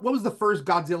what was the first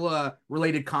Godzilla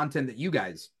related content that you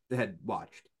guys had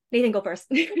watched? Nathan, go first.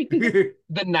 The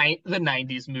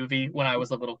 90s movie when I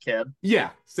was a little kid.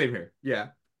 Yeah, same here. Yeah.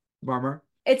 Marmar.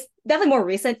 It's definitely more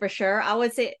recent for sure. I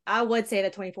would say the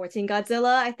 2014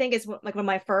 Godzilla. I think is like one of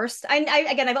my first.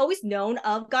 Again, I've always known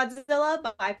of Godzilla,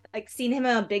 but I've like seen him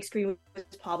on a big screen was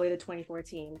probably the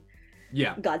 2014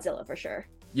 Yeah. Godzilla for sure.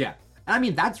 Yeah. I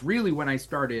mean, that's really when I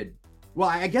started. Well,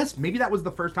 I guess maybe that was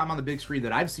the first time on the big screen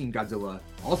that I've seen Godzilla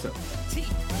also.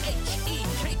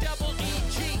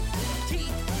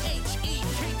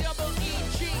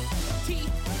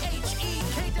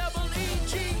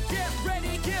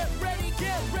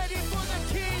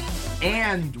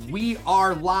 And we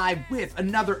are live with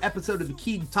another episode of the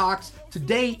Keeg Talks.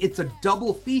 Today, it's a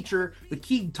double feature. The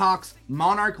Keeg Talks,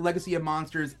 Monarch, Legacy of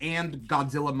Monsters, and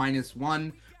Godzilla Minus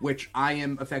One, which I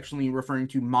am affectionately referring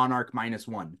to Monarch Minus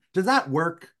One. Does that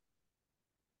work?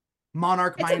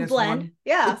 Monarch It's a Minus blend. One?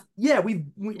 Yeah. Yeah, Yeah.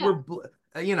 we're,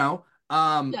 you know,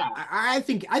 Yeah. I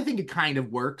think it kind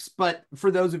of works, but for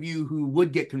those of you who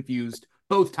would get confused,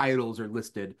 both titles are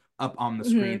listed up on the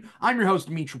screen. Mm-hmm. I'm your host,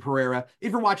 Dimithri Perera.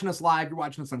 If you're watching us live, you're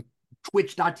watching us on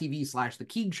twitch.tv/The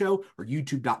Keeg Show or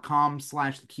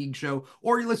youtube.com/The Keeg Show,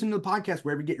 or you're listening to the podcast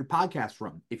wherever you get your podcast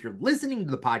from. If you're listening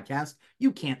to the podcast,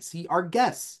 you can't see our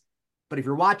guests. But if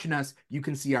you're watching us, you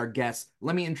can see our guests.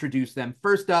 Let me introduce them.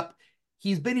 First up,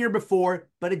 he's been here before,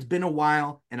 but it's been a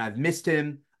while, and I've missed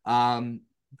him.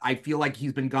 I feel like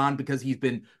he's been gone because he's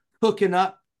been cooking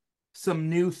up some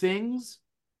new things.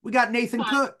 We got Nathan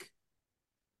Cook.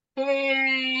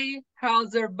 Hey,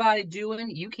 how's everybody doing?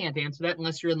 You can't answer that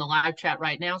unless you're in the live chat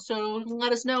right now. So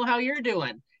let us know how you're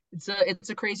doing. It's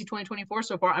a crazy 2024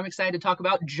 so far. I'm excited to talk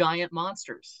about giant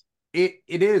monsters. It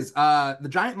is. The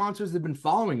giant monsters have been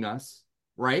following us,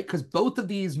 right? Because both of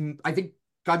these, I think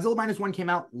Godzilla Minus One came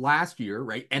out last year,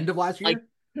 right? End of last Like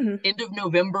year? end of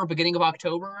November, beginning of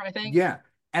October, I think. Yeah.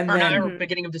 And Or then no,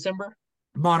 beginning of December.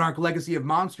 Monarch Legacy of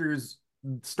Monsters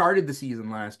started the season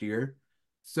last year.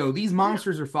 So these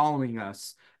monsters are following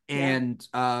us, and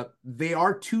they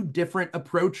are two different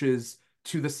approaches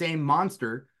to the same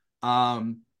monster.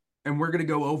 And we're gonna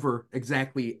go over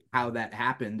exactly how that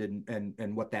happened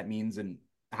and what that means and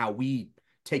how we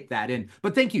take that in.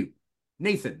 But thank you,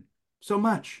 Nathan, so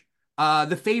much.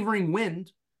 The favoring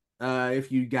wind,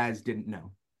 if you guys didn't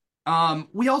know.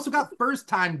 We also got first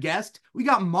time guest. We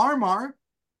got Marmar.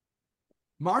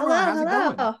 Marmar, Hello, how's it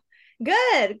going? hello.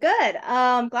 Good.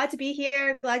 Glad to be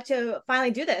here. Glad to finally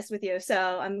do this with you.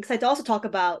 So I'm excited to also talk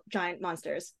about giant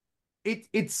monsters.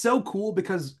 It's so cool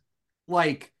because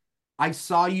like I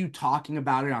saw you talking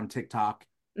about it on TikTok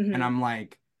and Hmm. I'm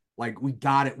like we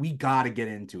got to get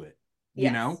into it, you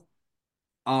Yes, know?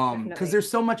 Because definitely. there's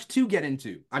so much to get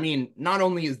into. I mean, not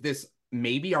only is this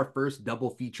maybe our first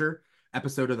double feature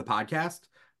episode of the podcast,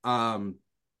 um,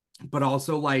 but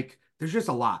also like there's just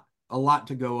a lot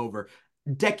to go over.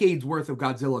 Decades worth of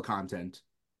Godzilla content.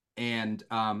 And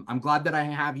I'm glad that I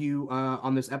have you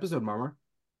on this episode, Marmar.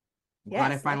 I'm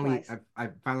glad Yes, likewise. I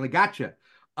finally got you.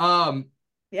 Um,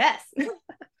 Yes.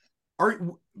 are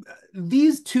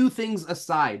these two things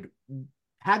aside,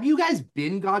 have you guys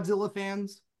been Godzilla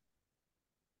fans?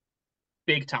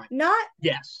 Big time. Not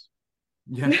Yes.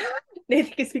 Yeah.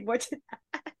 Nathan can speak more to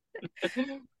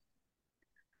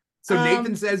So that.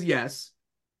 Nathan says yes,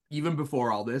 even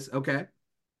before all this. Okay.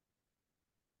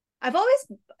 I've always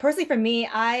personally for me,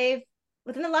 I've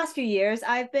within the last few years,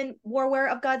 I've been more aware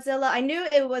of Godzilla. I knew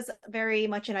it was very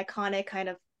much an iconic kind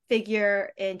of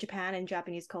figure in Japan and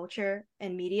Japanese culture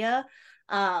and media.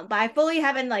 But I fully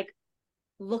haven't like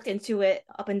looked into it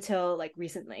up until like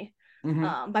recently.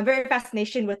 Mm-hmm. But I'm very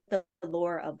fascination with the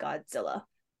lore of Godzilla.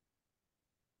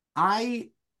 I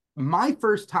my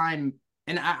first time,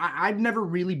 and I've never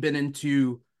really been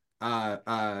into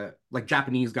like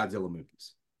Japanese Godzilla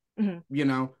movies. Mm-hmm. You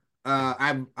know,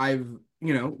 I've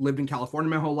lived in California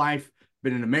my whole life,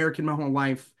 been an American my whole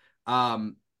life.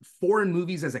 Um, Foreign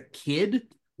movies as a kid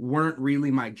weren't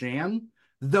really my jam.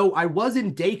 Though I was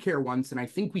in daycare once, and I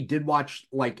think we did watch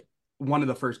like one of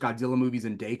the first Godzilla movies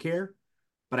in daycare,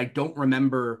 but I don't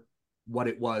remember what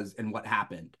it was and what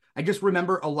happened. I just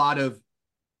remember a lot of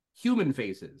human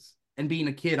faces. And being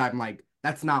a kid, I'm like,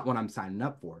 that's not what I'm signing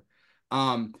up for.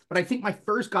 But I think my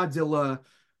first Godzilla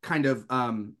kind of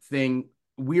thing,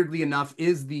 weirdly enough,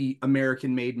 is the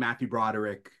American made Matthew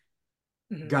Broderick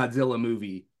Mm-hmm. Godzilla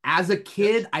movie. As a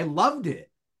kid, There's I loved it.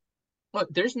 Look,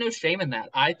 there's no shame in that.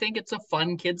 I think it's a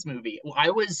fun kids movie.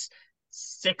 I was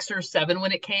 6 or 7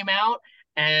 when it came out,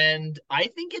 and I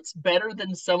think it's better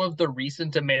than some of the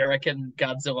recent American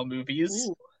Godzilla movies.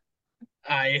 Ooh.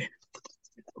 I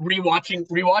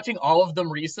rewatching all of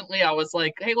them recently, I was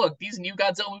like, hey, look, these new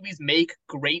Godzilla movies make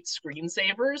great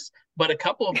screensavers, but a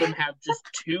couple of them have just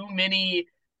too many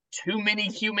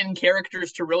human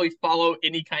characters to really follow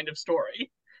any kind of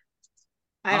story.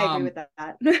 I agree with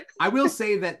that. I will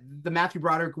say that the Matthew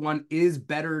Broderick one is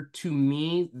better to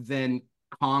me than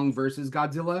Kong versus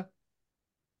Godzilla,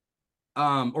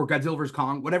 or Godzilla versus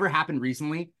Kong, whatever happened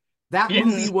recently.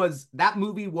 Yes. That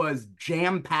movie was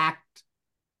jam packed.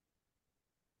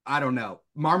 I don't know.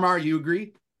 Marmar, you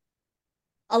agree?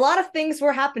 A lot of things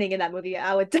were happening in that movie.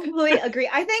 I would definitely agree.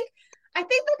 I think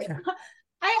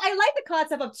I like the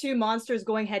concept of two monsters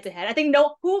going head to head. I think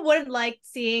no who wouldn't like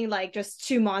seeing like just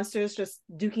two monsters just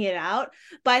duking it out.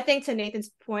 But I think to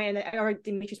Nathan's point or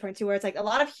Dimitri's point too, where it's like a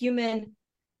lot of human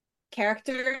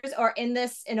characters are in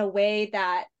this in a way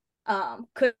that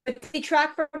could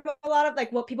detract from a lot of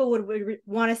like what people would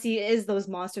want to see is those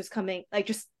monsters coming like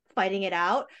just fighting it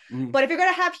out. Mm-hmm. But if you're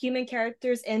gonna have human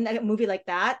characters in a movie like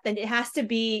that, then it has to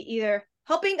be either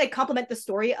helping like complement the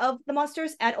story of the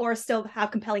monsters and or still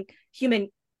have compelling human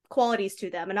qualities to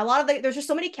them. And a lot of there's just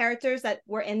so many characters that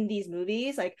were in these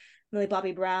movies, like Millie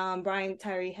Bobby Brown, Brian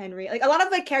Tyree Henry, like a lot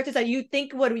of like characters that you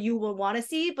think what you will want to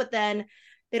see, but then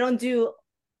they don't do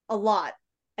a lot.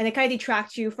 And it kind of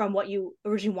detracts you from what you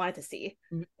originally wanted to see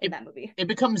in that movie. It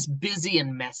becomes busy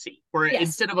and messy, where yes.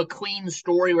 Instead of a clean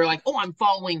story, we're like, oh, I'm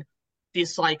following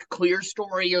this like clear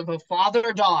story of a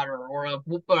father daughter or a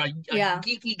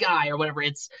geeky guy or whatever.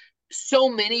 It's so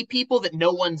many people that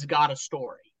no one's got a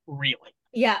story, really.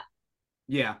 Yeah.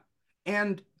 Yeah.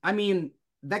 And I mean,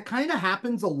 that kind of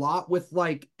happens a lot with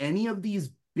like any of these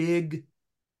big,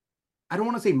 I don't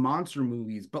want to say monster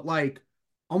movies, but like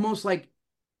almost like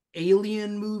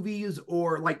alien movies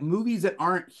or like movies that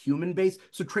aren't human based.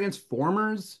 So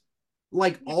Transformers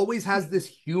like always has this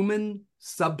human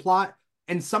subplot,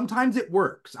 and sometimes it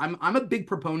works. I'm a big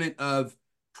proponent of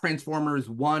Transformers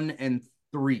 1 and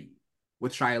 3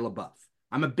 with Shia LaBeouf.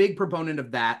 I'm a big proponent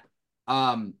of that.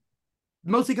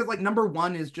 Mostly because like number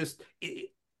one is just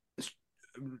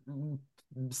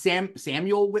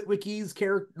Samuel Witwicky's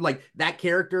character, like that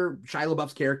character, Shia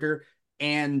LaBeouf's character,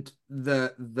 and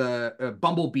the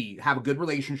Bumblebee have a good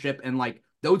relationship, and like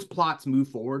those plots move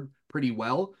forward pretty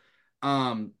well.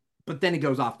 But then it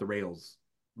goes off the rails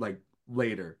like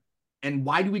later. And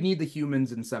why do we need the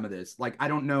humans in some of this? Like, I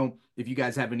don't know if you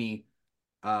guys have any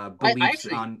beliefs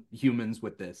on humans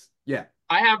with this. Yeah.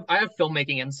 I have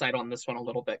filmmaking insight on this one a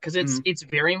little bit because it's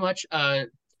very much a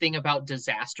thing about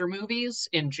disaster movies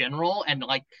in general and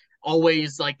like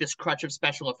always like this crutch of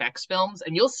special effects films,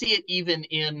 and you'll see it even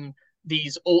in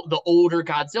the older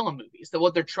Godzilla movies. That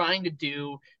what they're trying to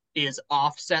do is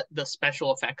offset the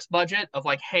special effects budget of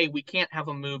like, hey, we can't have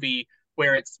a movie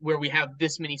where we have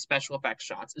this many special effects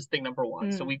shots is thing number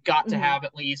one. So we've got to have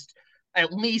at least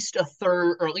a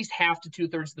third or at least half to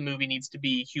 2/3 of the movie needs to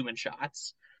be human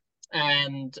shots.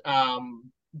 And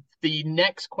the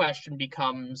next question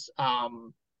becomes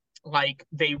like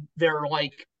they're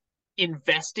like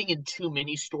investing in too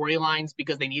many storylines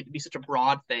because they need to be such a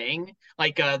broad thing.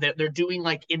 Like they're doing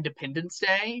like Independence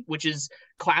Day, which is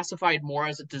classified more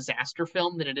as a disaster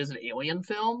film than it is an alien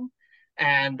film.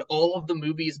 And all of the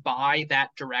movies by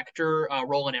that director,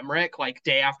 Roland Emmerich, like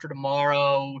Day After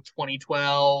Tomorrow,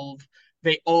 2012,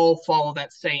 they all follow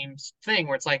that same thing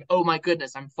where it's like, oh my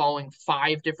goodness, I'm following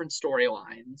 5 different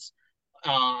storylines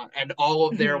and all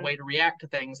of their way to react to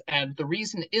things. And the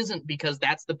reason isn't because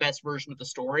that's the best version of the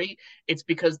story. It's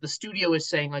because the studio is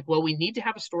saying, like, well, we need to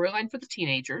have a storyline for the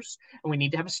teenagers, and we need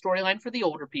to have a storyline for the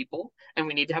older people, and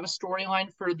we need to have a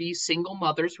storyline for these single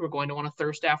mothers who are going to want to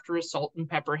thirst after a salt and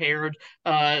pepper haired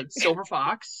silver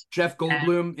fox. Jeff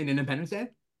Goldblum in Independence Day?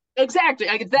 Exactly.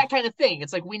 Like, it's that kind of thing.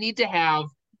 It's like we need to have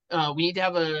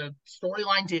a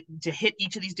storyline to hit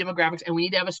each of these demographics, and we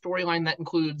need to have a storyline that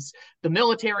includes the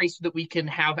military so that we can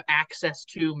have access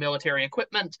to military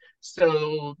equipment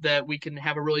so that we can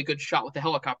have a really good shot with the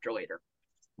helicopter later.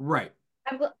 Right.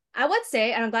 I would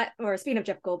say, and I'm glad, or speaking of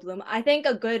Jeff Goldblum, I think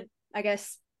a good, I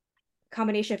guess,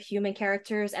 combination of human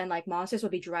characters and like monsters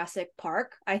would be Jurassic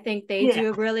Park. I think they do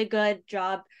a really good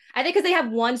job. I think because they have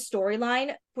one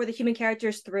storyline for the human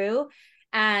characters through,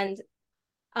 and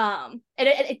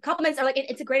it complements or like it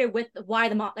integrated with why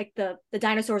the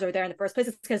dinosaurs are there in the first place.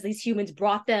 It's because these humans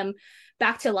brought them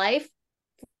back to life.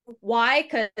 Why?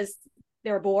 Because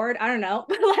they were bored. I don't know,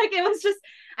 but like it was just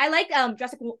I like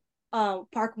Jurassic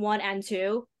Park 1 and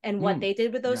 2 and what they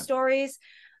did with those stories.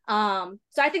 So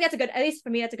I think that's a good, at least for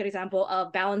me, that's a good example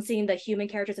of balancing the human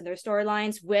characters and their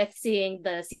storylines with seeing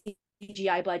the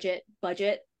CGI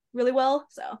budget really well.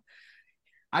 So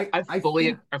I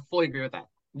fully agree with that.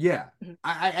 Yeah. Mhm.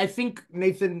 I think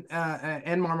Nathan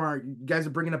and Marmar, you guys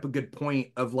are bringing up a good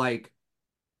point of like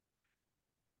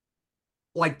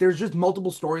there's just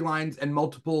multiple storylines and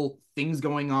multiple things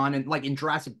going on, and like in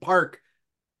Jurassic Park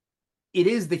it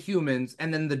is the humans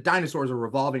and then the dinosaurs are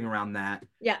revolving around that.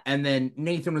 Yeah. And then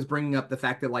Nathan was bringing up the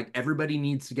fact that like everybody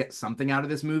needs to get something out of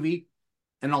this movie,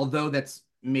 and although that's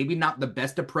maybe not the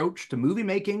best approach to movie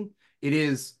making, it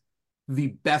is the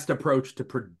best approach to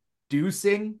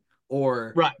producing,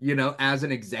 or Right. as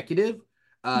an executive.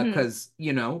 Mhm. Because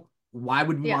why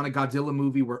would we Yeah. want a Godzilla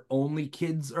movie where only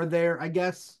kids are there, I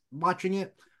guess, watching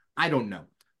it? I don't know.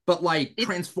 But like It's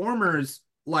Transformers,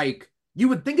 like you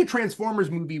would think a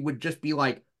Transformers movie would just be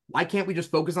like, why can't we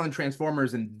just focus on the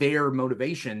Transformers and their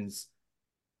motivations?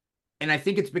 And I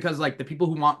think it's because like the people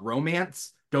who want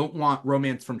romance don't want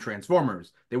romance from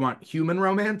Transformers. They want human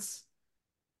romance.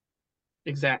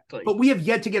 exactly. But we have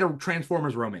yet to get a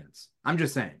Transformers romance. I'm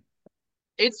just saying.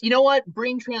 It's, you know what,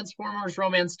 bring Transformers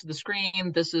romance to the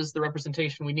screen. This is the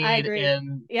representation we I need agree.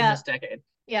 in Yeah. this decade.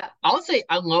 Yeah. I would say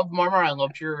I love Marmar. I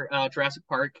loved your Jurassic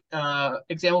Park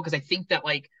example, because I think that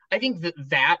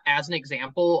that as an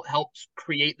example helps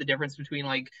create the difference between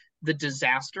like the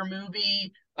disaster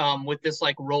movie with this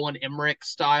like Roland Emmerich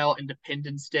style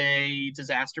Independence Day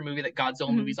disaster movie that Godzilla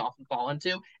Mhm. movies often fall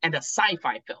into, and a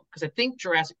sci-fi film. Because I think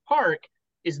Jurassic Park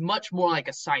is much more like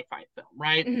a sci-fi film,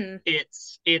 right? Mhm.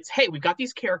 It's hey, we've got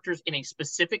these characters in a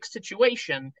specific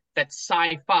situation that's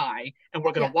sci-fi, and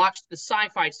we're going Yeah. to watch the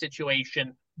sci-fi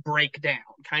situation break down,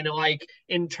 kind of like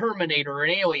in Terminator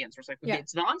and Aliens, where it's like, okay, Yeah.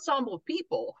 it's an ensemble of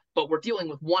people, but we're dealing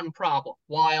with one problem.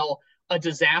 While a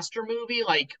disaster movie,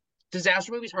 like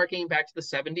disaster movies harkening back to the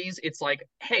 70s, it's like,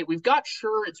 hey, we've got,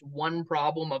 sure, it's one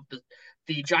problem of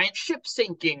the giant ship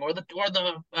sinking, or the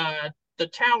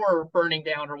tower burning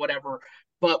down or whatever,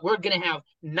 but we're going to have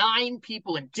 9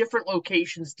 people in different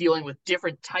locations dealing with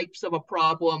different types of a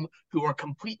problem who are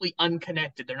completely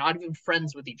unconnected. They're not even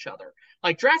friends with each other.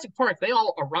 Like Jurassic Park, they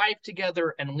all arrive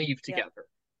together and leave Yeah. together.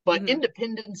 But Mhm.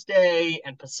 Independence Day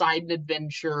and Poseidon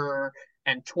Adventure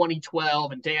and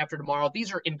 2012 and Day After Tomorrow,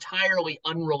 these are entirely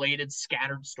unrelated,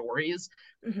 scattered stories.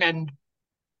 Mhm. And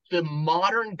the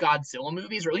modern Godzilla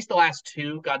movies, or at least the last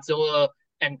two, Godzilla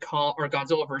and Kong, or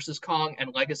Godzilla versus Kong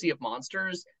and Legacy of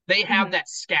Monsters, they have Mhm. that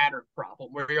scattered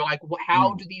problem where you're like,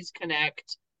 how Mm. do these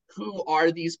connect? Who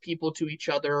are these people to each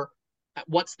other?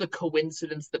 What's the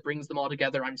coincidence that brings them all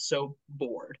together? I'm so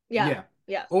bored. Yeah. Yeah.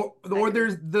 Yeah. I Or agree.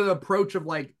 there's the approach of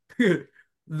like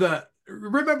the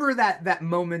remember that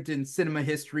moment in cinema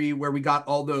history where we got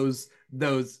all those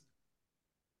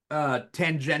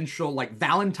tangential like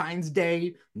Valentine's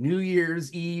Day, New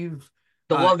Year's Eve.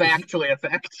 The Love He Actually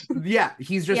effect. Yeah,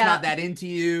 he's just Yeah. not that into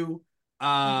you.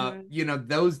 Mhm.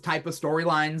 Those type of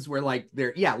storylines where like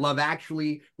they're Love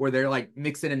Actually, where they're like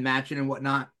mixing and matching and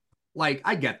whatnot. Like,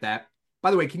 I get that.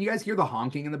 By the way, can you guys hear the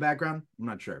honking in the background? I'm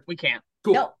not sure. We can't.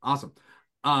 Cool. No. Awesome.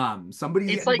 Somebody's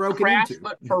It's getting like broken Crash, into.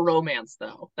 but for romance,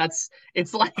 though.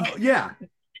 It's Oh, like, yeah.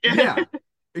 Yeah.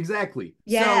 Exactly. So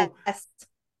Yes.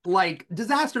 like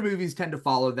disaster movies tend to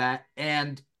follow that,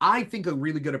 and I think a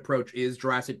really good approach is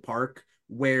Jurassic Park,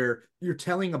 where you're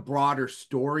telling a broader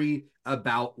story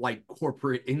about like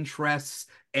corporate interests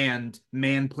and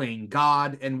man playing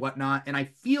god and whatnot, and I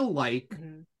feel like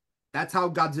Mhm. that's how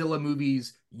Godzilla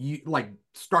movies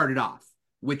started off,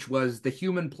 which was the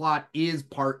human plot is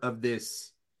part of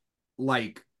this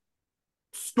like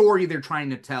story they're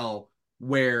trying to tell,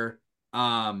 where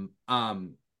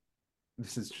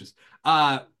this is just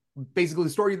basically the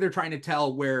story they're trying to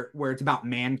tell, where it's about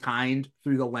mankind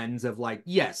through the lens of like,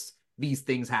 yes, these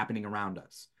things happening around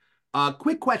us.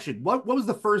 Quick question: what was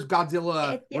the first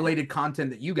Godzilla Yeah. related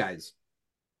content that you guys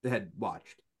had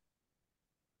watched?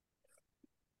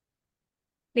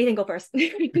 Nathan, go first.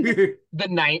 the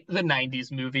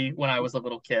 90s movie when I was a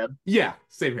little kid. Yeah,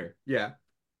 same here. Yeah,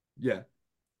 yeah.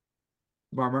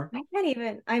 Marmar. I can't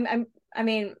even. I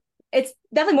mean, it's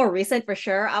definitely more recent for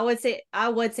sure. I would say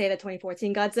the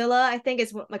 2014 Godzilla, I think,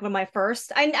 is like one of my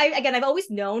first. Again, I've always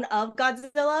known of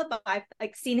Godzilla, but I've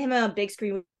like seen him on a big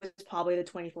screen was probably the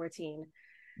 2014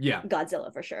 Yeah,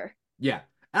 Godzilla for sure. yeah.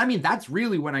 I mean, that's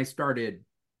really when I started.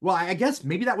 Well, I guess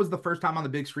maybe that was the first time on the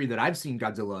big screen that I've seen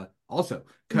Godzilla also, Mhm.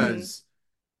 because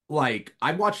like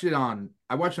I watched it on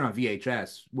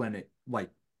VHS when it like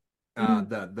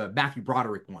Mhm. the Matthew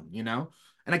Broderick one,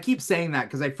 And I keep saying that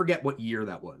because I forget what year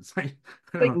that was. I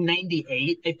don't Like know.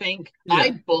 98, I think. Yeah.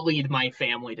 I bullied my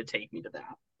family to take me to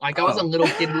that. Like I was a Oh, little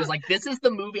kid who was like, "This is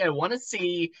the movie I want to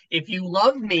see. If you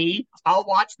love me, I'll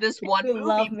watch this one You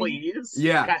love movie, me. please."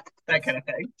 yeah. That kind of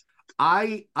thing.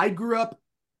 I grew up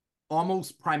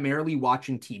almost primarily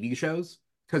watching TV shows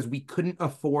because we couldn't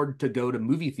afford to go to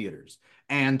movie theaters.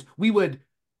 And we would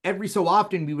every so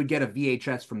often we would get a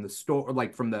VHS from the store,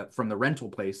 like from the rental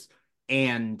place,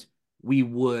 and we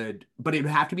would, but it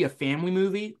would have to be a family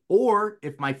movie, or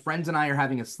if my friends and I are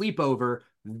having a sleepover,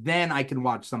 then I can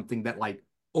watch something that like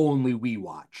only we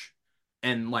watch.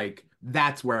 And like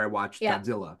that's where I watched Yeah.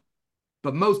 Godzilla.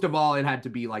 But most of all, it had to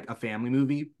be like a family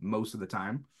movie most of the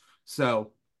time.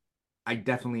 So I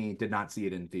definitely did not see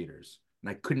it in theaters, and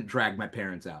I couldn't drag my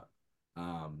parents out.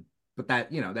 But that,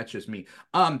 that's just me.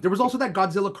 There was also that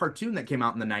Godzilla cartoon that came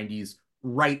out in the 90s,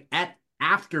 right at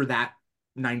after that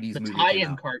 90s The movie came tie-in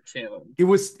out. cartoon. It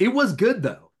was good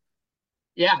though.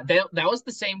 Yeah, that was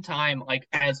the same time like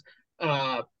as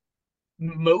uh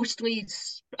mostly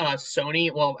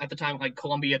Sony, well at the time like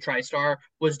Columbia TriStar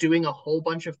was doing a whole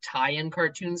bunch of tie-in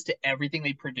cartoons to everything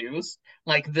they produced.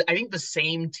 Like I think the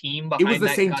same team It was behind the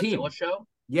that same Godzilla team. show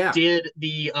Yeah. did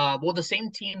the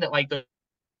same team that like the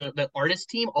artist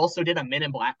team also did a Men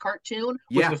in Black cartoon,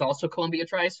 which Yeah. was also Columbia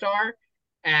TriStar.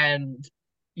 And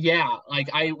yeah, like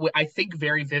I think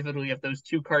very vividly of those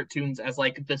two cartoons as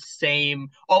like the same,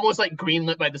 almost like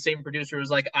greenlit by the same producer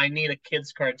who's like, I need a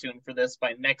kids cartoon for this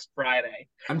by next Friday.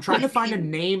 I'm trying to Like, find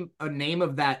a name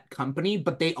of that company,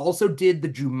 but they also did the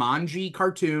Jumanji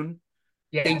cartoon.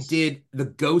 They yes, did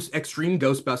the Extreme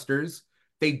Ghostbusters.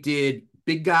 They did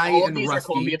Big Guy all of and these are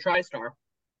Columbia Rusty. TriStar.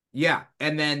 Yeah,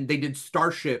 and then they did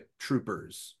Starship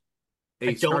Troopers. I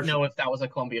A don't Starship. know if that was a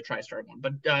Columbia TriStar one,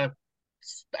 but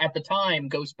at the time,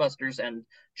 Ghostbusters and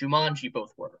Jumanji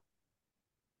both were.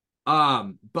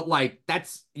 But like that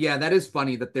is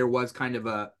funny that there was kind of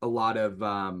a lot of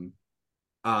um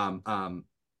um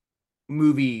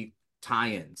movie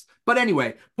tie-ins. But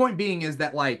anyway, point being is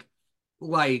that like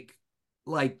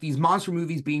like these monster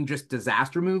movies being just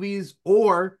disaster movies,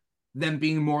 or them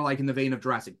being more like in the vein of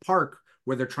Jurassic Park,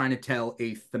 where they're trying to tell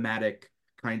a thematic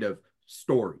kind of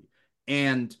story.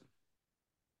 And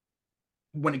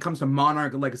when it comes to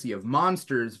Monarch: A Legacy of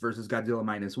Monsters versus Godzilla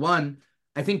Minus One,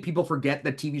 I think people forget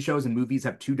that TV shows and movies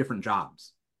have two different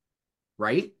jobs,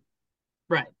 right?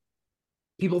 Right.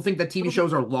 People think that TV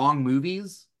shows are long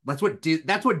movies. That's what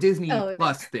Disney Oh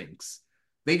Plus thinks.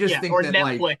 They just Yeah, think or that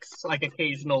like Netflix, like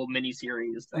occasional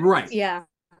miniseries right, things. yeah.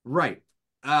 right.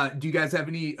 Do you guys have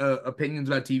any opinions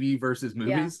about TV versus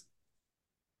Yeah. movies?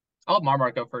 I'll let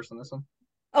Marmar go first on this one.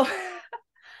 Oh,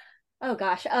 oh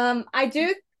gosh.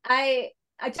 I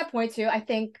to point too. I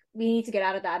think we need to get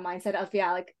out of that mindset of,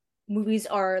 yeah, like movies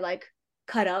are like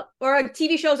cut up, or like,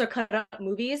 TV shows are cut up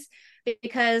movies,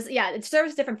 because yeah, it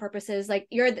serves different purposes. Like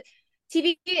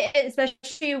TV,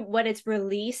 especially when it's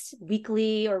released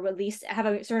weekly or released have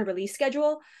a certain release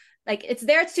schedule, like it's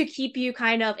there to keep you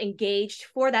kind of engaged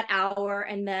for that hour,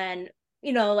 and then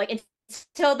like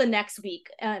until the next week.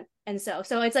 And so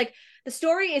it's like the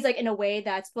story is like in a way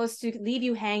that's supposed to leave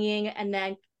you hanging, and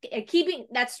then keeping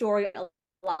that story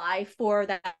alive for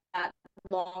that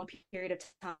long period of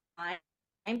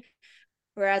time.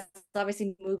 Whereas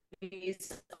obviously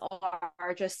movies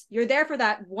are just, you're there for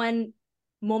that one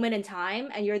moment in time,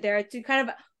 and you're there to kind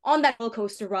of on that roller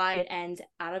coaster ride and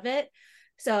out of it.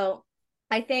 So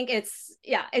I think it's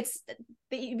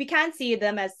we can't see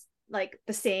them as like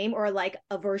the same or like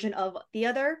a version of the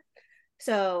other.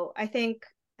 So I think,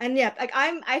 and yeah, like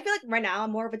I feel like right now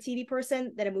I'm more of a TV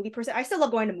person than a movie person. I still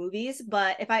love going to movies,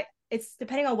 but it's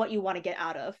depending on what you want to get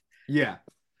out of Yeah.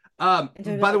 in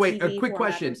terms By of the a way, a TV quick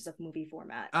format question. versus a movie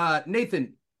format.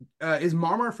 Nathan, is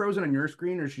Marmar frozen on your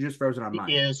screen, or is she just frozen on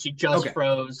mine? Is she just Okay.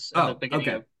 froze at the Oh, beginning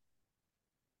okay. of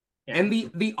yeah. And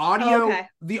the Oh, audio okay.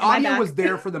 the Am I audio back? was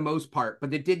there for the most part,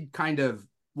 but it did kind of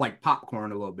like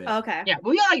popcorn a little bit. Okay. Yeah,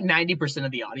 we got like 90%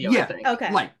 of the audio, I Yeah, think.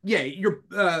 Okay. like you're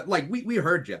like we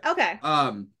heard you. Okay.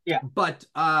 Yeah. But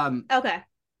Okay.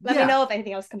 Let me yeah. know if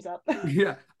anything else comes up.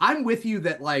 Yeah, I'm with you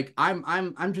that like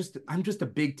I'm just a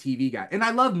big TV guy, and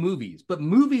I love movies, but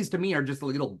movies to me are just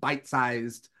little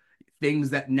bite-sized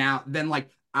things that now then like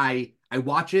I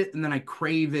watch it and then I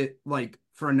crave it like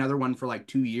for another one for like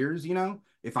 2 years,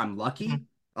 if I'm lucky. Mhm.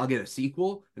 I'll get a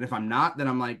sequel, and if I'm not, then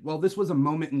I'm like, well, this was a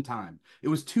moment in time. It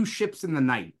was two ships in the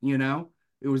night.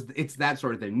 It's that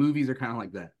sort of thing. Movies are kind of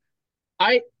like that.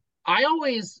 I I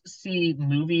always see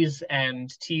movies and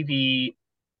TV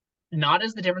not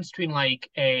as the difference between like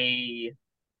a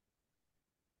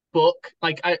book,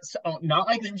 not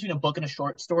like the difference between a book and a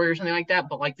short story or something like that,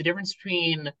 but like the difference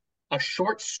between a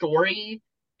short story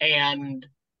and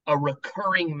a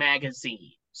recurring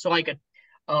magazine. So like,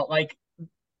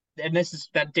 and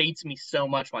that dates me so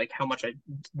much, like how much I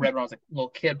read when I was a little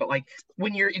kid. But like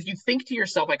if you think to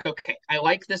yourself, like, okay, I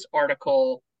like this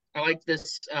article, I like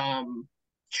this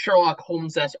Sherlock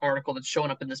Holmes-esque article that's showing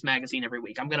up in this magazine every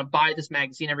week. I'm going to buy this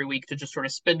magazine every week to just sort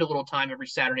of spend a little time every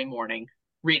Saturday morning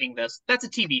reading this. That's a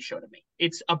TV show to me.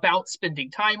 It's about spending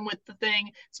time with the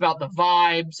thing. It's about the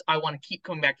vibes. I want to keep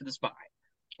coming back to this vibe.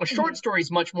 A short story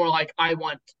is much more like, I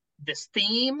want this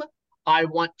theme. I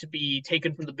want to be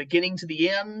taken from the beginning to the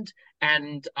end,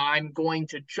 and I'm going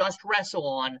to just wrestle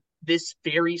on this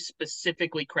very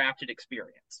specifically crafted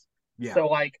experience. Yeah. So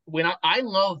like when I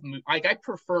love like I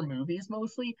prefer movies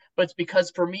mostly, but it's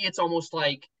because for me it's almost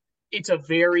like it's a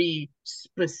very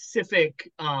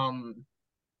specific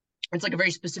it's like a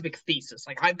very specific thesis.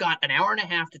 Like I've got an hour and a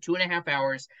half to 2.5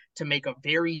 hours to make a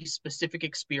very specific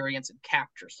experience and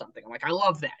capture something. I'm like, I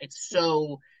love that. It's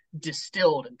so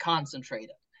distilled and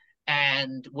concentrated.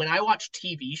 And when I watch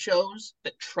TV shows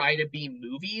that try to be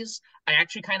movies, I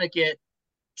actually kind of get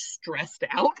stressed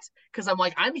out because I'm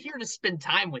like, I'm here to spend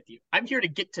time with you. I'm here to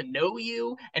get to know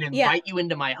you and invite you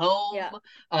into my home.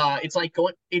 Yeah. It's like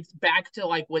it's back to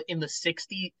like what in the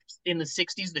 60s,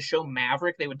 the show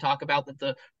Maverick, they would talk about that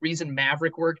the reason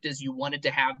Maverick worked is you wanted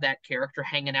to have that character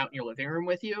hanging out in your living room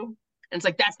with you. And it's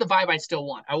like, that's the vibe I still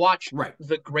want. I watch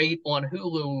The Great on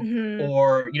Hulu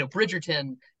or,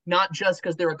 Bridgerton, not just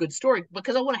because they're a good story,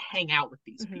 because I want to hang out with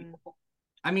these people.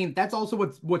 I mean, that's also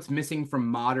what's missing from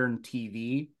modern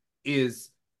TV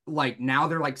is like now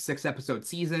they're like 6-episode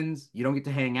seasons. You don't get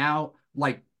to hang out.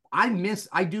 Like I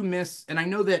do miss, and I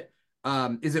know that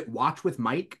is it Watch with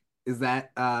Mike? Is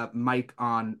that Mike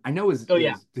on? I know his full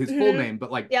name,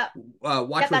 but like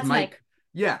Watch with Mike.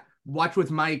 Yeah, Watch with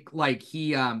Mike. Like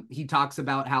he talks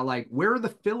about how like where are the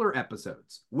filler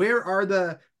episodes? Where are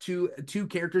the two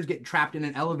characters get trapped in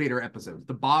an elevator episodes?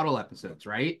 The bottle episodes,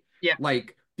 right? Yeah,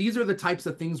 like. These are the types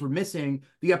of things we're missing.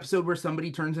 The episode where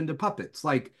somebody turns into puppets.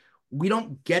 Like, we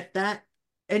don't get that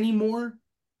anymore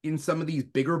in some of these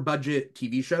bigger budget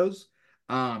TV shows.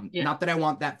 Not that I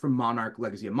want that from Monarch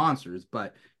Legacy of Monsters,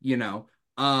 but,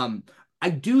 I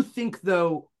do think,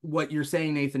 though, what you're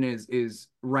saying, Nathan, is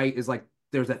right, is like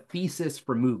there's a thesis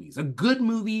for movies. A good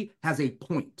movie has a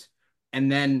point,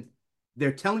 and then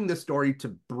they're telling the story to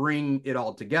bring it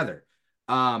all together.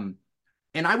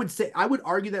 And I would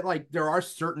argue that like there are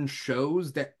certain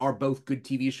shows that are both good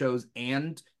TV shows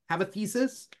and have a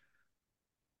thesis,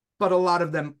 but a lot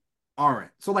of them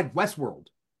aren't. So like Westworld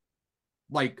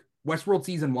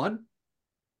season 1.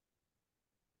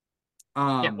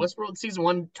 Westworld season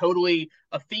 1, totally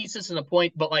a thesis and a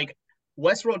point, but like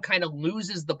Westworld kind of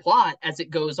loses the plot as it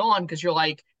goes on because you're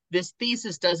like, this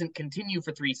thesis doesn't continue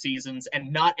for 3 seasons,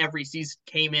 and not every season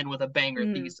came in with a banger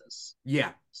thesis.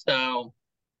 Yeah. So.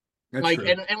 That's like true.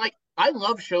 and like I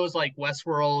love shows like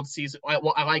Westworld season.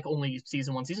 Well, I like only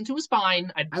season 1. Season 2 was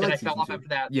fine. I fell off after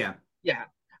that. Yeah.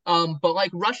 But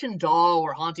like Russian Doll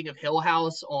or Haunting of Hill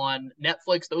House on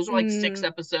Netflix, those are like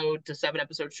 6-episode to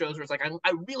 7-episode shows where it's like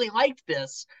I really liked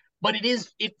this, but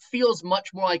it feels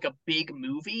much more like a big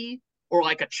movie or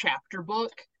like a chapter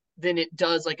book than it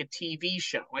does like a TV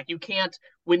show. Like you can't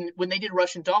when they did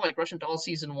Russian Doll, like Russian Doll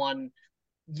season 1.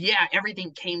 Yeah,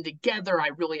 everything came together.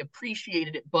 I really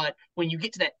appreciated it. But when you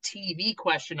get to that TV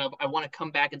question of, I want to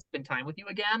come back and spend time with you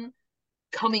again,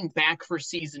 coming back for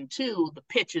season 2, the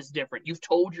pitch is different. You've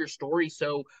told your story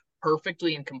so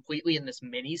perfectly and completely in this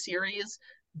mini series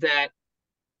that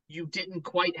you didn't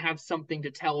quite have something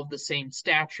to tell of the same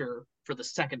stature for the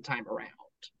second time around.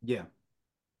 Yeah.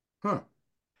 Huh.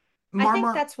 I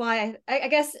think that's why I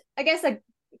guess like,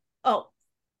 no,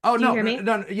 you hear me?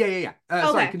 No, yeah. Okay.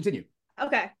 Sorry, continue.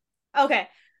 Okay.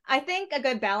 I think a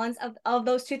good balance of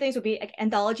those two things would be like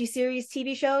anthology series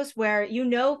TV shows where you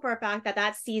know for a fact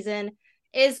that season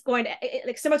is going to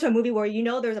like similar to a movie where you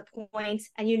know there's a point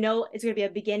and you know it's going to be a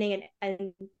beginning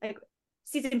and like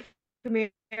season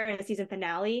premiere and a season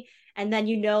finale, and then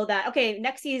you know that okay,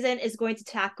 next season is going to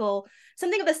tackle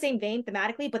something of the same vein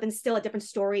thematically, but then still a different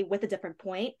story with a different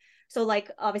point. So like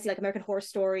obviously like American Horror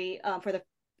Story for the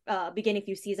beginning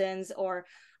few seasons, or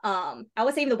I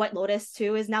would say even the White Lotus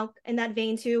too is now in that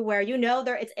vein too, where you know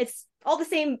there it's all the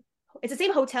same, it's the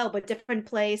same hotel but different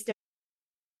place.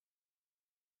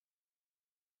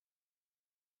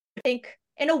 I think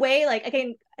in a way, like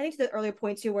again, I think to the earlier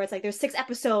point too, where it's like there's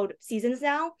 6-episode seasons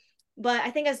now, but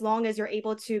I think as long as you're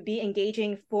able to be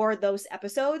engaging for those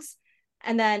episodes,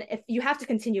 and then if you have to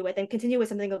continue it, then continue with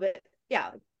something a bit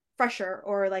fresher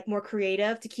or like more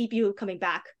creative to keep you coming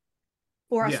back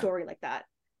for a story like that.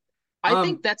 I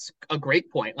think that's a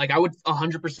great point. Like I would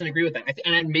 100% agree with that.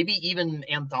 And maybe even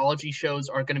anthology shows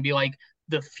are going to be like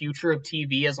the future of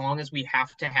TV as long as we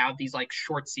have to have these like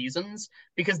short seasons,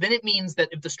 because then it means that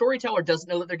if the storyteller doesn't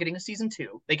know that they're getting a season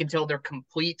 2, they can tell their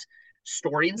complete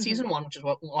story in season one, which is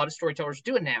what a lot of storytellers are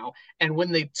doing now. And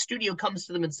when the studio comes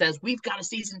to them and says, we've got a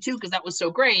season two because that was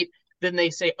so great, then they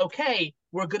say, okay,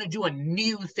 we're going to do a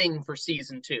new thing for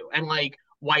season two. And like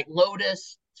White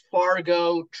Lotus,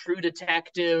 Fargo, True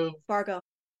Detective. Fargo.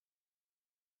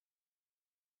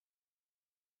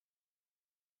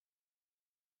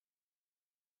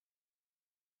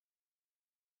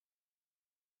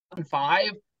 And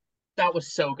five, that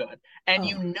was so good. And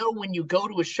you know when you go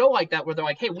to a show like that where they're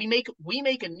like, hey, we make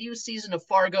a new season of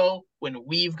Fargo when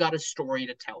we've got a story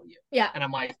to tell you. Yeah. And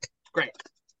I'm like, great.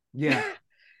 Yeah.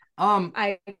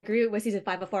 I agree with season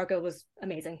 5 of Fargo was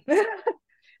amazing. Yeah.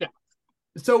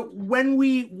 So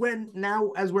when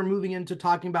now as we're moving into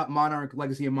talking about Monarch,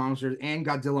 Legacy of Monsters, and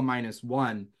Godzilla Minus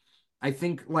One, I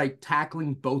think like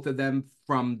tackling both of them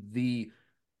from the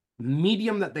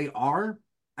medium that they are,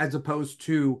 as opposed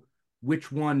to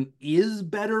which one is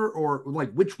better, or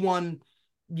like which one,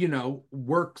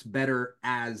 works better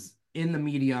as in the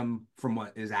medium from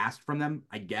what is asked from them,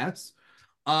 I guess.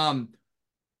 Do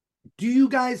you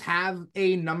guys have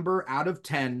a number out of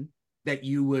 10 that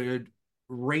you would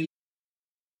rate?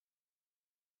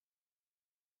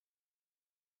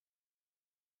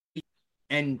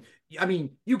 And I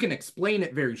mean, you can explain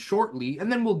it very shortly,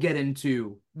 and then we'll get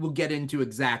into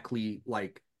exactly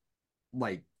like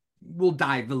we'll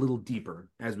dive a little deeper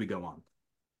as we go on.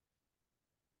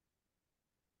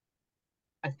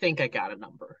 I think I got a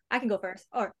number. I can go first.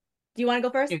 Or do you want to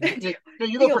go first? No,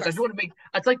 you go first. I just want to make.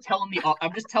 It's like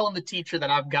I'm just telling the teacher that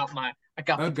I got the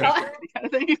Okay. paper kind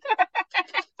of thing.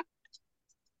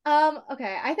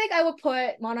 Okay. I think I would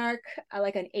put Monarch at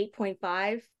like an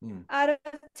 8.5 out of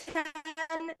 10.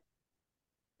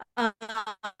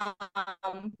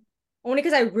 Only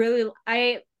because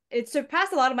it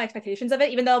surpassed a lot of my expectations of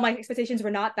it, even though my expectations were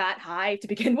not that high to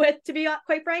begin with, to be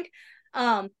quite frank.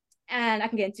 And I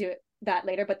can get into that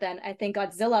later, but then I think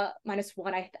Godzilla Minus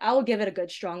One, I will give it a good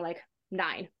strong like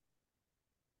 9.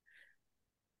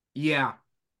 Yeah.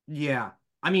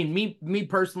 I mean, me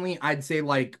personally, I'd say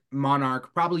like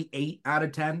Monarch probably 8 out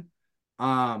of 10.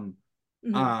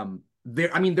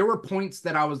 There were points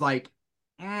that I was like,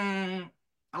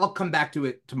 I'll come back to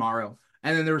it tomorrow.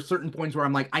 And then there were certain points where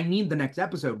I'm like, I need the next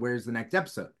episode. Where's the next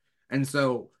episode? And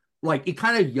so like it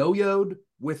kind of yo-yoed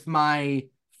with my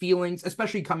feelings,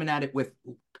 especially coming at it with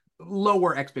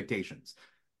lower expectations.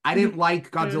 I didn't like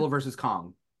Godzilla versus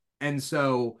Kong. And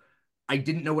so I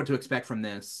didn't know what to expect from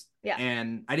this. Yeah.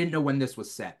 And I didn't know when this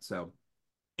was set. So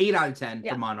 8 out of 10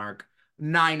 for Monarch,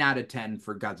 9 out of 10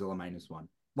 for Godzilla Minus One.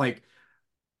 Like,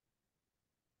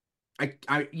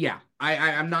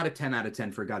 I'm not a 10 out of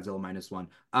 10 for Godzilla Minus One.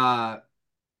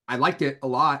 I liked it a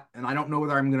lot, and I don't know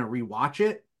whether I'm gonna rewatch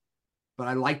it, but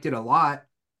I liked it a lot.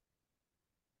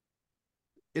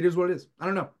 It is what it is. I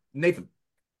don't know. Nathan.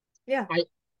 Yeah.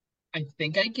 I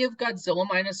think I give Godzilla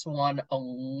Minus One a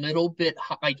little bit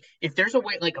like if there's a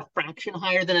way like a fraction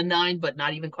higher than a 9, but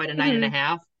not even quite a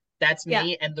 9.5. That's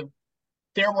me. And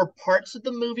there were parts of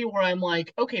the movie where I'm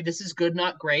like, okay, this is good,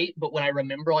 not great. But when I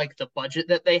remember like the budget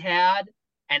that they had,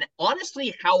 and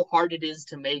honestly how hard it is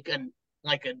to make a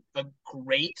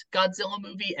great Godzilla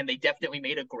movie, and they definitely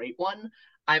made a great one,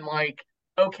 I'm like,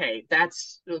 okay,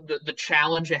 that's the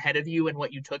challenge ahead of you and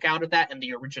what you took out of that and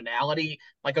the originality.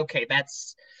 Like, okay,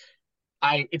 that's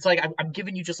it's like I'm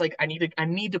giving you just like I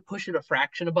need to push it a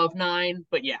fraction above 9,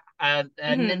 but yeah. And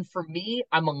then for me,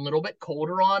 I'm a little bit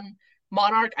colder on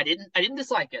Monarch. I didn't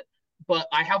dislike it, but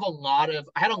I had a lot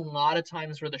of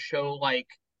times where the show like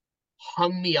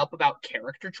hung me up about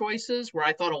character choices where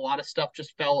I thought a lot of stuff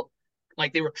just felt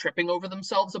like they were tripping over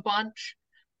themselves a bunch.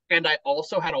 And I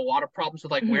also had a lot of problems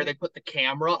with like where they put the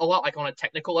camera a lot, like on a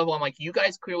technical level. I'm like, you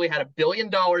guys clearly had $1 billion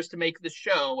to make this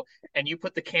show, and you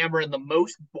put the camera in the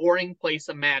most boring place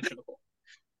imaginable.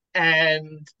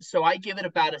 And so I give it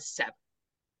about a 7.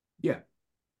 Yeah.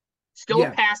 Still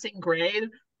a passing grade,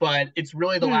 but it's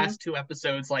really the last 2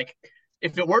 episodes. Like,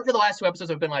 if it weren't for the last 2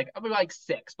 episodes, I'd been like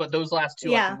 6. But those last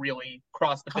 2 like really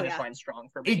crossed the finish line strong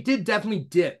for me. It did definitely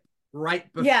dip right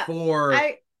before.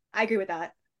 I agree with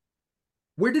that.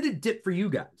 Where did it dip for you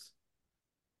guys?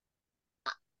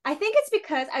 I think it's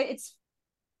because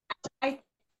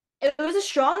it was a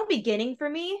strong beginning for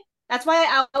me. That's why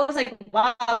I was like,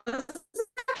 wow, this is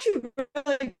actually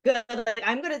really good. Like,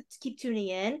 I'm gonna keep tuning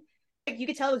in. Like, you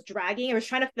could tell it was dragging. It was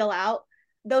trying to fill out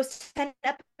those 10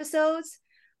 episodes.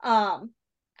 And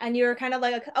you're kind of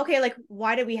like, okay, like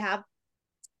why did we have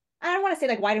I don't want to say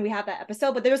like why did we have that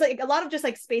episode, but there was like a lot of just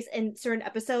like space in certain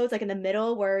episodes, like in the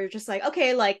middle, where you're just like,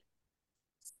 okay, like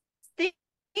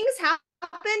things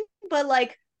happen, but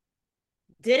like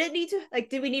did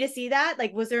we need to see that?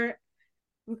 Like, was there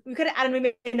we could have added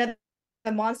maybe another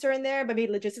a monster in there, but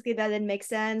maybe logistically that didn't make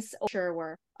sense. Sure,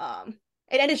 were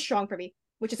it ended strong for me,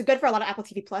 which is good for a lot of Apple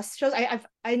TV Plus shows.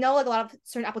 I know like a lot of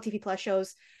certain Apple TV Plus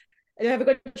shows, they have a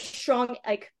good strong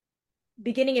like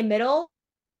beginning and middle,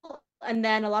 and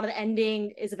then a lot of the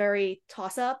ending is a very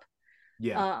toss up.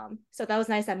 Yeah. So that was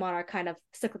nice that Monarch kind of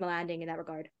stuck with the landing in that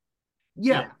regard.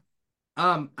 Yeah.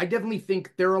 I definitely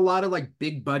think there are a lot of like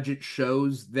big budget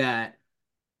shows that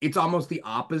it's almost the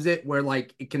opposite, where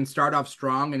like it can start off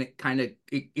strong and it kind of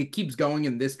it keeps going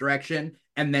in this direction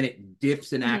and then it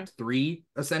dips in act 3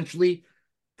 essentially,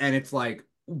 and it's like,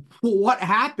 what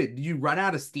happened? Did you run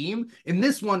out of steam? In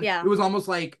this one, it was almost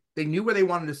like they knew where they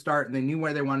wanted to start and they knew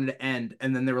where they wanted to end,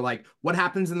 and then they were like, what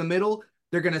happens in the middle?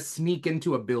 They're gonna sneak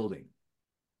into a building.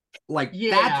 Like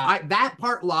that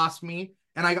part lost me.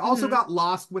 And I also got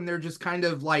lost when they're just kind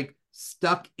of like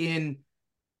stuck in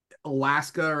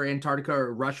Alaska or Antarctica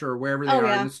or Russia or wherever they are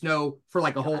in the snow for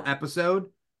like a whole episode.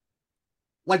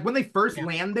 Like when they first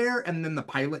land there and then the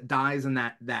pilot dies and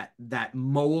that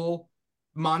mole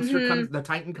monster comes, the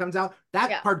Titan comes out,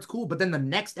 that part's cool. But then the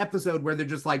next episode where they're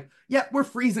just like, yeah, we're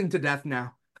freezing to death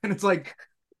now. And it's like,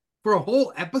 for a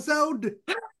whole episode?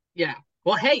 Yeah.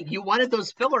 Well, hey, you wanted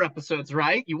those filler episodes,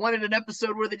 right? You wanted an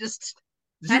episode where they just...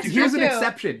 Here's an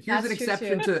exception. Here's an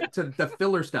exception to the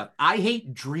filler stuff. I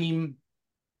hate dream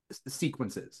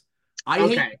sequences. I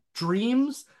hate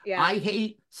dreams. Yeah. I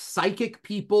hate psychic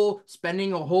people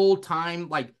spending a whole time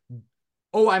like,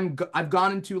 oh, I've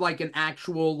gone into like an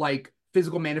actual like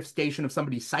physical manifestation of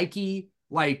somebody's psyche.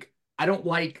 Like, I don't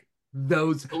like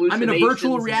those. I'm in a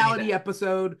virtual reality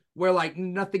episode where like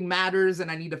nothing matters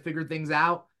and I need to figure things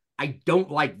out. I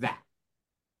don't like that.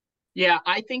 Yeah,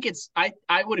 I think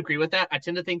I would agree with that. I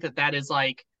tend to think that is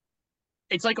like,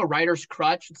 it's like a writer's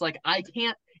crutch. It's like,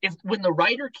 when the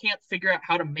writer can't figure out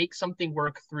how to make something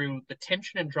work through the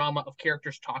tension and drama of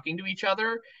characters talking to each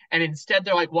other, and instead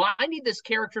they're like, well, I need this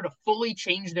character to fully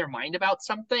change their mind about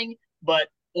something, but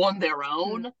on their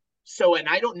own. So, and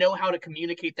I don't know how to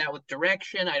communicate that with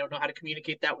direction. I don't know how to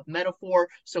communicate that with metaphor.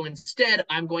 So instead,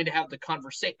 I'm going to have the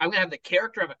conversation. I'm going to have the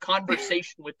character have a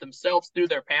conversation with themselves through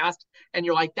their past. And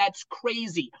you're like, that's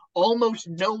crazy. Almost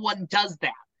no one does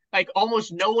that. Like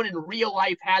almost no one in real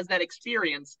life has that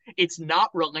experience. It's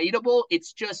not relatable.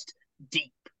 It's just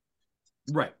deep.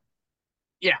 Right.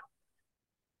 Yeah.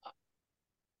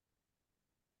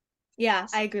 Yeah,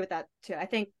 I agree with that too. I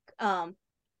think,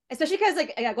 especially because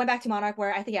like going back to Monarch,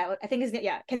 where I think his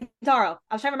Kentaro.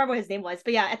 I was trying to remember what his name was,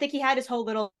 but yeah, I think he had his whole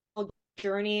little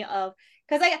journey of,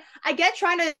 because I get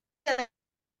trying to like,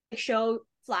 show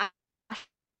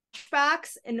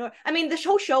flashbacks, and I mean the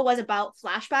whole show was about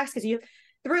flashbacks because you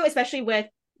through, especially with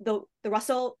the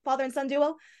Russell father and son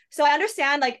duo. So I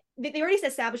understand like they already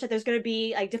established that there's going to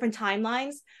be like different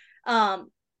timelines.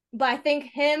 But I think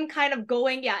him kind of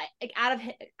going, like out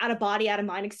of body, out of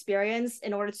mind experience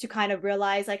in order to kind of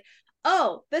realize like,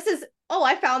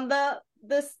 I found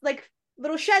this like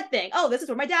little shed thing. Oh, this is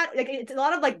where my dad, like it's a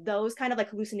lot of like those kind of like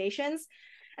hallucinations.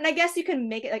 And I guess you can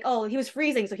make it like, oh, he was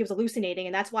freezing, so he was hallucinating,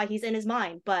 and that's why he's in his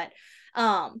mind. But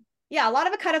yeah, a lot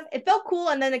of it kind of, it felt cool,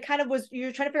 and then it kind of was,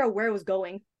 you're trying to figure out where it was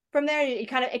going from there. It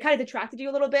kind of detracted you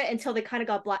a little bit until they kind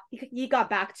of he got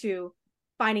back to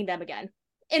finding them again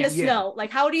in the snow.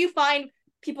 Like, how do you find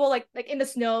people like in the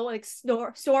snow, like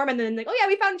storm, and then like, oh yeah,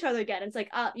 we found each other again. And it's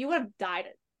like, you would have died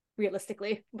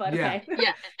realistically, but okay.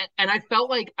 Yeah, and I felt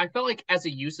like as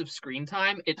a use of screen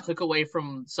time, it took away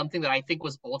from something that I think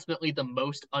was ultimately the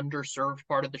most underserved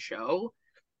part of the show.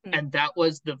 And that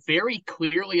was the very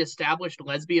clearly established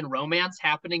lesbian romance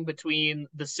happening between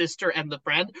the sister and the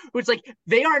friend, which like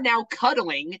they are now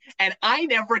cuddling, and I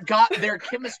never got their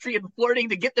chemistry and flirting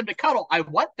to get them to cuddle. I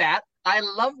want that. I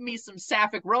love me some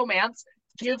sapphic romance.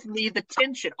 Give me the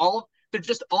tension. They're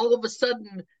just all of a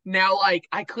sudden now like,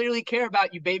 I clearly care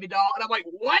about you, baby doll. And I'm like,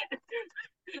 what?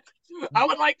 I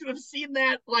would like to have seen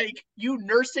that, like you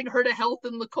nursing her to health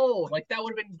in the cold. Like that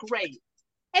would have been great.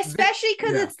 Especially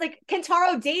because it's like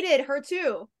Kentaro dated her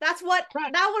too. That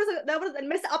was a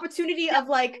missed opportunity of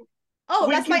like, oh,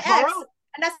 when that's Kentaro, my ex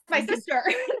and that's my sister.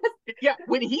 Yeah,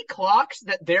 when he clocks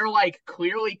that they're like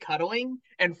clearly cuddling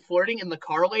and flirting in the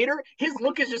car later, his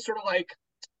look is just sort of like,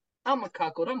 I'm a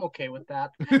cuckold. I'm okay with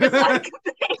that. It's like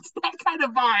it's that kind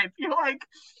of vibe. You're like,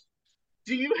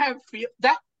 do you have feel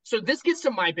that? So this gets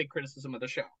to my big criticism of the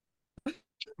show.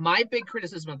 My big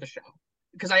criticism of the show,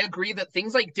 because I agree that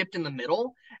things like dipped in the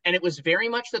middle, and it was very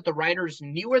much that the writers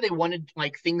knew where they wanted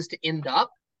like things to end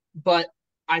up, but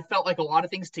I felt like a lot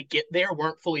of things to get there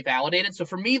weren't fully validated. So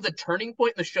for me, the turning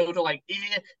point in the show to like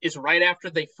is right after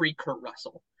they free Kurt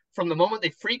Russell. From the moment they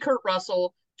free Kurt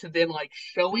Russell to then like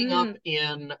showing up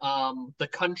in the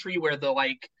country where the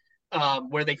like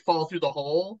where they fall through the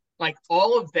hole. Like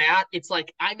all of that, it's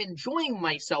like I'm enjoying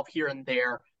myself here and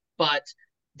there, but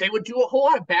they would do a whole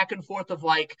lot of back and forth of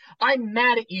like, I'm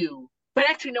mad at you, but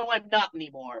actually, no, I'm not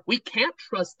anymore. We can't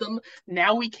trust them.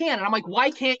 Now we can. And I'm like, why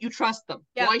can't you trust them?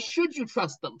 Yeah. Why should you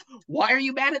trust them? Why are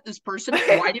you mad at this person?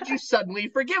 Why did you suddenly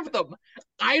forgive them?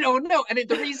 I don't know. And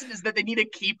the reason is that they need to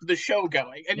keep the show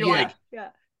going. And you're like,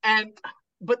 and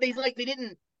but they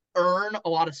didn't earn a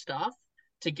lot of stuff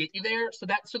to get you there. So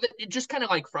that it just kind of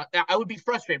like I would be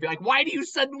frustrated. Be like, why do you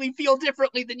suddenly feel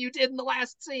differently than you did in the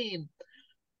last scene?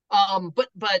 But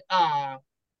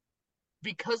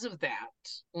because of that,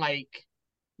 like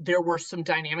there were some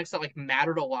dynamics that like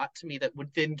mattered a lot to me that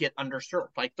would then get underserved.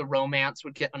 Like the romance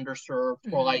would get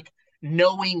underserved, or like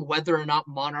knowing whether or not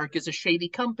Monarch is a shady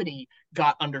company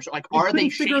got underserved. Like, are they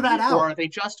shady or are they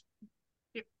just?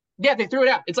 Yeah, they threw it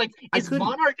out. It's like, is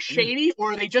Monarch shady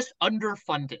or are they just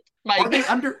underfunded? Like, are they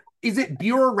under? Is it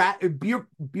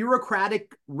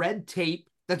bureaucratic red tape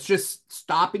that's just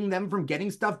stopping them from getting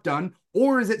stuff done,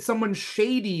 or is it someone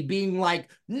shady being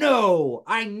like, no,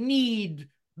 I need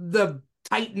the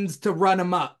Titans to run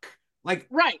amok? Like,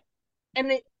 right,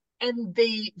 and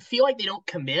they feel like they don't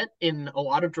commit in a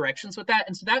lot of directions with that,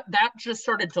 and so that just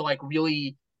started to like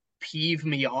really peeve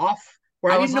me off.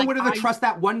 Where I didn't know whether to trust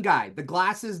that one guy, the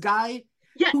glasses guy,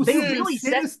 who's they really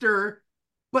sinister.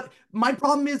 But my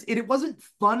problem is, it wasn't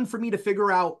fun for me to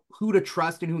figure out who to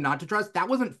trust and who not to trust. That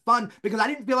wasn't fun because I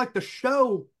didn't feel like the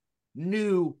show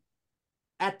knew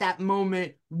at that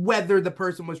moment whether the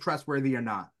person was trustworthy or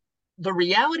not. The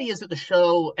reality is that the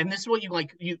show, and this is what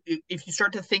if you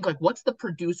start to think like, what's the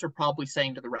producer probably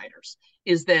saying to the writers,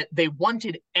 is that they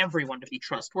wanted everyone to be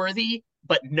trustworthy,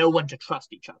 but no one to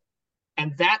trust each other.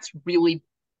 And that's really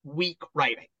weak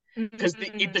writing. Because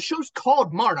if the show's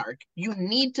called Monarch, you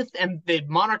need to, and the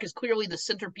Monarch is clearly the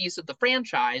centerpiece of the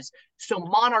franchise, so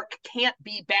Monarch can't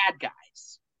be bad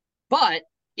guys. But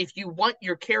if you want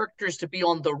your characters to be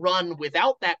on the run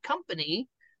without that company,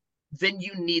 then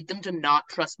you need them to not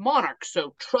trust Monarch.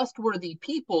 So trustworthy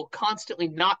people constantly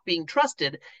not being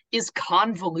trusted is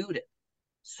convoluted.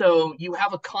 So you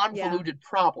have a convoluted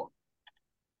problem.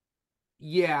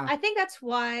 Yeah. I think that's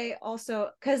why also,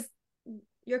 because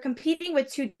you're competing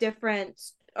with two different,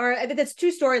 or it's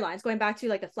two storylines going back to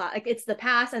like the flat, like it's the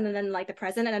past and then like the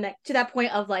present, and then to that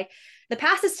point of like the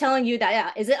past is telling you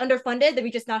that is it underfunded, that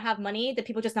we just not have money, that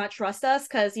people just not trust us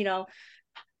because the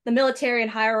military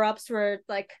and higher ups were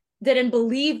like didn't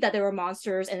believe that there were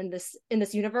monsters in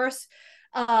this universe,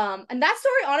 and that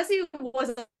story honestly was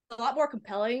a lot more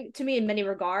compelling to me in many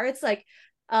regards. Like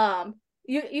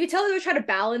you tell they were trying to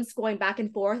balance going back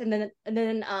and forth, and then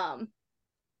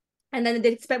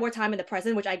they spent more time in the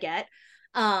present, which I get.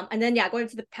 And then going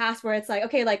to the past where it's like,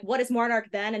 okay, like what is Monarch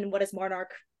then and what is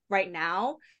Monarch right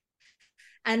now?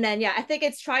 And then I think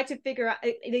it's trying to figure out,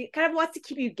 it kind of wants to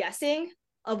keep you guessing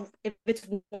of if it's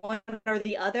one or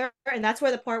the other. And that's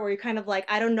where the part where you're kind of like,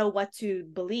 I don't know what to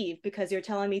believe because you're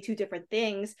telling me two different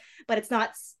things, but it's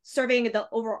not serving the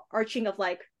overarching of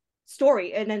like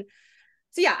story. And then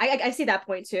so I see that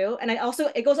point too. And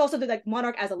it goes also to like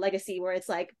Monarch as a legacy, where it's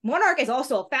like Monarch is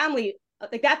also a family.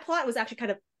 Like that plot was actually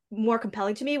kind of more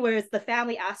compelling to me, whereas the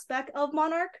family aspect of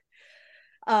Monarch.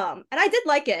 And I did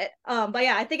like it. But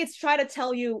I think it's trying to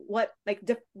tell you what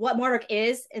what Monarch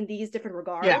is in these different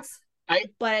regards. Yeah.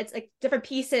 But it's like different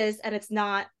pieces, and it's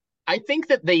not. I think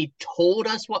that they told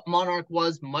us what Monarch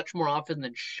was much more often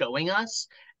than showing us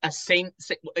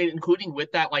including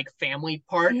with that like family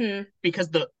part, because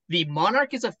the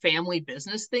Monarch is a family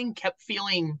business thing kept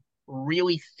feeling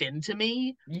really thin to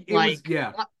me. Like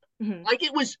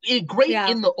it was great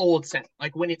in the old setting,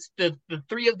 like when it's the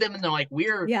three of them and they're like,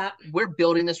 we're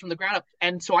building this from the ground up.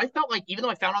 And so I felt like, even though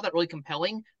I found all that really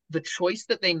compelling, the choice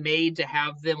that they made to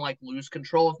have them like lose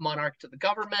control of Monarch to the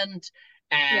government,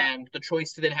 and the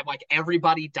choice to then have like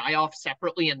everybody die off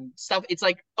separately and stuff, it's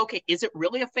like, okay, is it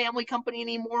really a family company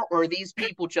anymore, or are these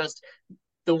people just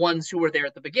the ones who were there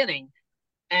at the beginning?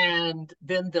 And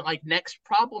then the like next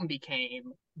problem became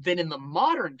then in the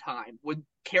modern time when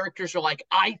characters are like,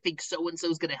 I think so and so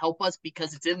is going to help us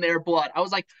because it's in their blood. I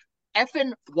was like,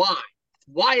 effing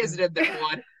why is it in their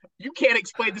blood? You can't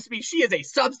explain this to me. She is a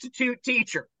substitute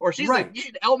teacher, or she's an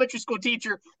elementary school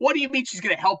teacher. What do you mean she's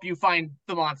going to help you find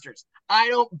the monsters? I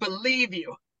don't believe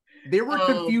you. There were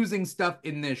confusing stuff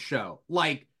in this show.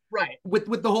 Like,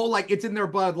 with the whole, like, it's in their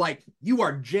blood, like, you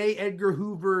are J. Edgar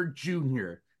Hoover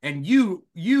Jr., and you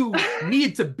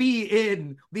need to be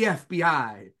in the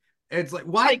FBI. It's like,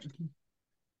 what?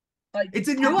 Like it's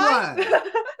in your blood.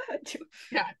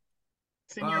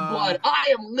 It's in your blood.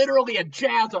 I am literally a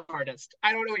jazz artist.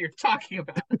 I don't know what you're talking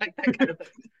about. Like that kind of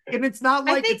thing. And it's not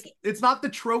like think... it's not the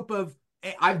trope of,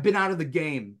 hey, I've been out of the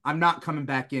game, I'm not coming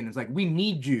back in. It's like, we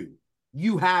need you.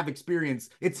 You have experience.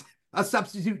 It's a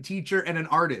substitute teacher and an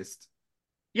artist.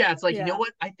 Yeah, it's like, you know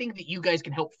what? I think that you guys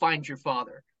can help find your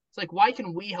father. It's like, why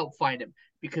can we help find him?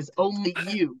 Because only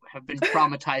you have been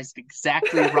traumatized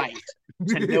exactly right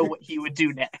to know what he would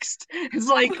do next. It's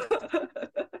like,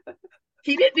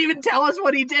 he didn't even tell us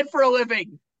what he did for a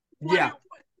living. Yeah.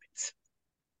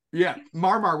 Yeah.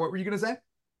 Marmar, what were you going to say?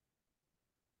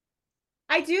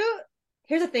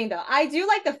 Here's the thing though. I do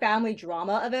like the family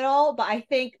drama of it all, but I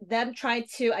think them trying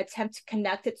to attempt to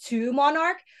connect it to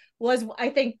Monarch was, I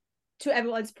think, to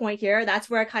everyone's point here, that's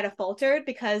where I kind of faltered,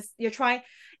 because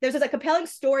there's a compelling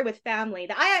story with family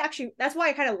that's why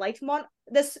I kind of liked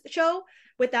this show,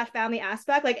 with that family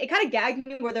aspect. Like, it kind of gagged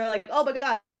me where they're like, oh my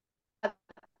God,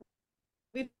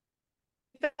 we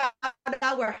found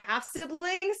out we're half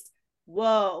siblings.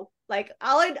 Whoa. Like,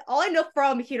 all I know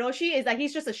from Hiroshi is that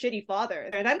he's just a shitty father,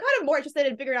 and I'm kind of more interested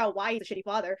in figuring out why he's a shitty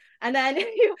father. And then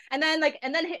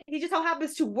he just so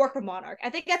happens to work for Monarch. I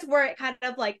think that's where it kind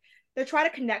of like, they're trying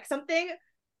to connect something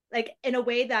like in a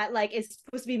way that like is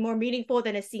supposed to be more meaningful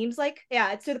than it seems like.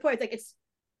 Yeah, it's to the point. It's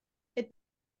like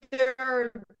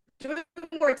they're doing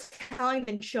more telling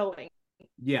than showing.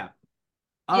 Yeah.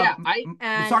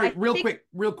 Yeah, sorry,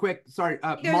 real quick. Sorry,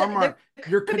 Marmar,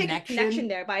 your connection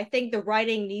there, but I think the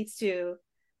writing needs to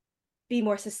be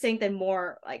more succinct and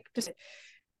more like just.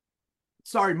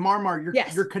 Sorry,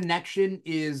 Marmar, your connection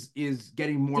is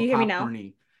getting more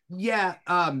popcorny. Yeah.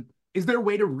 Is there a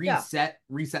way to reset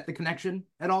the connection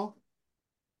at all?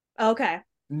 Okay.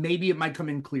 Maybe it might come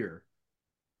in clearer.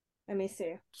 Let me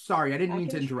see. Sorry, I didn't mean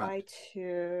to interrupt.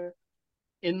 In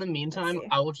the meantime,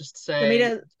 I will just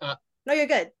say. No, you're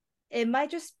good. It might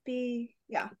just be,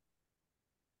 yeah.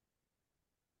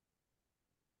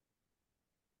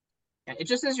 It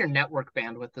just is your network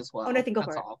bandwidth as well. Oh, I think go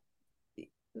That's for it.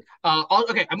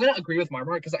 Okay, I'm gonna agree with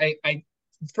Marmar, because I,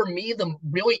 for me, the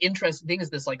really interesting thing is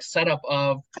this like setup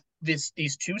of these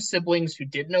two siblings who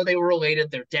didn't know they were related.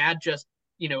 Their dad just,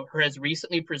 has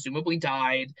recently presumably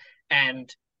died,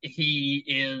 and he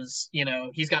is,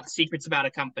 he's got secrets about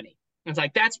a company. It's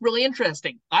like, that's really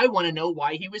interesting. I want to know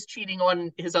why he was cheating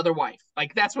on his other wife.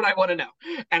 Like, that's what I want to know.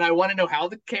 And I want to know how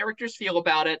the characters feel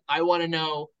about it. I want to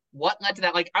know what led to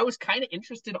that. Like, I was kind of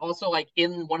interested also, like,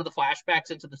 in one of the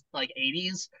flashbacks into the, like,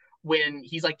 80s when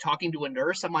he's, like, talking to a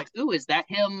nurse. I'm like, ooh, is that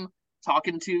him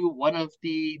talking to one of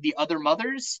the other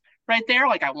mothers right there?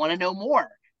 Like, I want to know more.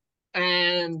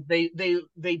 And they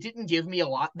didn't give me a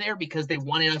lot there, because they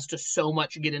wanted us to so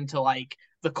much get into, like,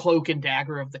 the cloak and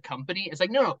dagger of the company. It's like,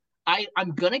 no,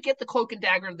 I'm going to get the cloak and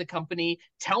dagger of the company.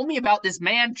 Tell me about this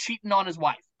man cheating on his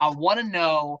wife. I want to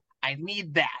know. I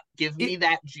need that. Give me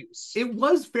that juice. It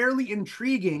was fairly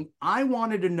intriguing. I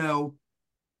wanted to know,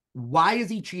 why is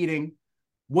he cheating?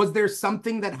 Was there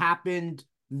something that happened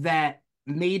that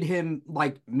made him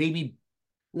like maybe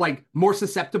like more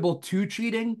susceptible to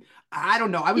cheating? I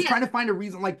don't know. I was trying to find a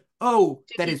reason, like,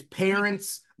 that his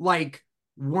parents like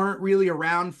weren't really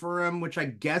around for him, which I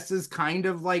guess is kind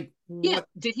of like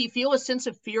did he feel a sense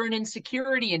of fear and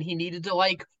insecurity, and he needed to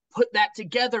like put that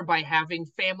together by having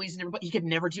families and everybody? He could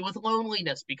never deal with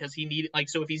loneliness because he needed, like,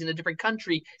 so if he's in a different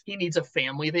country, he needs a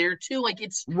family there too. Like,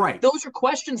 it's right. Those are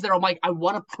questions that I'm like, I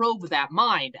want to probe that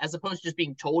mind, as opposed to just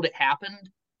being told it happened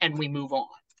and we move on.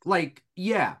 Like,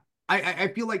 yeah, I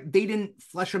feel like they didn't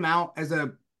flesh him out as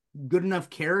a good enough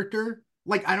character.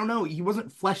 Like, I don't know, he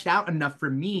wasn't fleshed out enough for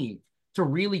me to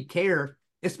really care,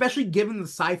 especially given the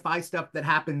sci-fi stuff that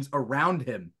happens around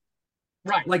him.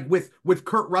 Right. Like with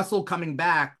Kurt Russell coming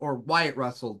back, or Wyatt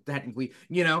Russell, technically,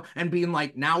 and being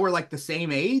like, now we're like the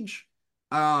same age.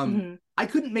 I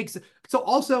couldn't make sense. So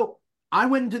also, I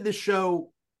went into this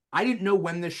show, I didn't know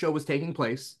when this show was taking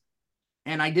place.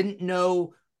 And I didn't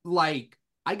know, like,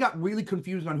 I got really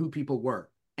confused on who people were.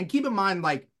 And keep in mind,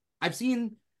 like, I've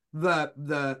seen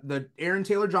the Aaron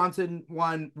Taylor Johnson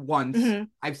one once.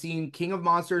 I've seen King of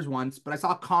Monsters once, but I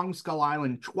saw Kong Skull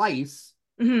Island twice.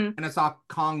 And I saw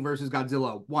Kong versus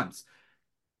Godzilla once.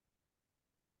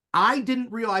 I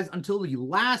didn't realize until the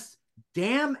last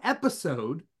damn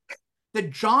episode that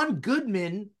John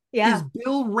Goodman is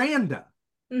Bill Randa.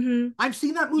 I've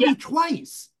seen that movie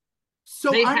twice. So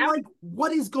I'm like,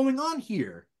 what is going on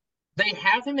here? They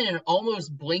have him in an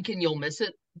almost blink and you'll miss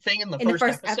it thing in the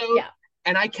first episode.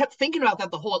 And I kept thinking about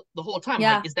that the whole time.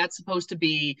 Like, is that supposed to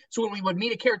be? So when we would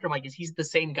meet a character, I'm like, is he the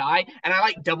same guy? And I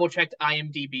like double checked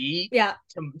IMDb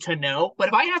to know. But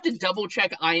if I have to double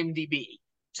check IMDb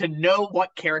to know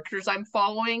what characters I'm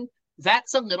following,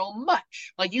 that's a little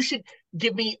much. Like, you should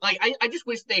give me, like, I just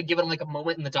wish they had given like a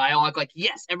moment in the dialogue, like,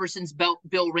 yes, ever since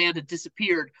Bill Rand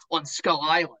disappeared on Skull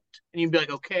Island. And you'd be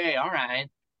like, okay, all right.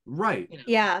 Right. You know.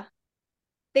 Yeah.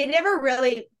 They never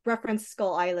really referenced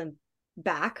Skull Island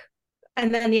back.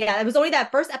 And then, yeah, it was only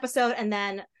that first episode. And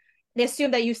then they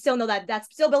assume that you still know that that's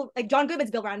still Bill, like John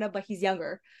Goodman's Bill Randa, but he's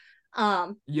younger.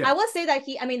 Yeah. I will say that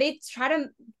they try to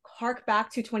hark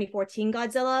back to 2014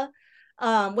 Godzilla,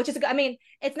 which is,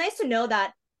 it's nice to know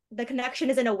that the connection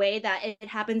is in a way that it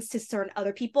happens to certain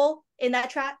other people in that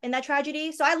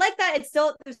tragedy. So I like that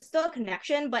there's still a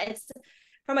connection, but it's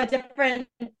from a different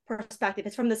perspective.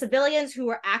 It's from the civilians who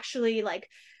are actually like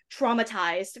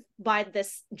traumatized by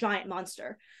this giant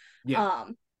monster. Yeah.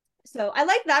 So I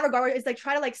like that regard. It's like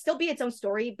try to like still be its own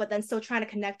story, but then still trying to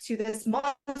connect to this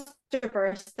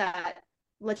monsterverse that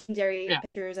Legendary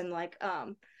Pictures and like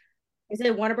is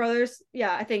it Warner Brothers?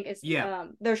 Yeah, I think it's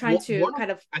they're trying to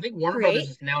kind of I think Warner create. Brothers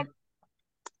is now.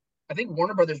 I think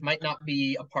Warner Brothers might not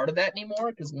be a part of that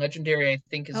anymore because Legendary, I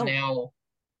think, is now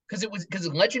because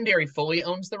Legendary fully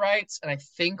owns the rights, and I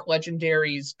think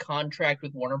Legendary's contract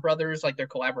with Warner Brothers, like their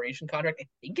collaboration contract, I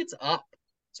think it's up.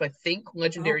 So I think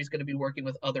Legendary is going to be working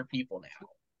with other people now.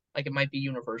 Like it might be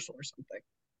Universal or something.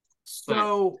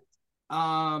 So,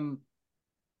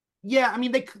 yeah, I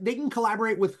mean they can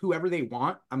collaborate with whoever they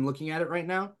want. I'm looking at it right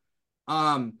now.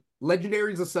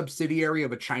 Legendary is a subsidiary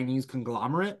of a Chinese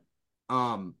conglomerate.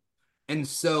 And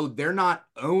so they're not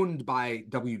owned by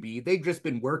WB. They've just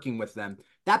been working with them.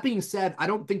 That being said, I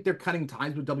don't think they're cutting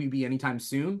ties with WB anytime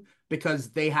soon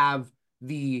because they have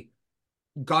the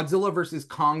Godzilla versus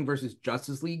Kong versus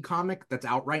Justice League comic that's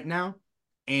out right now.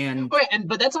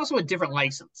 But that's also a different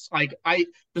license. Like I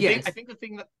think the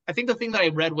thing that I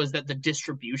read was that the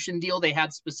distribution deal they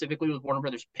had specifically with Warner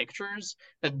Brothers Pictures,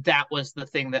 that was the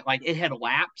thing that like it had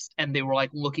lapsed and they were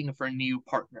like looking for new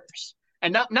partners.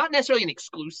 And not necessarily an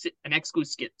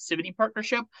exclusivity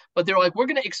partnership, but they're like, we're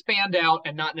going to expand out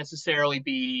and not necessarily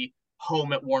be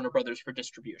home at Warner Brothers for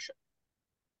distribution.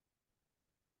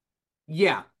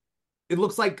 Yeah, it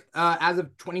looks like as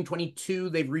of 2022,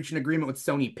 they've reached an agreement with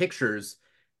Sony Pictures,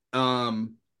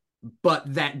 but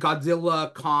that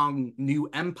Godzilla, Kong, New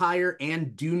Empire,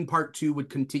 and Dune Part 2 would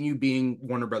continue being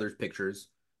Warner Brothers Pictures.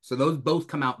 So those both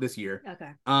come out this year. Okay.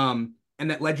 And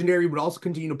that Legendary would also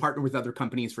continue to partner with other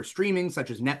companies for streaming,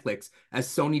 such as Netflix, as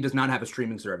Sony does not have a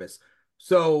streaming service.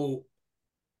 So,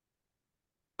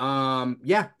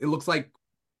 yeah, it looks like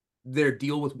their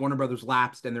deal with Warner Brothers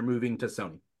lapsed and they're moving to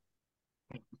Sony.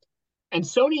 And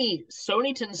Sony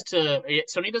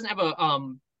doesn't have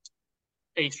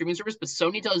a streaming service, but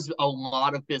Sony does a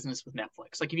lot of business with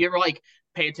Netflix. Like if you ever like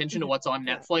pay attention to what's on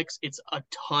Netflix, it's a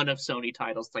ton of Sony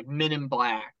titles like Men in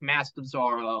Black, Mask of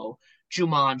Zorro,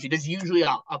 Jumanji. There's usually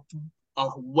a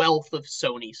wealth of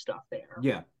Sony stuff there.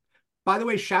 Yeah. By the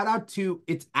way, shout out to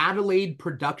it's Adelaide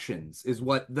Productions is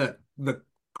what the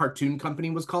cartoon company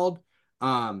was called.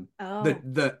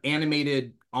 The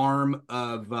animated arm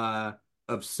of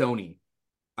Sony.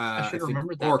 I should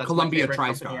remember that. Or That's Columbia my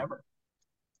favorite TriStar. ever.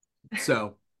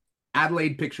 So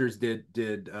Adelaide Pictures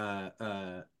did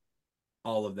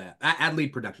all of that. Adelaide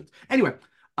Productions. Anyway,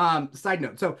 side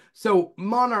note. So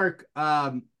Monarch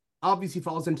obviously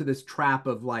falls into this trap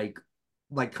of like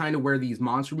kind of where these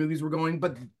monster movies were going,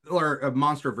 or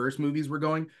MonsterVerse movies were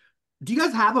going. Do you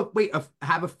guys have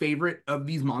a favorite of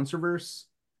these MonsterVerse?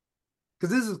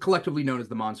 Because this is collectively known as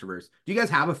the MonsterVerse. Do you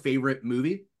guys have a favorite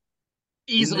movie?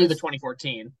 Easily the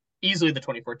 2014.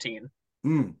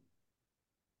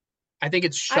 I think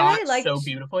it's shot so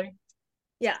beautifully.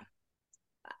 Yeah.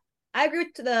 I agree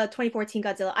with the 2014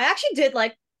 Godzilla. I actually did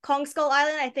like Kong Skull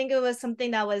Island. I think it was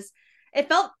something that it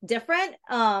felt different.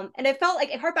 And it felt like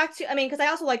it harked back to, because I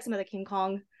also like some of the King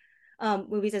Kong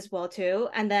movies as well too.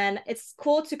 And then it's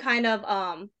cool to kind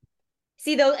of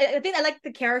see those. I think I like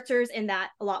the characters in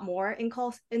that a lot more in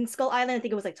Skull Island. I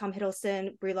think it was like Tom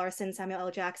Hiddleston, Brie Larson, Samuel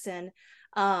L. Jackson.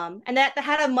 And that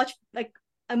had a much like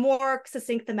a more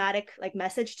succinct thematic like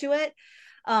message to it.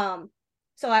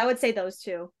 So I would say those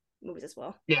two movies as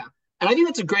well. Yeah. And I think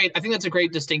that's a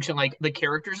great distinction. Like the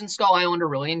characters in Skull Island are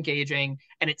really engaging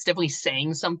and it's definitely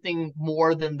saying something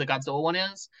more than the Godzilla one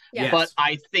is. Yes. But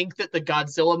I think that the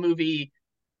Godzilla movie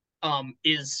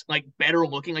is like better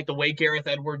looking, like the way Gareth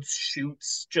Edwards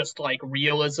shoots just like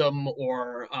realism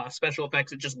or special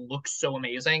effects, it just looks so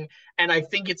amazing. And I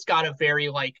think it's got a very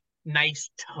like nice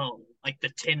tone, like the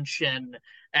tension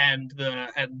and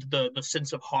the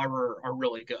sense of horror are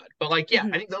really good. But like, yeah,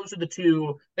 I think those are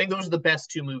the best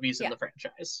two movies in the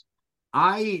franchise.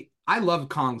 I love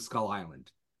Kong Skull Island.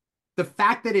 The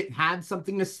fact that it had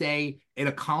something to say, it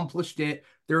accomplished it.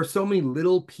 There are so many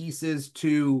little pieces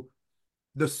to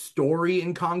the story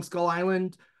in Kong Skull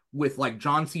Island with like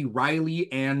John C.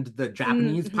 Reilly and the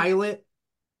Japanese Mm-hmm. pilot.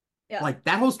 Yeah. Like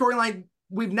that whole storyline,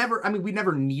 we never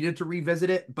needed to revisit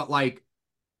it, but like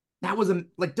that was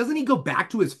like, doesn't he go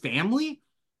back to his family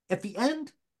at the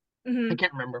end? I Mm-hmm.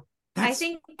 can't remember. I That's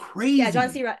think, yeah, John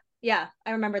crazy. C. Yeah,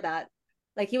 I remember that.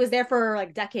 Like he was there for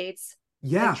like decades,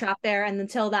 like Yeah, trapped there, and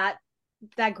until that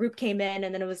group came in,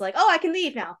 and then it was like, oh, I can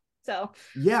leave now. So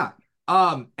yeah.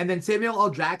 And then Samuel L.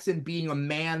 Jackson being a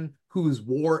man whose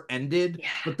war ended, yeah.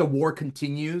 but the war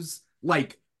continues.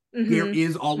 Like there Mm-hmm.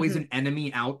 is always Mm-hmm. an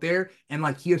enemy out there, and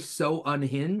like he is so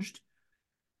unhinged.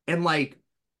 And like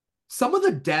some of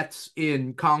the deaths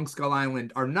in Kong Skull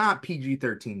Island are not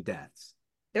PG-13 deaths.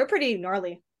 They're pretty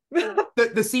gnarly.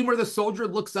 The scene where the soldier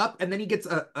looks up and then he gets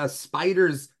a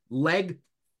spider's leg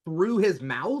through his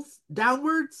mouth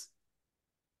downwards.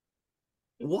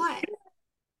 What?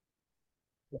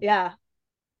 Yeah.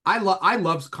 I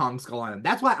love Kong Skull Island.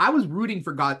 That's why I was rooting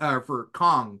for for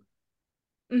Kong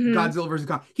Mm-hmm. Godzilla versus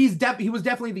Kong. He was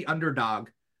definitely the underdog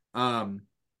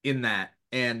in that,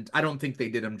 and I don't think they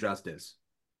did him justice.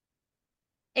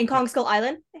 In Kong Skull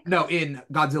Island. No, in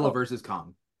Godzilla Oh, versus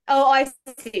Kong, oh, I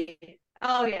see.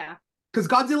 Oh yeah, because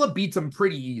Godzilla beats him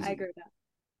pretty I easy. agree with that.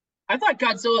 I thought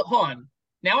Godzilla. Hold on.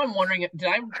 Now I'm wondering,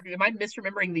 am I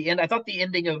misremembering the end? I thought the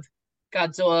ending of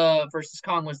Godzilla versus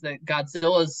Kong was that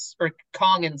Godzilla's or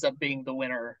Kong ends up being the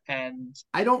winner, and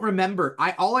I don't remember.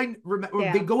 I all I remember they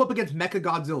Yeah. go up against Mecha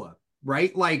Godzilla,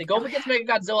 right? they Like go up Oh against Mega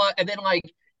Godzilla, and then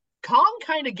like Kong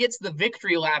kind of gets the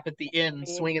victory lap at the end,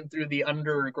 yeah. swinging through the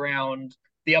underground,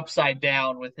 the upside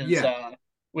down yeah,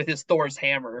 with his Thor's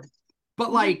hammer.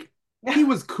 but like he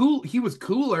was cool. He was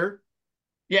cooler,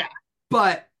 Yeah,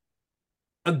 but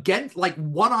against like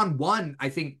one on one, I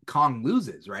think Kong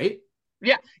loses, right?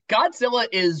 yeah. Godzilla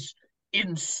is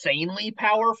insanely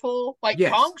powerful. Like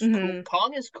Yes, Kong's cool. Mm-hmm.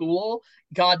 Kong is cool.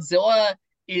 Godzilla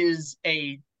is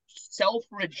a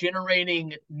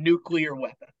self-regenerating nuclear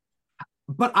weapon.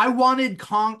 but I wanted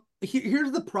Kong.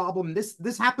 Here's the problem.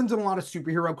 This happens in a lot of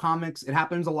superhero comics. It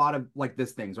happens a lot of like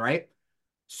this things, right?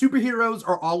 Superheroes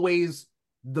are always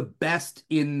the best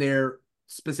in their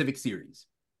specific series,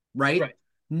 right?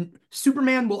 Right.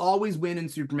 Superman will always win in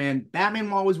Superman. Batman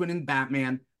will always win in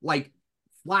Batman. Like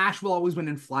Flash will always win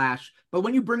in Flash. But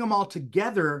when you bring them all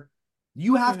together,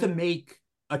 you have to Mm-hmm. make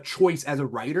a choice as a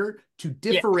writer to Yeah.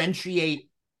 differentiate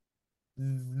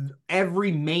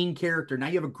every main character. Now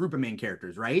you have a group of main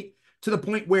characters, right? To the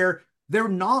point where they're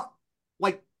not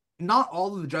like not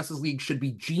all of the Justice League should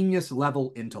be genius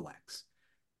level intellects.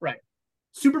 Right.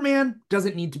 Superman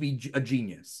doesn't need to be a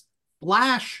genius.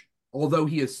 Flash, although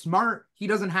he is smart, he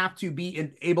doesn't have to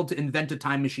be able to invent a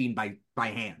time machine by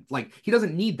hand. Like he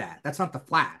doesn't need that. That's not the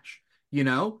Flash, you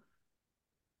know?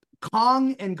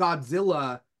 Kong and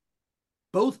Godzilla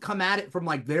both come at it from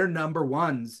like their number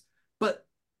ones, but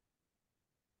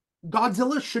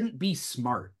Godzilla shouldn't be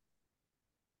smart.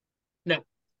 No.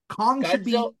 Kong should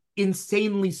Godzilla. be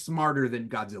insanely smarter than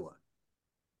Godzilla.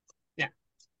 Yeah.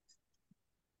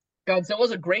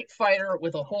 Godzilla's a great fighter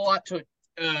with a whole lot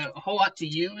to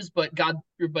use, but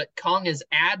Kong is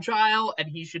agile, and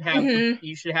Mm-hmm.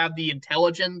 he should have the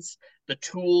intelligence, the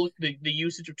tool, the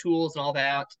usage of tools, and all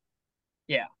that.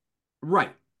 Yeah,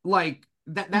 Right. Like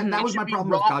that it was should my be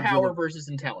problem with raw power Godzilla. versus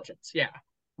intelligence. Yeah.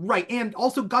 Right. And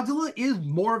also Godzilla is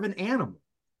more of an animal.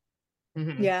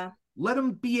 Hmm. Yeah. Let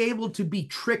him be able to be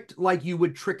tricked like you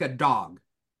would trick a dog,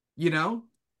 you know?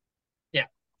 Yeah.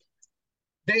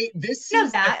 This You know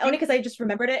season, I that only think. because I just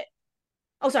remembered it.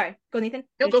 Oh, sorry. Go, Nathan.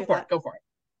 No, Finish go your for it. thought. Go for it.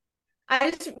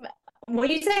 I just when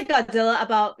you said Godzilla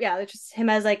about it's just him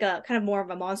as like a kind of more of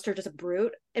a monster, just a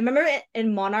brute. I remember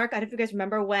in Monarch. I don't know if you guys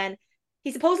remember when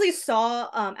he supposedly saw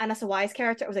Anna Sawai's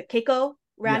character. It was like Keiko Yeah.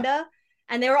 Randa,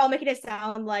 and they were all making it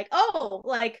sound like, oh,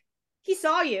 like he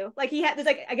saw you. Like he had there's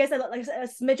like I guess like a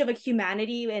smidge of like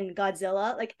humanity in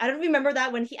Godzilla. Like I don't remember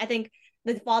that when I think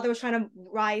the father was trying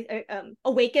to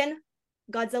awaken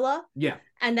Godzilla. Yeah.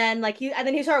 And then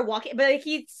he started walking, but like,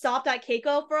 he stopped at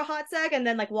Keiko for a hot sec and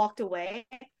then like walked away.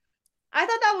 I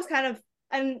thought that was kind of,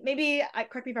 and maybe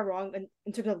correct me if I'm wrong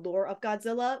in terms of lore of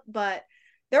Godzilla, but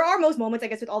there are most moments I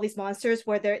guess with all these monsters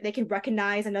where they can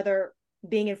recognize another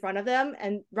being in front of them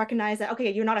and recognize that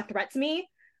okay, you're not a threat to me,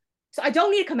 so I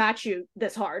don't need to come at you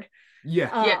this hard.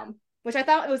 Yeah. Yeah. Which I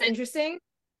thought was It, interesting.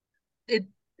 it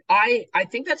I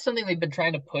think that's something they've been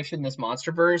trying to push in this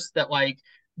MonsterVerse that like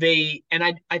I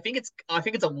think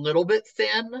it's a little bit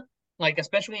thin, like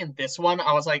especially in this one.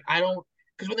 I was like, I don't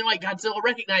because when they're like Godzilla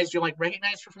recognized you, like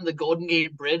recognized her from the Golden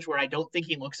Gate Bridge, where I don't think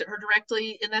he looks at her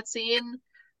directly in that scene.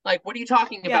 Like, what are you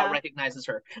talking about? Yeah. Recognizes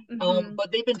her. Mm-hmm.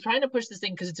 But they've been trying to push this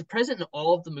thing because it's present in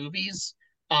all of the movies.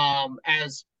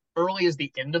 as early as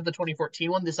the end of the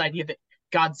 2014 one, this idea that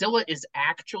Godzilla is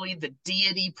actually the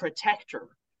deity protector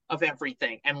of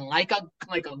everything, and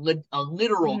a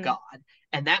literal Mhm. god.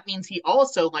 And that means he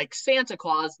also, like Santa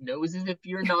Claus, knows if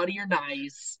you're naughty or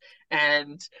nice.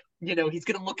 And he's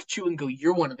gonna look at you and go,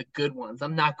 "You're one of the good ones.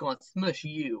 I'm not gonna smush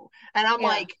you." And I'm Yeah.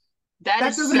 like, that That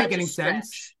is doesn't make such a any sense.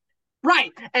 stretch.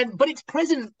 Right. But it's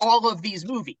present in all of these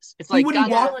movies. It's He like wouldn't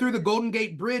Yeah. walk Godzilla. through the Golden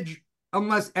Gate Bridge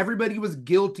unless everybody was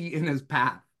guilty in his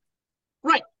path.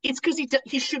 Right. It's because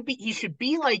he should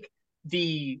be like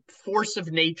the force of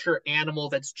nature animal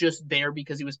that's just there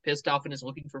because he was pissed off and is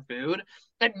looking for food.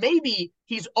 And maybe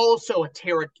he's also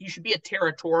he should be a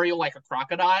territorial, like a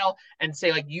crocodile, and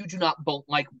say, like, you do not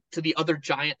like, to the other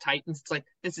giant titans. It's like,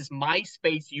 this is my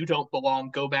space, you don't belong,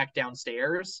 go back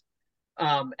downstairs.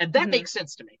 And that Mhm. makes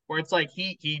sense to me, where it's like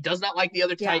he does not like the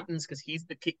other Yeah. titans because he's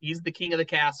the king of the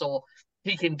castle.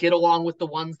 He can get along with the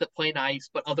ones that play nice,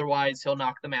 but otherwise he'll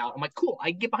knock them out. I'm like, cool, I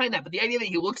can get behind that. But the idea that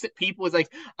he looks at people is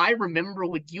like, I remember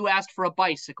when you asked for a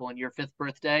bicycle on your 5th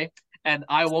birthday, and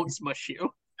I won't smush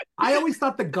you. I always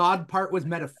thought the God part was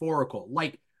metaphorical.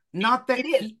 Like, It, not that it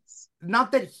he is.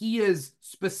 not that he is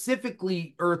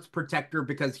specifically Earth's protector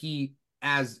because he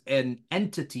as an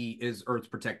entity is Earth's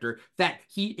protector, that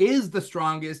he is the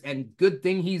strongest and good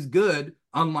thing he's good,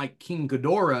 unlike King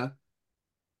Ghidorah.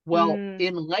 Well, Mm.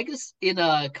 in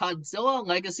Godzilla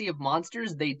Legacy of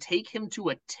Monsters, they take him to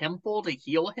a temple to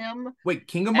heal him. Wait, And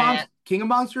King of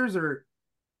Monsters or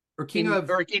King in of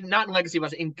or in not in Legacy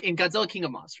Monsters, in Godzilla King of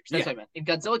Monsters. That's yeah. what I meant. In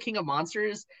Godzilla King of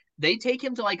Monsters, they take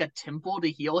him to like a temple to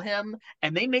heal him,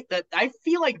 and they make that. I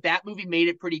feel like that movie made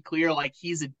it pretty clear, like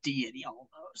he's a deity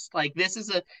almost. Like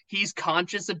he's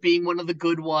conscious of being one of the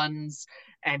good ones,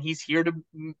 and he's here to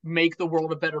make the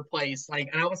world a better place. Like,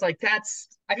 and I was like, I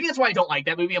think that's why I don't like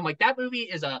that movie. I'm like, that movie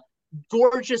is a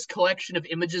gorgeous collection of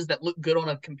images that look good on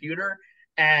a computer,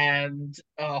 and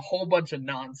a whole bunch of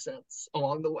nonsense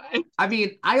along the way. I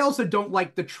mean, I also don't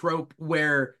like the trope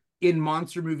where in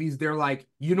monster movies they're like,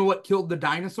 you know what killed the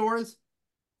dinosaurs?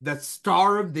 The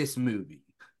star of this movie.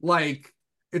 Like,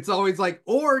 it's always like,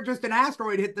 or just an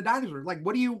asteroid hit the dinosaurs. Like,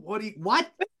 what?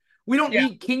 We don't Yeah,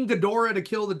 need King Ghidorah to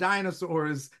kill the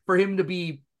dinosaurs for him to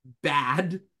be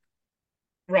bad.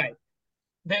 right.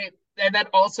 And then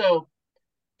also,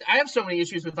 I have so many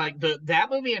issues with like that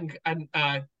movie and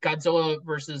Godzilla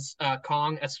versus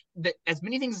Kong. As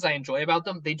many things as I enjoy about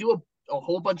them, they do a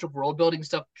whole bunch of world building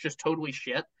stuff just totally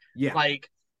shit. Yeah. Like,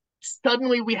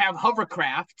 suddenly we have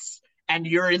hovercrafts and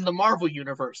you're in the Marvel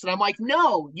universe, and I'm like,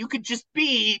 no, you could just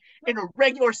be in a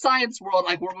regular science world,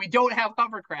 like where we don't have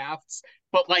hovercrafts,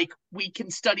 but like we can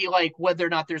study like whether or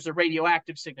not there's a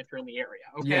radioactive signature in the area,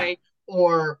 Yeah. okay?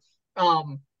 Or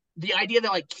um the idea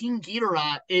that like King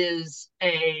Ghidorah is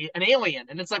an alien,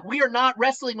 and it's like, we are not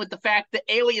wrestling with the fact that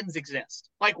aliens exist.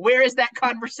 Like, where is that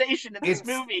conversation in this It's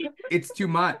movie? it's too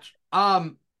much.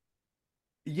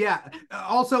 Yeah.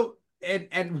 Also,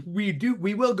 and we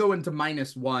will go into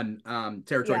 -1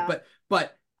 territory, Yeah.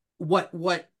 but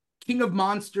what King of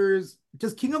Monsters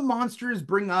does King of Monsters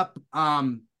bring up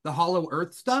the Hollow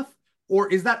Earth stuff,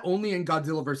 or is that only in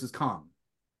Godzilla versus Kong?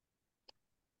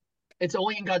 It's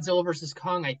only in Godzilla versus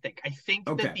Kong, I think. I think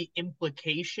that Okay. the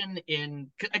implication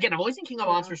again, I've only seen King of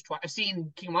Yeah. Monsters twice. I've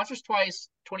seen King of Monsters twice,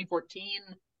 2014,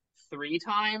 3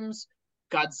 times.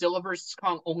 Godzilla versus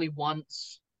Kong only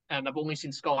once, and I've only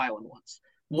seen Skull Island once.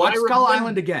 What I Watch Skull remember,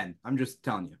 Island again. I'm just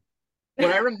telling you.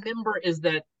 what I remember is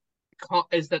that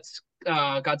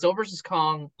Godzilla versus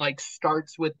Kong like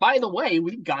starts with, by the way,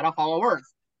 we've got a Hollow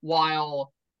Earth,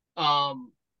 while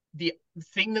the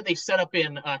thing that they set up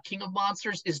in King of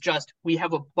Monsters is just, we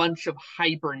have a bunch of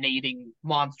hibernating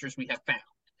monsters we have found.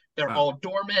 They're Oh, all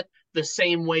dormant, the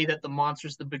same way that the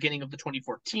monsters at the beginning of the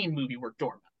 2014 movie were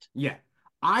dormant. yeah.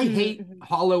 I hate Mm-hmm.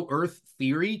 Hollow Earth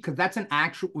theory because that's an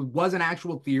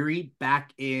actual theory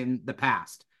back in the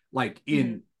past, like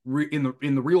Mm-hmm.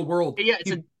 in the real world. Yeah,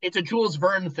 it's a Jules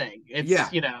Verne thing. It's Yeah,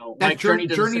 like that's Journey to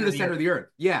the Journey to Center the of the Center of Earth. the Earth.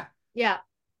 Yeah, Yeah.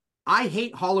 I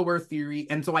hate Hollow Earth theory,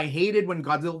 and so I hated when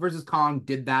Godzilla versus Kong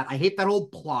did that. I hate that whole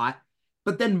plot.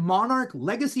 But then Monarch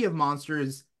Legacy of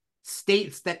Monsters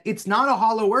states that it's not a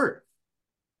Hollow Earth.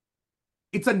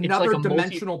 It's It's like another a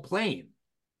dimensional plane.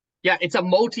 yeah, it's a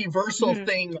multiversal Mm-hmm.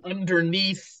 thing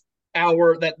underneath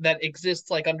our that exists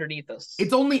like underneath us.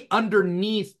 It's only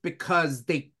underneath because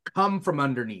they come from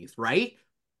underneath, right?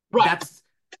 Right. That's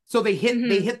so they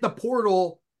Mm-hmm. hit the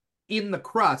portal in the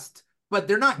crust, but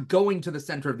they're not going to the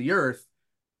center of the earth.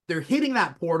 They're hitting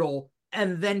that portal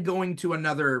and then going to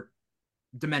another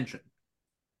dimension.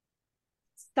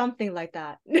 Something like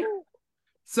that.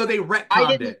 So they I retconned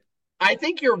didn't it. I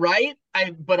think you're right.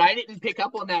 But I didn't pick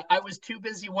up on that. I was too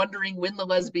busy wondering when the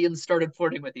lesbians started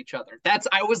flirting with each other.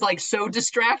 I was like so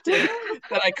distracted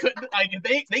that I couldn't.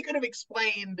 They could have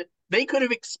explained. They could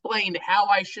have explained how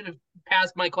I should have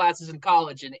passed my classes in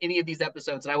college in any of these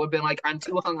episodes, and I would have been like, I'm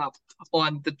too hung up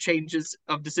on the changes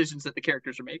of decisions that the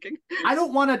characters are making. I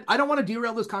don't want to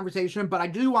derail this conversation, but I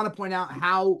do want to point out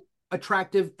how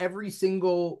attractive every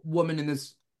single woman in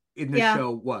this Yeah.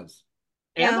 show was.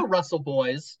 And Yeah. the Russell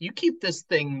boys. You keep this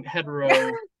thing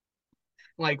hetero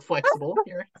like flexible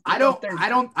here. You know, if there's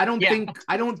yeah.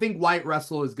 I don't think Wyatt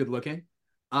Russell is good looking.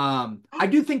 I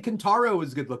do think Kentaro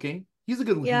is good looking. He's a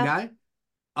good looking Yeah. guy.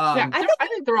 Yeah, I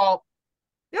think they're all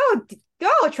they're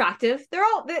all attractive.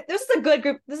 This is a good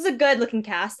group. This is a good looking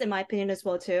cast in my opinion as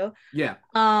well too. Yeah.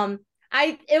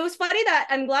 It was funny that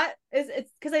I'm glad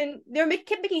it's because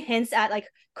kept making hints at like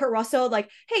Kurt Russell, like,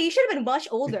 hey, you should have been much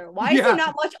older. Why is he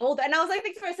not much older? And I was like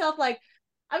thinking to myself, like,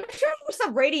 I'm sure it was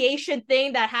some radiation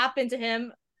thing that happened to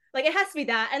him. Like it has to be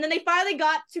that. And then they finally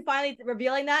got to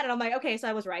revealing that, and I'm like, okay, so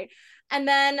I was right. And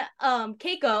then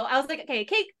Keiko, I was like, okay,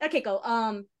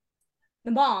 Keiko,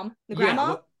 the mom, the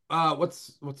grandma.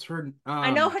 What's her?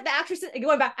 I know the actress.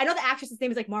 Going back, I know the actress's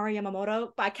name is like Mara Yamamoto,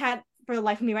 but I can't for the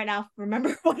life of me right now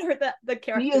remember what the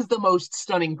character. She is the most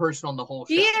stunning person on the whole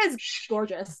show. She is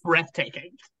gorgeous,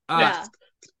 breathtaking. Yeah.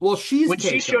 Well, she's when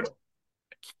Keiko. She should.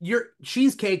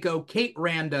 She's Keiko. Kate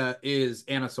Randa is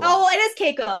Anna Sawai. Oh, it is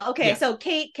Keiko. Okay, yeah. So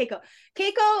Keiko.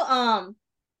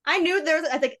 I knew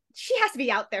I think she has to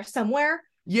be out there somewhere.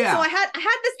 Yeah. So I had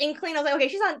this inkling. I was like, okay,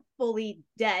 she's not fully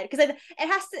dead because it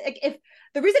has to. Like, if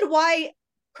the reason why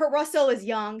Kurt Russell is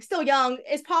still young,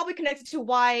 is probably connected to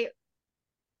why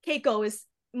Keiko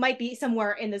might be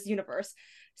somewhere in this universe.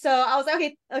 So I was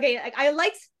like, okay. Like, I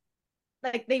liked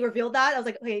like they revealed that. I was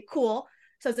like, okay, cool.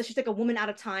 So it's she's like a woman out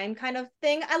of time kind of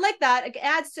thing. I like that. It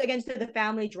adds to the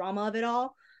family drama of it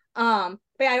all. But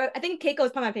yeah, I think Keiko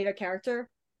is probably my favorite character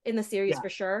in the series for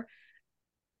sure.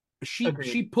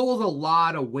 She pulls a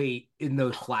lot of weight in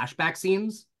those flashback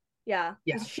scenes. Yeah.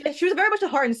 She was very much the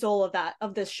heart and soul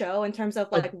of this show in terms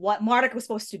of like what Monarch was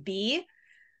supposed to be.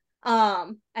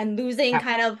 And losing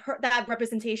kind of that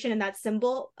representation and that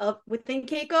symbol of within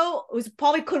Keiko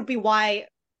could be why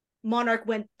Monarch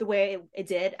went the way it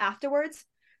did afterwards.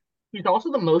 She's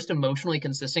also the most emotionally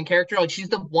consistent character. Like she's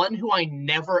the one who I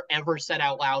never ever said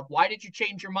out loud, "Why did you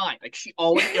change your mind?" Like it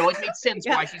always makes sense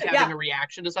why she's having a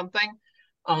reaction to something.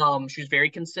 She's very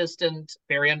consistent,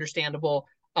 very understandable.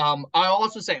 I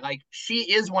also say like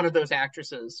she is one of those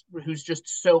actresses who's just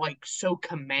so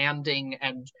commanding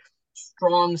and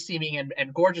strong seeming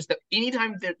and gorgeous that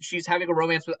anytime that she's having a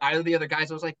romance with either of the other guys,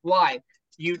 I was like, why?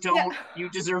 You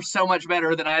deserve so much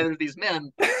better than either of these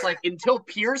men. It's like until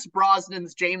Pierce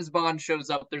Brosnan's James Bond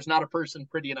shows up, there's not a person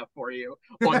pretty enough for you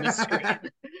on the screen.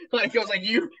 Like I was like,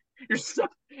 you're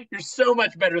so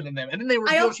much better than them. And then they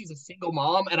reveal she's a single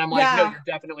mom, and I'm like, no, you're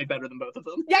definitely better than both of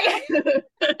them. Yeah.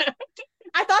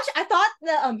 I thought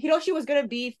that Hiroshi was gonna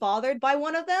be fathered by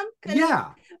one of them. Yeah.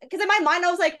 Because in my mind,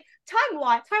 I was like,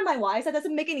 timeline wise, that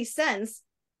doesn't make any sense.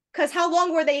 Because how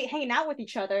long were they hanging out with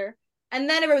each other? And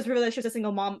then it was revealed she was a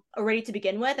single mom already to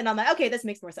begin with, and I'm like, okay, this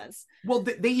makes more sense. Well,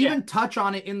 they even touch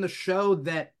on it in the show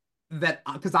that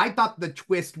because I thought the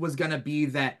twist was gonna be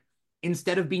that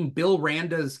instead of being Bill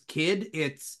Randa's kid,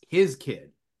 it's his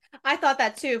kid. I thought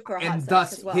that too for a hot and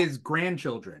thus as well. His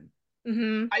grandchildren.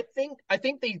 Mm-hmm. I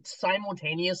think they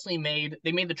simultaneously made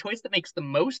the choice that makes the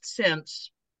most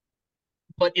sense,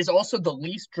 but is also the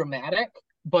least dramatic,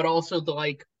 but also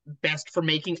the best for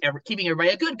keeping everybody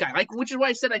a good guy. Which is why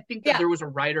I said I think that there was a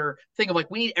writer thing of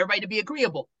we need everybody to be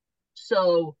agreeable.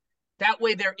 So that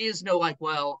way there is no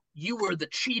well, you were the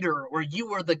cheater or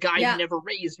you were the guy who never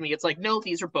raised me. It's no,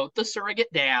 these are both the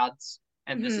surrogate dads.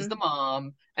 And this is the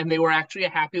mom, and they were actually a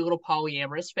happy little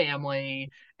polyamorous family,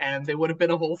 and they would have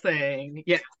been a whole thing.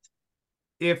 Yeah.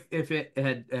 If it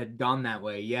had gone that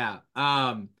way, yeah.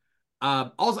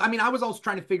 Also, I mean, I was also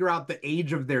trying to figure out the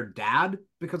age of their dad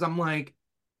because I'm like,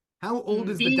 how old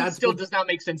is the dad? Still does not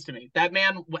make sense to me. That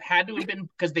man had to have been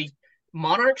because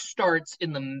Monarch starts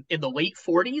in the late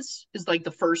 40s is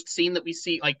the first scene that we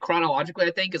see chronologically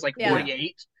I think is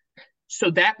 48.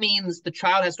 So that means the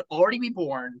child has to already be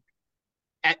born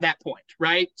at that point,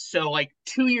 right? So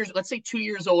 2 years, let's say 2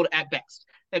 years old at best.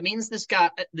 That means this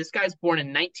guy's born in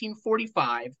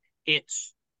 1945.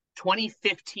 It's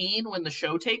 2015 when the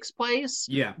show takes place.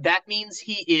 Yeah. That means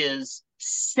he is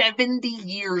 70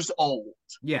 years old.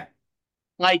 Yeah.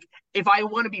 If I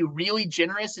want to be really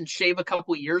generous and shave a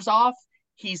couple years off,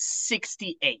 he's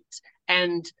 68.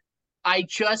 And I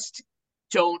just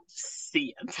don't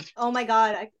see it. Oh my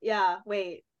God.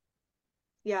 Wait.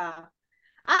 Yeah.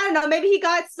 I don't know. Maybe he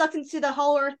got sucked into the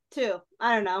Hollow Earth too.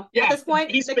 I don't know. Yeah, At this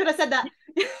point, they could have said that.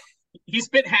 He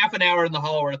spent half an hour in the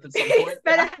Hollow Earth at some point.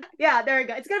 Yeah, there we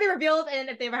go. It's gonna be revealed in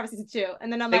if they ever have a season 2,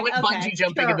 and then I'm They like, went okay, bungee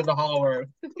jumping sure. into the Hollow Earth.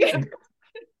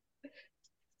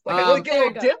 Like I only get a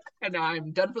little dip, and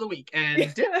I'm done for the week,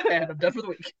 and dip, and I'm done for the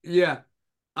week. Yeah.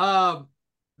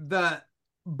 The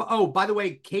by the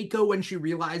way, Keiko, when she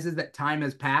realizes that time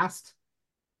has passed,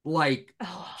 like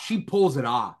she pulls it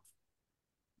off.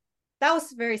 That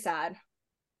was very sad.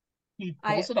 He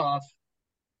pulls it off.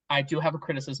 I do have a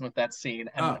criticism of that scene,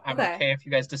 and I'm okay if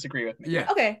you guys disagree with me.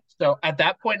 Yeah. Okay. So at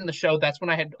that point in the show, that's when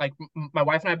I had like my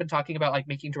wife and I have been talking about like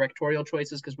making directorial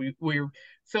choices because we're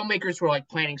filmmakers who are like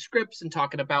planning scripts and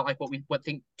talking about like what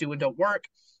things do and don't work,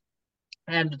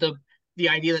 and the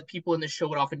idea that people in the show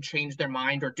would often change their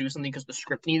mind or do something because the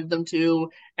script needed them to,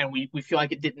 and we feel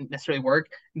like it didn't necessarily work.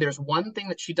 There's one thing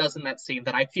that she does in that scene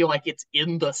that I feel like it's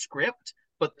in the script,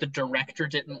 but the director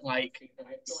didn't like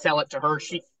sell it to her.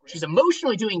 She's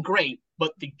emotionally doing great,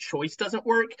 but the choice doesn't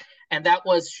work. And that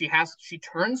was she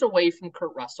turns away from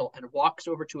Kurt Russell and walks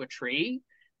over to a tree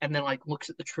and then like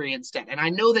looks at the tree instead. And I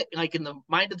know that like in the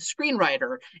mind of the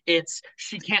screenwriter, it's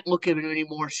she can't look at it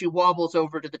anymore. She wobbles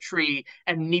over to the tree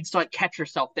and needs to like catch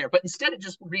herself there. But instead it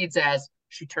just reads as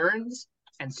she turns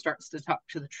and starts to talk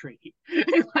to the tree.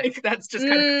 Like that's just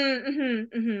kind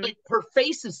of like her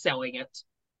face is selling it.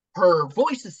 Her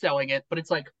voice is selling it, but it's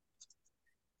like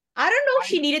I don't know if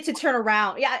she needed to turn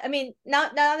around. Yeah, I mean, now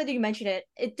that you mention it,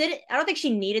 it didn't. I don't think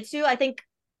she needed to. I think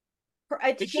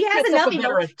she has enough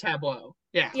emotion. Tableau.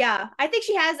 Yeah, yeah. I think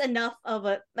she has enough of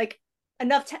a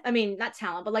enough. I mean, not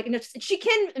talent, but like enough, she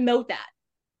can emote that.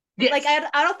 Yes. Like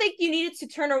I don't think you needed to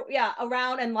turn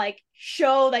around and like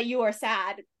show that you are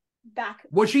sad. Back.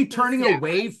 Was she turning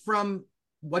away from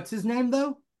what's his name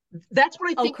though? That's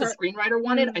what I think the screenwriter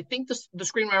wanted. I think the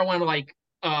screenwriter wanted like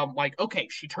okay,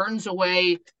 she turns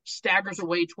away, staggers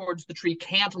away towards the tree,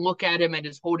 can't look at him, and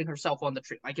is holding herself on the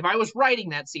tree. Like if I was writing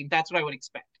that scene, that's what I would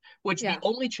expect. Which the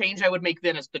only change I would make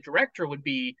then as the director would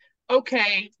be,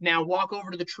 okay, now walk over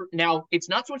to the tree. Now it's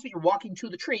not so much that you're walking to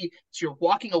the tree, it's you're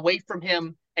walking away from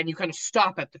him and you kind of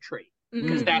stop at the tree.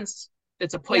 Because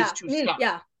it's a place to stop.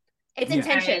 Yeah. It's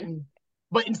intention.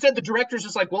 But instead, the director's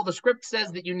just like, well, the script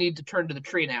says that you need to turn to the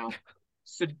tree now,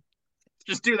 so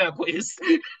just do that, please.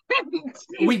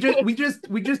 we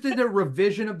just did a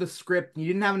revision of the script. And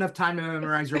you didn't have enough time to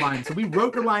memorize your lines, so we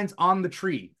wrote your lines on the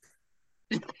tree.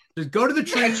 Just go to the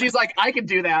tree. And she's like, I can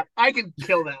do that. I can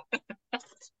kill that.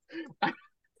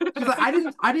 She's like,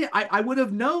 I would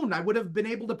have known. I would have been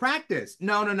able to practice.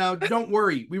 No. Don't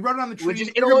worry. We wrote it on the tree.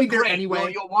 It'll be there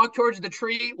anyway. You'll walk towards the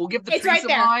tree. We'll give the tree some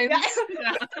lines.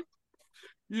 Yeah.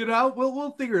 You know,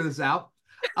 we'll figure this out.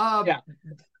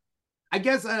 I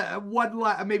guess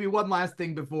maybe one last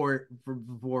thing before we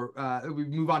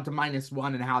move on to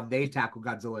 -1 and how they tackle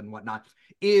Godzilla and whatnot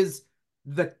is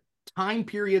the time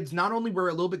periods. Not only were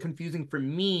a little bit confusing for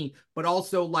me, but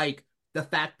also like the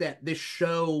fact that the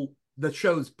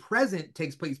show's present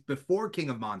takes place before King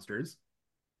of Monsters.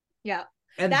 Yeah,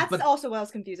 that's also what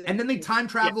was confusing. And then they time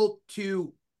travel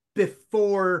to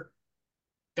before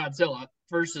Godzilla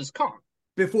versus Kong.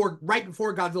 Right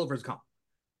before Godzilla vs. Kong.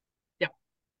 Yeah.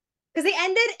 Because they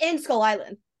ended in Skull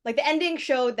Island. Like the ending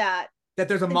showed that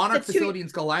there's a Monarch facility in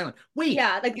Skull Island. Wait,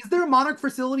 is there a Monarch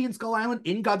facility in Skull Island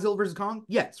in Godzilla vs. Kong?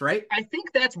 Yes, right? I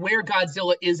think that's where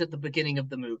Godzilla is at the beginning of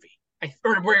the movie.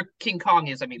 Or where King Kong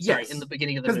is, in the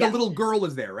beginning of the movie. Because the little girl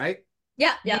is there, right?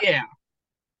 Yeah.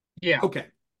 Okay.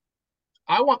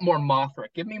 I want more Mothra.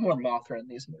 Give me more Mothra in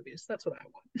these movies. That's what I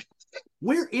want.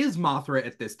 Where is Mothra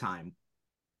at this time?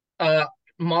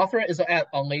 Mothra is at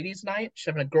a ladies' night. She's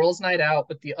having a girls' night out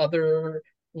with the other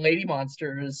lady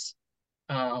monsters.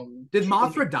 Did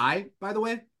Mothra die, by the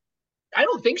way? I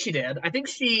don't think she did. I think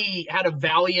she had a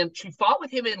valiant. She fought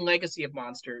with him in Legacy of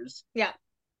Monsters. Yeah.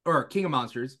 Or King of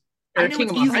Monsters.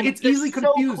 It's easily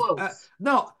confused.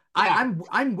 No,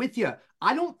 I'm with you.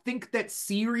 I don't think that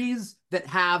series that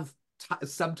have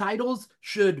subtitles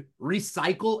should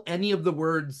recycle any of the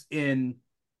words in.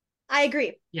 I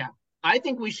agree. Yeah. I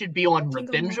think we should be on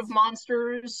Revenge of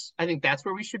Monsters. I think that's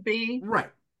where we should be.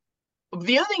 Right.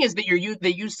 The other thing is that they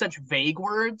use such vague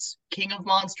words, King of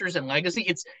Monsters and Legacy.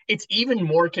 It's even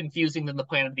more confusing than the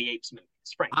Planet of the Apes movies,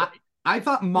 frankly. I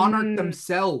thought Monarch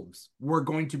themselves were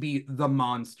going to be the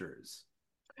monsters.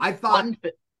 I thought,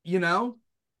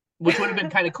 which would have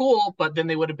been kind of cool, but then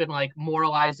they would have been like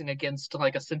moralizing against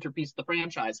like a centerpiece of the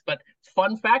franchise. But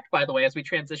fun fact, by the way, as we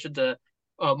transition to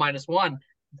 -1,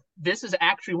 this is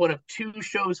actually one of 2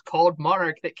 shows called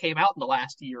Monarch that came out in the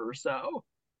last year or so.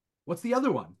 What's the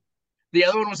other one? The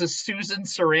other one was a Susan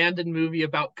Sarandon movie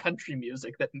about country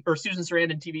music or Susan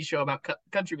Sarandon TV show about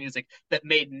country music that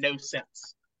made no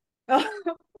sense.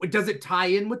 Does it tie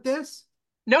in with this?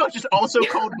 No, it's just also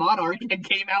called Monarch and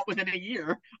came out within a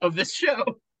year of this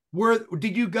show.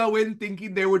 Did you go in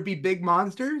thinking there would be big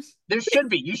monsters? There should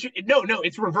be. You should. No,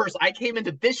 it's reverse. I came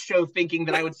into this show thinking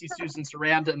that I would see Susan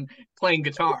Sarandon playing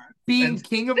guitar, being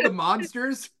king of the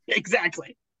monsters.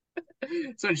 Exactly.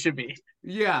 So it should be.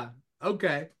 Yeah.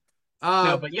 Okay.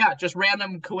 No, but yeah, just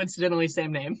random, coincidentally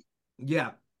same name.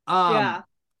 Yeah. Yeah.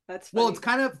 That's funny. Well, it's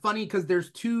kind of funny because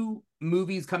there's two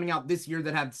movies coming out this year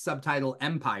that have subtitle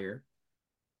Empire.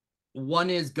 One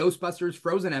is Ghostbusters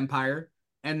Frozen Empire,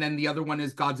 and then the other one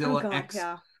is Godzilla X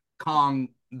Kong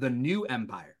The New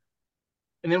Empire.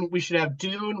 And then we should have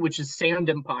Dune, which is Sand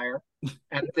Empire.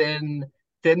 And then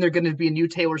they're going to be a new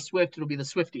Taylor Swift. It'll be the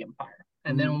Swifty Empire.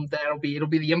 And then it'll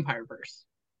be the Empire verse.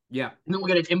 Yeah. And then we'll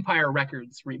get an Empire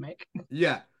Records remake.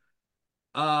 Yeah.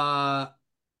 I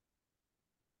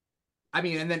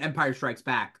mean, and then Empire Strikes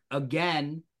Back.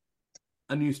 Again,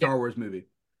 a new Star Wars movie.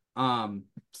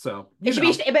 So it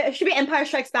should be Empire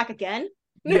Strikes Back again.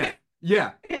 Yeah.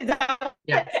 Yeah.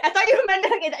 Yeah. I thought you meant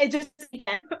it just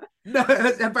again. No,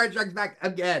 Empire Strikes Back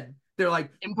again. They're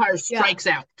like Empire Strikes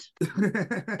Out.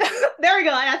 There we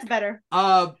go. That's better.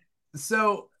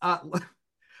 So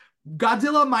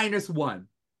Godzilla Minus One.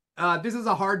 This is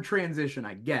a hard transition,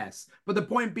 I guess. But the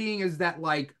point being is that,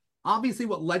 like, obviously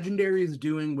what Legendary is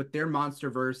doing with their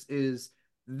MonsterVerse is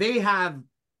they have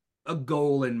a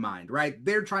goal in mind, right?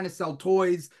 They're trying to sell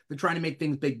toys. They're trying to make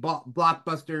things big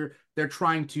blockbuster. They're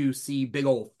trying to see big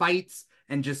old fights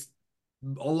and just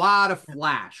a lot of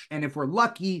flash. And if we're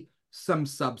lucky, some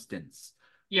substance.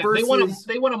 Yeah, versus,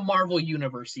 they want a Marvel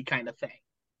Universe-y kind of thing.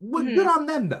 Well, good on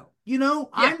them, though. You know,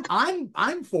 yeah.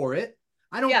 I'm for it.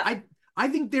 I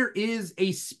think there is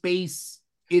a space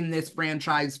in this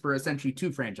franchise for essentially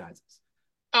two franchises.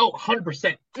 Oh,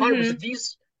 100%.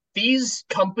 100%. These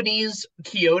companies,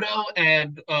 Kyoto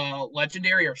and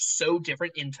Legendary, are so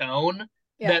different in tone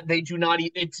that they do not.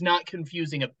 It's not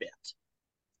confusing a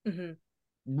bit.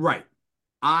 Right.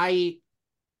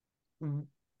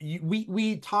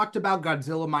 We talked about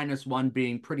Godzilla Minus One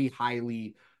being pretty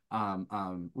highly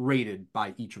rated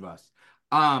by each of us.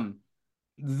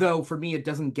 Though for me, it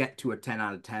doesn't get to a 10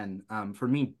 out of 10 for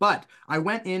me. But I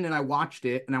went in and I watched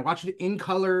it in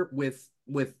color with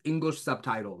English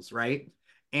subtitles, right?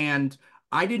 And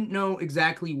I didn't know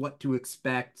exactly what to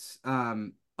expect,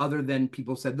 other than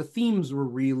people said the themes were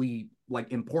really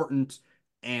like important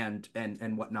and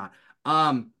whatnot.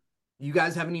 You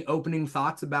guys have any opening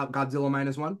thoughts about Godzilla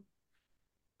Minus One?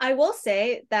 I will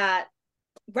say that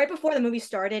right before the movie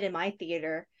started in my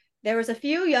theater, there was a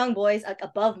few young boys like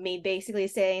above me basically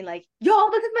saying like, yo,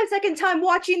 this is my second time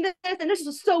watching this and this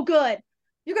is so good.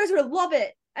 You guys would love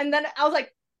it. And then I was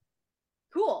like,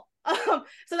 cool.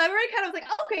 So that really kind of was like,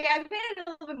 okay, I made it a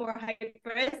little bit more hyped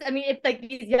for this. I mean, it's like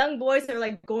these young boys are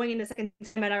like going into second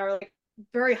time and are like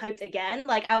very hyped again.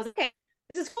 Like I was like, okay,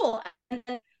 this is cool. And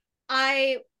then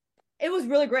it was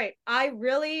really great. I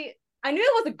knew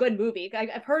it was a good movie.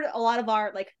 I've heard a lot of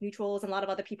our like neutrals and a lot of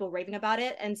other people raving about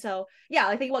it. And so, yeah,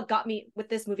 I think what got me with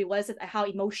this movie was how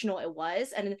emotional it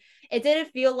was. And it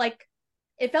didn't feel like,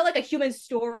 it felt like a human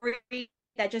story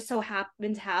that just so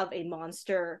happened to have a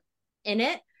monster in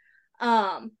it.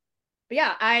 But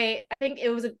yeah, I think it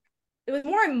was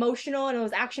more emotional and it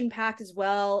was action packed as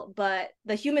well. But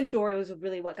the human story was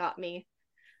really what got me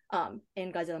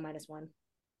in Godzilla Minus One.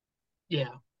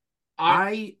 Yeah.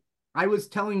 I was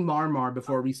telling Marmar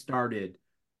before we started.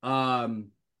 Oh,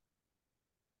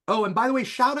 and by the way,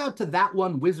 shout out to that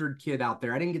one wizard kid out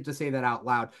there. I didn't get to say that out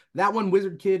loud. That one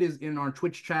wizard kid is in our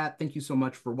Twitch chat. Thank you so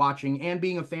much for watching and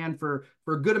being a fan for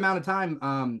a good amount of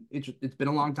time. It's been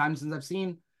a long time since I've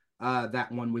seen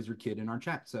that one wizard kid in our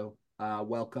chat. So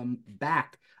welcome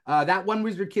back. That one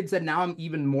wizard kid said, now I'm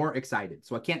even more excited.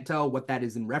 So I can't tell what that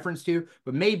is in reference to,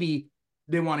 but maybe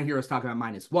they want to hear us talk about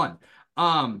Minus One.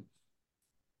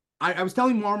 I was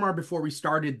telling Marmar before we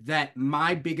started that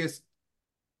my biggest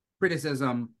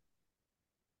criticism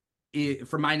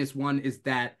for Minus One is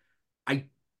that I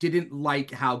didn't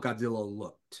like how Godzilla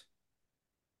looked.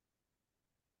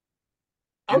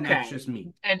 And that's just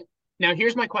me. And now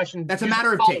here's my question. That's a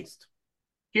matter of taste.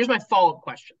 Here's my follow-up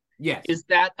question. Yes. Is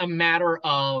that a matter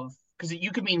of, because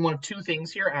you could mean one of two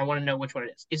things here, and I want to know which one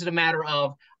it is. Is it a matter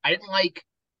of, I didn't like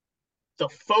the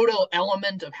photo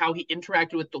element of how he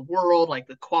interacted with the world, like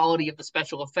the quality of the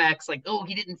special effects, like, oh,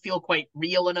 he didn't feel quite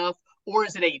real enough? Or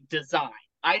is it a design?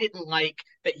 I didn't like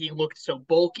that he looked so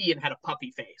bulky and had a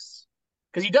puppy face.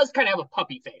 Because he does kind of have a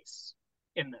puppy face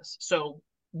in this. So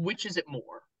which is it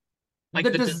more? Like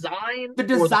the the des- design the or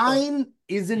the photo? design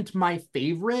isn't my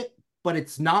favorite, but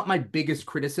it's not my biggest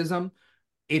criticism.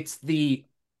 It's the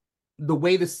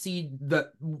way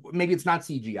the maybe it's not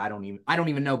CG. I don't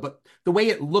even know, but the way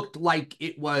it looked like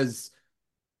it was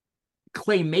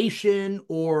claymation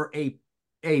or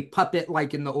a puppet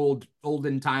like in the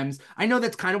olden times. I know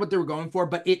that's kind of what they were going for,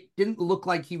 but it didn't look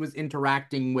like he was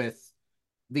interacting with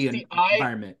the See, I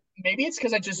environment. maybe it's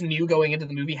because I just knew going into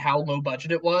the movie how low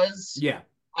budget it was. Yeah.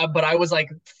 But I was like,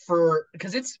 for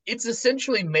because it's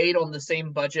essentially made on the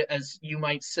same budget as you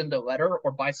might send a letter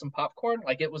or buy some popcorn.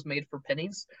 Like it was made for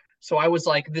pennies. So I was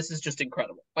like, this is just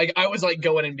incredible. Like I was like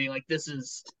going and being like, this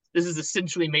is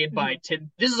essentially made by ten.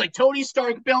 This is like Tony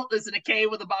Stark built this in a cave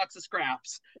with a box of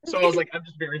scraps. So I was like, I'm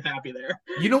just very happy there.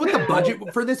 You know what the budget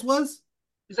for this was?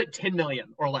 It's like 10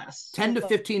 million or less. 10 to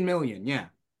 15 million. Yeah.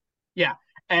 Yeah.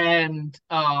 And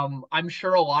I'm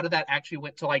sure a lot of that actually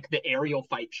went to like the aerial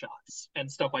fight shots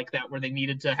and stuff like that, where they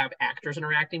needed to have actors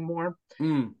interacting more.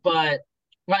 Mm. But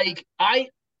like I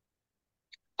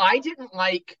didn't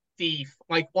like the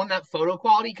like on that photo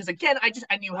quality because again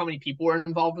I knew how many people were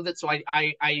involved with it, so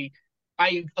I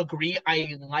agree.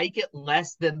 I like it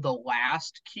less than the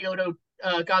last Kyoto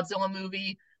Godzilla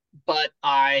movie, but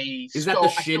Is that the I still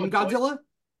Shin enjoyed it. Godzilla?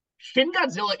 Shin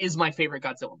Godzilla is my favorite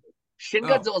Godzilla movie. Shin Oh,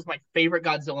 Godzilla is my favorite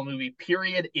Godzilla movie,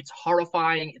 period. It's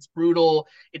horrifying, it's brutal,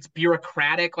 it's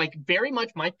bureaucratic. Like, very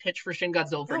much my pitch for Shin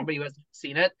Godzilla, for Oh, anybody who hasn't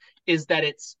seen it, is that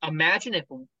it's imagine if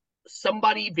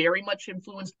somebody very much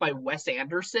influenced by Wes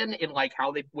Anderson in like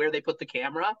how they where they put the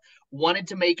camera wanted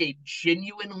to make a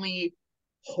genuinely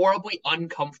horribly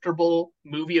uncomfortable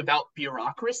movie about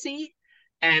bureaucracy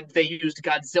and they used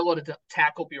Godzilla to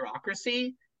tackle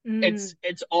bureaucracy. mm,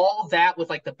 It's all that with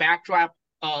like the backdrop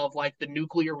of like the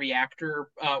nuclear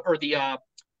reactor or the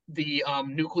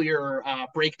nuclear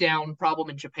breakdown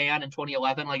problem in Japan in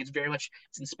 2011. Like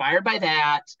it's inspired by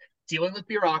that, dealing with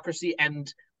bureaucracy,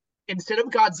 and instead of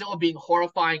Godzilla being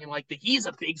horrifying and like he's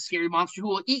a big scary monster who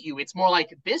will eat you, it's more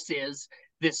like this is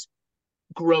this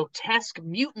grotesque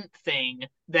mutant thing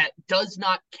that does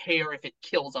not care if it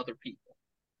kills other people.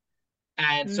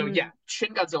 And so yeah, mm.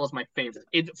 Shin Godzilla is my favorite.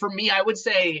 For me, I would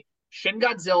say Shin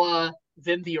Godzilla,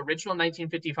 then the original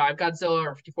 1955 Godzilla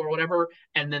or 54 or whatever,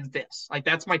 and then this. Like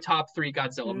that's my top three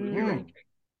Godzilla movie Mm. mm. ranking.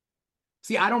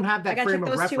 See, I don't have I that gotta frame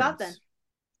check of those two out then. reference,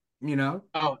 you know?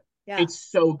 Oh, Yeah. it's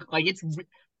so like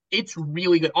it's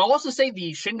really good. I'll also say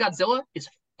the Shin Godzilla is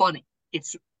funny.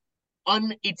 It's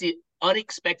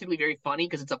unexpectedly very funny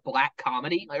because it's a black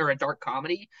comedy or a dark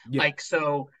comedy. Yeah. Like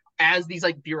so as these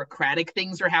like bureaucratic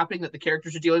things are happening that the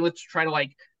characters are dealing with to try to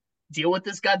like deal with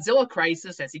this Godzilla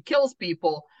crisis as he kills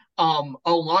people,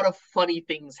 a lot of funny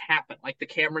things happen. Like the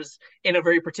camera's in a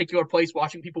very particular place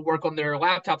watching people work on their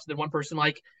laptops, and then one person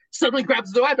like suddenly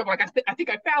grabs the laptop, like I think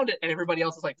I found it, and everybody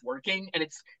else is like working, and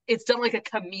it's done like a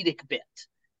comedic bit,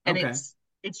 and Okay.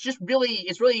 it's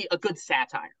really a good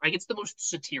satire. Like it's the most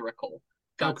satirical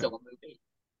Okay. Godzilla movie.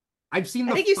 I've seen I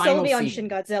the think you sold final me on Shin scene.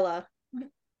 Godzilla.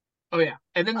 Oh yeah,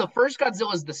 and then the first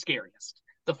Godzilla is the scariest.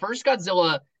 The first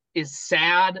Godzilla is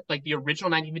sad. Like the original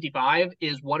 1955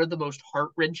 is one of the most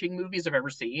heart wrenching movies I've ever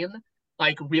seen.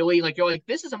 Like really, like you're like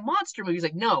this is a monster movie. He's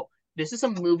like no, this is a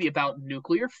movie about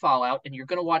nuclear fallout, and you're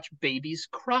gonna watch babies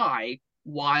cry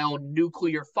while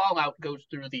nuclear fallout goes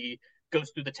through the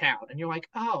town, and you're like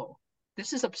oh,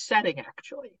 this is upsetting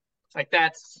actually. Like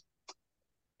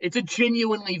it's a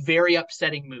genuinely very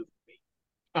upsetting movie.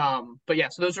 But yeah,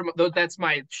 so that's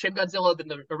my Shin Godzilla, then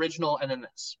the original, and then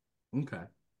this. Okay.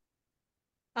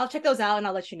 I'll check those out and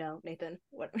I'll let you know, Nathan.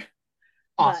 What? But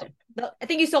Awesome. I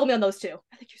think you sold me on those two.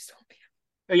 I think you sold me.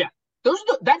 But yeah,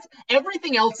 that's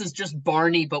everything else is just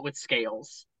Barney but with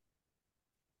scales.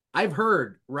 I've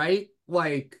heard, right?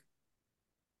 Like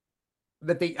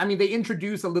that they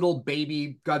introduce a little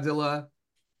baby Godzilla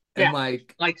and Yeah,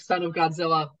 like like Son of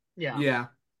Godzilla. Yeah, yeah.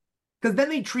 Because then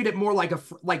they treat it more like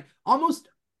like almost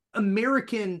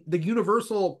the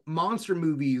Universal monster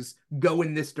movies go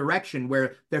in this direction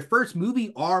where their first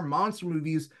movie are monster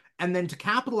movies, and then to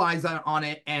capitalize on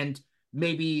it and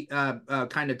maybe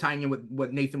kind of tying in with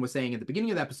what Nathan was saying at the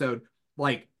beginning of the episode,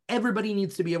 like everybody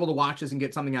needs to be able to watch this and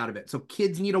get something out of it. So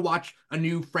kids need to watch a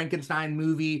new Frankenstein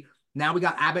movie. Now we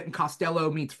got Abbott and Costello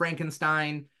meets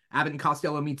Frankenstein, Abbott and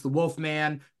Costello meets the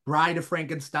Wolfman, Bride of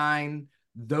Frankenstein,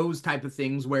 those type of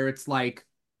things where it's like,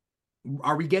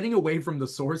 are we getting away from the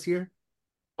source here?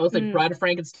 I was like Mm. Bride of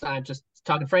Frankenstein. Just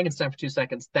talking Frankenstein for 2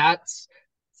 seconds. That's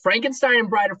Frankenstein and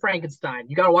Bride of Frankenstein.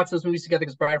 You got to watch those movies together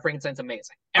because Bride of Frankenstein's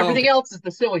amazing. Oh, Everything okay. else is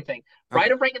the silly thing. Bride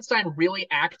Okay. of Frankenstein really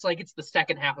acts like it's the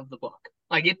second half of the book.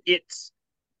 Like it's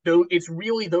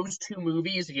really those two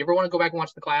movies. If you ever want to go back and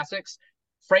watch the classics,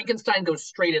 Frankenstein goes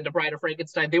straight into Bride of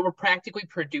Frankenstein. They were practically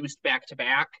produced back to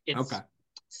back. It's Okay.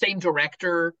 same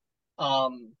director.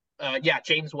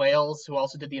 James Wales, who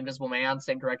also did The Invisible Man,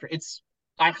 same director.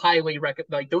 I highly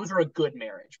recommend. Like, those are a good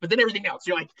marriage. But then everything else,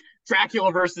 you're like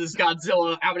Dracula versus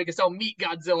Godzilla, Abbott and Costello meet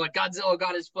Godzilla. Godzilla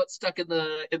got his foot stuck in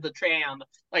the tram,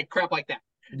 like crap like that.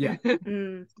 Yeah.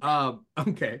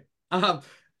 Okay.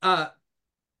 Uh,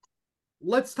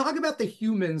 let's talk about the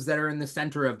humans that are in the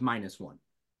center of Minus One.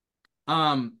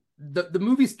 The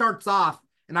movie starts off,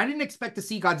 and I didn't expect to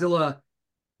see Godzilla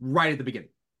right at the beginning.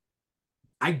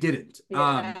 I didn't.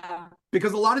 Yeah.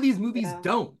 Because a lot of these movies Yeah.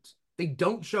 don't. They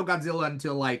don't show Godzilla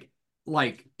until like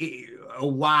a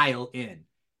while in.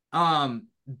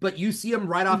 But you see him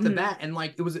right off the bat, and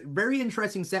like it was a very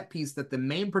interesting set piece that the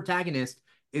main protagonist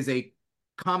is a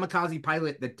kamikaze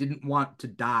pilot that didn't want to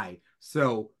die.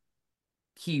 So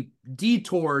he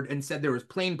detoured and said there was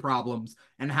plane problems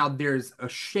and how there's a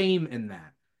shame in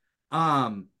that.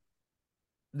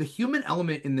 The human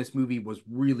element in this movie was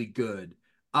really good.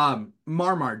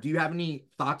 Marmar, do you have any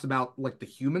thoughts about like the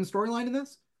human storyline in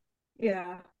this?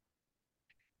 Yeah.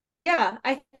 Yeah.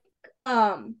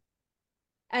 Um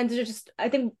and I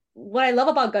think what I love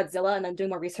about Godzilla, and I'm doing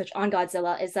more research on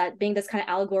Godzilla, is that being this kind of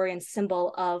allegory and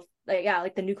symbol of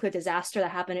like the nuclear disaster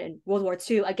that happened in World War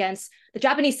II against the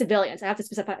Japanese civilians. I have to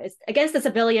specify, it's against the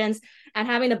civilians, and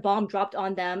having the bomb dropped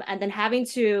on them, and then having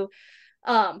to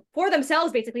for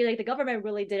themselves, basically, like the government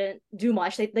really didn't do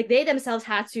much. They themselves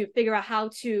had to figure out how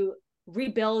to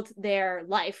rebuild their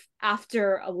life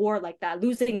after a war like that,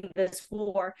 losing this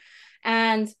war.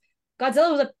 And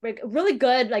Godzilla was a really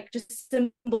good, like, just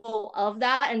symbol of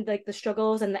that, and like the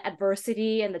struggles and the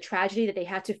adversity and the tragedy that they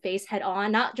had to face head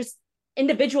on, not just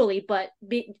individually, but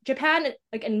Japan,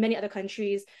 like in many other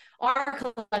countries, are a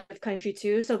collective country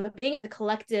too. So being a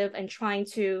collective and trying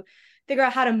to figure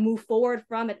out how to move forward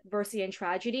from adversity and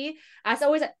tragedy. That's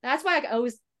why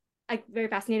I'm very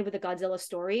fascinated with the Godzilla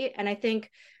story. And I think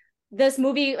this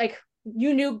movie, like,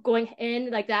 you knew going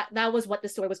in, like, that was what the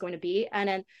story was going to be. And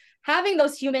then having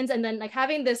those humans, and then like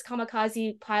having this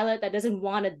kamikaze pilot that doesn't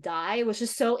want to die, was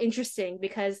just so interesting,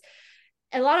 because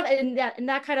a lot of in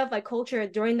that kind of like culture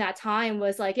during that time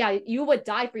was like, yeah, you would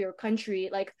die for your country,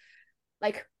 like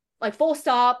full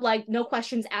stop, like no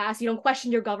questions asked. You don't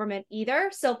question your government either.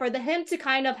 So for him to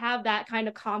kind of have that kind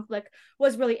of conflict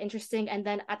was really interesting. And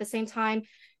then at the same time,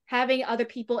 having other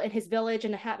people in his village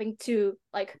and having to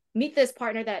like meet this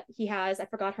partner that he has, I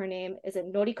forgot her name, is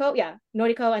it Noriko? Yeah,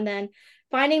 Noriko. And then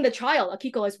finding the child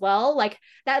Akiko as well, like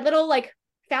that little like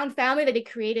found family that they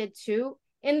created too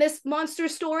in this monster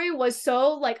story was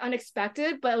so like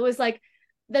unexpected, but it was like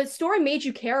the story made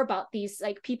you care about these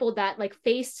like people that like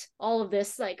faced all of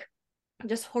this like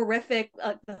just horrific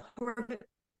that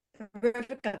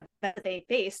they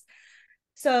faced.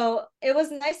 So it was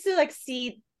nice to like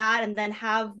see that, and then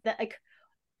have the like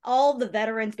all the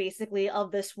veterans basically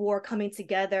of this war coming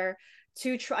together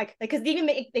to try, because they even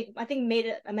I think made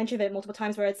it, I mentioned it multiple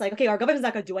times, where it's like, okay, our government's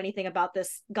not going to do anything about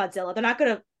this Godzilla. They're not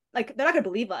going to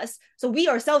believe us. So we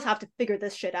ourselves have to figure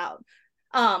this shit out,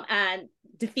 and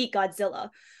defeat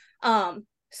Godzilla.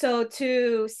 So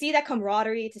to see that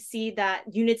camaraderie, to see that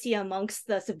unity amongst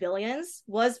the civilians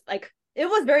was like, it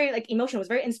was very like emotional. It was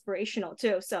very inspirational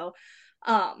too. So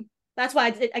that's why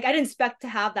I didn't expect to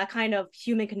have that kind of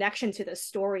human connection to this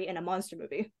story in a monster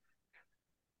movie.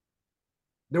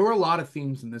 There were a lot of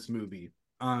themes in this movie.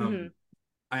 Mm-hmm.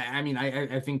 I mean,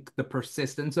 I think the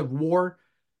persistence of war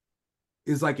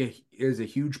is a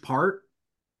huge part,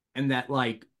 and that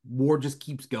like war just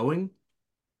keeps going.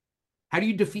 How do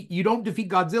you don't defeat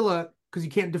Godzilla because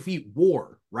you can't defeat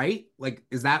war, right? Like,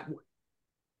 is that,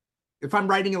 if I'm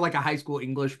writing like a high school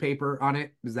English paper on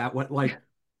it, is that what like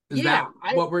is Yeah,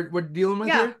 that what we're dealing with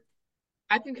Yeah. here?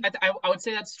 I think I would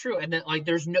say that's true, and that like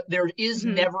there is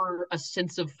Mm-hmm. never a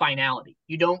sense of finality.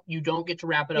 You don't get to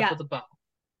wrap it up Yeah. with a bow,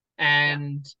 Yeah.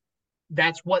 and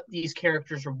that's what these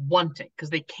characters are wanting, because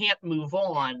they can't move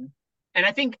on. And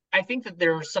I think that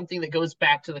there's something that goes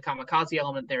back to the kamikaze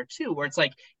element there too, where it's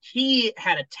like he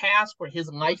had a task where his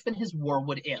life and his war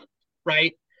would end,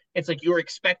 right? It's like you're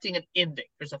expecting an ending.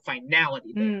 There's a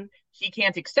finality there. Mm-hmm. He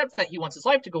can't accept that. He wants his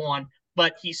life to go on,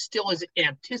 but he still is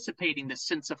anticipating the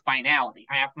sense of finality.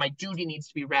 My duty needs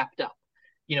to be wrapped up.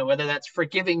 Whether that's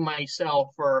forgiving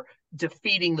myself or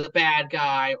defeating the bad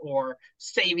guy or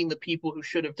saving the people who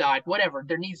should have died, whatever.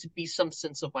 There needs to be some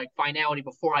sense of like finality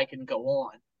before I can go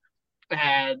on.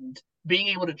 And being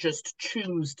able to just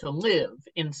choose to live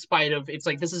in spite of, it's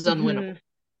like, this is unwinnable. Mm-hmm.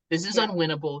 This is Yeah.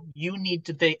 unwinnable. You need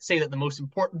to say that the most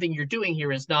important thing you're doing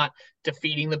here is not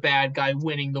defeating the bad guy,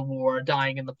 winning the war,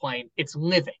 dying in the plane. It's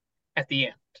living at the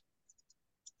end.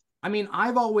 I mean,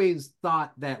 I've always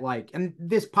thought that like, and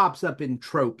this pops up in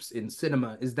tropes in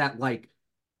cinema, is that like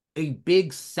a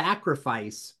big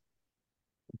sacrifice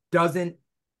doesn't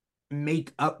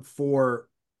make up for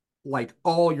like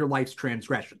all your life's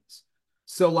transgressions.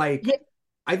 So like Yeah,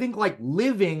 I think like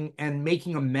living and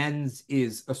making amends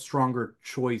is a stronger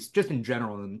choice just in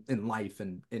general in life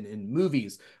and in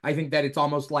movies. I think that it's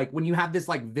almost like when you have this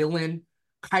like villain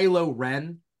Kylo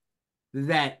Ren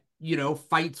that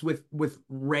fights with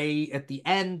Rey at the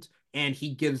end and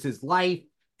he gives his life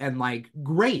and like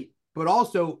great, but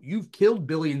also you've killed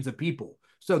billions of people.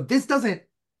 So this doesn't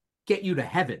get you to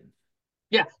heaven.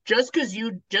 yeah. Just because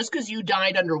you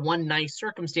died under one nice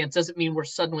circumstance doesn't mean we're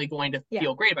suddenly going to Yeah.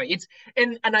 feel great about it. It's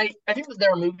and I think that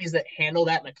there are movies that handle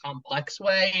that in a complex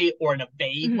way or in a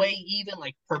vague Mhm. way, even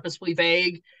like purposefully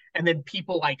vague, and then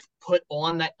people like put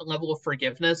on that level of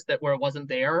forgiveness that where it wasn't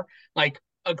there. Like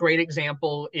a great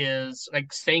example is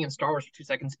like staying in Star Wars for 2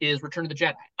 seconds is Return of the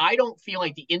Jedi. I don't feel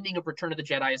like the ending of Return of the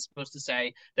Jedi is supposed to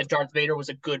say that Darth Vader was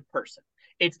a good person.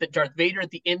 It's that Darth Vader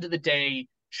at the end of the day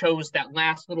chose that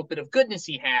last little bit of goodness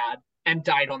he had and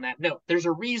died on that note. There's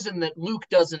a reason that Luke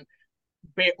isn't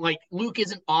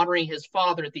honoring his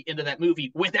father at the end of that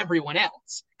movie with everyone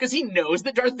else because he knows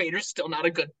that Darth Vader's still not a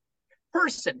good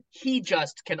person. He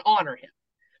just can honor him.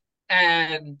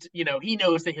 And he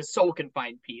knows that his soul can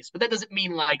find peace, but that doesn't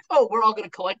mean like, oh, we're all going to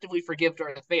collectively forgive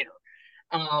Darth Vader.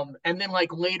 And then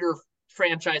like later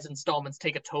franchise installments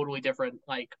take a totally different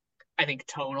like I think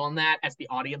tone on that, as the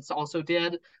audience also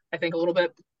did. I think a little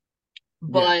bit, Yeah.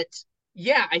 but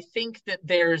yeah, I think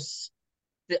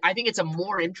it's a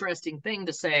more interesting thing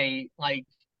to say like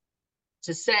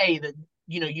to say that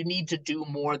you need to do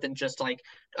more than just like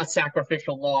a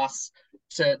sacrificial loss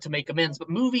to make amends. But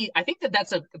movie, I think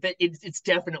it's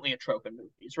definitely a trope in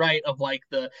movies, right? Of like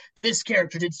this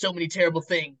character did so many terrible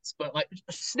things, but like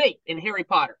Snape in Harry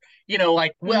Potter,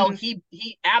 like well Mhm.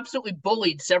 he absolutely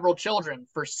bullied several children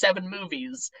for 7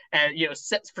 movies and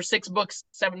for 6 books,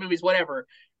 7 movies, whatever.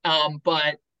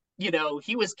 But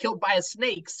he was killed by a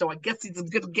snake, so I guess he's a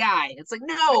good guy. It's like,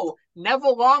 no,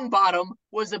 Neville Longbottom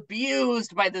was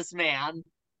abused by this man.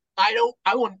 I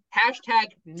will hashtag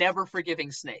never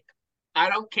forgiving Snape. I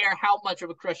don't care how much of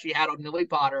a crush he had on Lily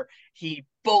Potter. He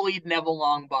bullied Neville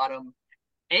Longbottom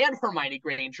and Hermione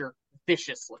Granger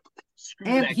viciously. Screw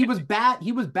And that guy.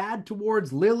 he was bad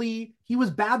towards Lily. He was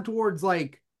bad towards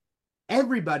like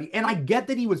everybody. And I get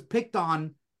that he was picked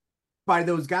on by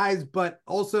those guys, but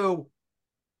also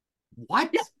what?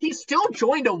 Yeah, he still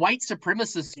joined a white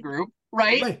supremacist group,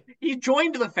 right? Like, He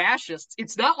joined the fascists.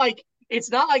 It's not like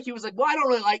he was like, well, I don't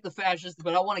really like the fascists,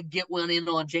 but I want to get one in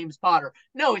on James Potter.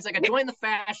 No, he's like, I joined the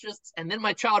fascists, and then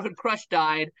my childhood crush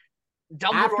died.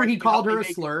 after Dumbledore, he can you called help me her a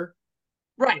make slur.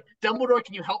 right? Dumbledore,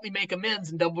 can you help me make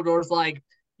amends? And Dumbledore's like,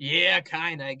 yeah,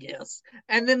 kind of, I guess.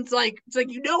 And then it's like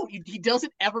he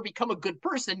doesn't ever become a good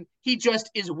person. He just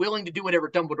is willing to do whatever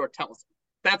Dumbledore tells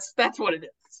him. That's what it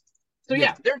is. So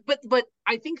yeah, Yeah. but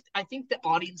I think the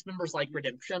audience members like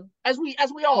redemption, as we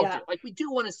all do. Yeah. Like we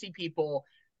do want to see people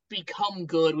become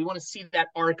good. We want to see that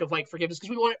arc of like forgiveness because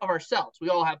we want it of ourselves. We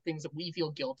all have things that we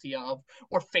feel guilty of,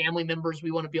 or family members.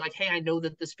 We want to be like, hey, I know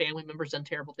that this family member's done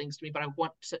terrible things to me, but I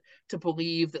want to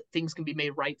believe that things can be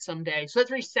made right someday. So that's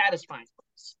very satisfying for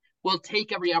us. We'll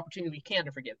take every opportunity we can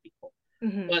to forgive people.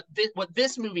 Mhm. But what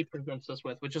this movie presents us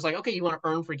with, which is like, okay, you want to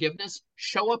earn forgiveness?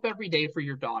 Show up every day for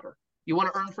your daughter. You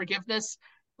want to earn forgiveness?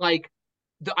 Like,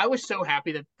 I was so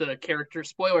happy that the character,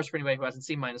 spoilers for anybody who hasn't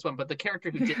seen Minus One, but the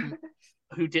character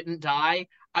who didn't die,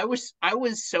 I was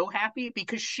so happy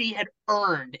because she had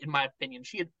earned, in my opinion,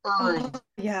 she had Oh, earned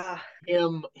yeah.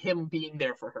 him being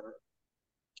there for her.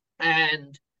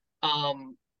 And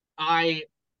um I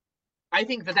I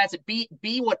think that that's it.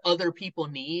 Be what other people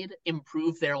need,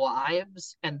 improve their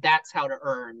lives, and that's how to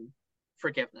earn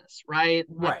forgiveness, right?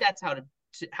 Like Right. that's how to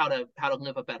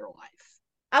live a better life.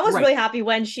 I was Right. really happy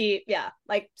when she, yeah,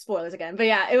 like spoilers again, but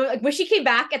yeah, it was like when she came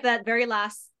back at that very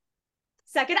last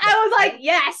second, Yeah, I was like,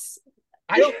 yes.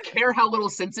 I don't care how little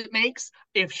sense it makes.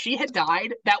 If she had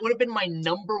died, that would have been my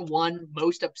number one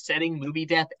most upsetting movie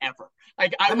death ever.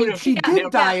 Like I I would mean, have she Yeah, did never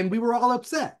die yeah. and we were all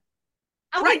upset.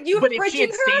 I was right. like, you But were if she bridging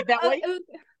had stayed that her. way,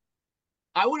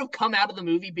 I would have come out of the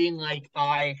movie being like,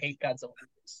 I hate Godzilla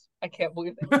movies. I can't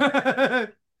believe they made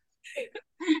that.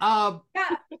 uh,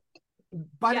 Yeah,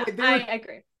 by the yeah, way, I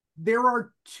agree. there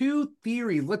are two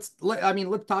theories. Let's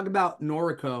talk about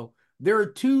Noriko. There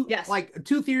are Yes.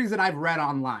 two theories that I've read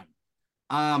online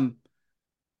um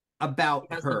He about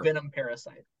has the her. venom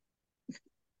parasite.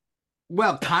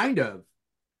 Well, kind of.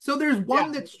 So Yeah.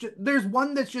 there's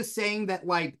one that's just saying that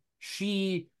like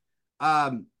she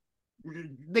um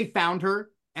they found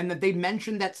her and that they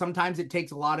mentioned that sometimes it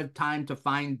takes a lot of time to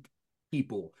find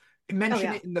people.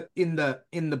 Mention it in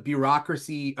the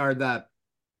bureaucracy, or the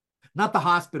not the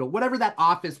hospital, whatever that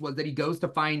office was that he goes to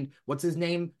find, what's his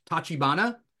name,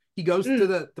 Tachibana. He goes to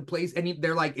the place, and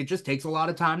they're like, it just takes a lot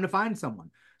of time to find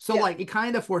someone. So like it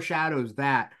kind of foreshadows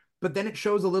that, but then it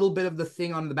shows a little bit of the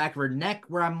thing on the back of her neck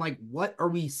where I'm like, what are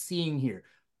we seeing here?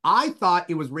 I thought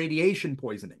it was radiation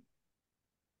poisoning.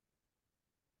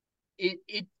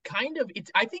 It kind of, it's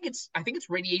I think it's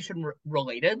radiation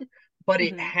related, but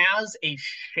it has a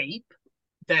shape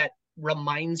that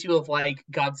reminds you of like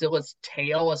Godzilla's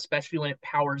tail, especially when it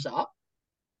powers up,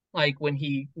 like when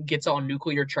he gets all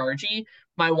nuclear chargy.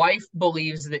 My wife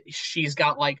believes that she's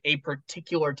got like a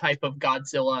particular type of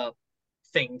Godzilla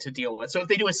thing to deal with. So if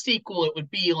they do a sequel, it would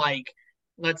be like,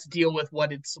 let's deal with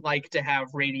what it's like to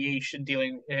have radiation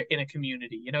dealing in a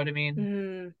community. You know what I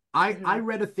mean? I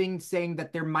read a thing saying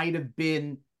that there might have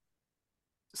been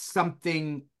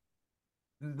something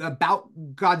about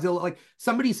Godzilla, like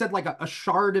somebody said like a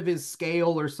shard of his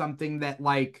scale or something that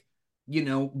like,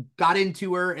 got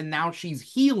into her, and now she's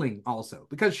healing also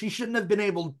because she shouldn't have been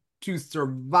able to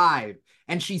survive,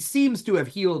 and she seems to have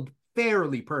healed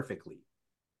fairly perfectly.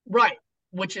 Right.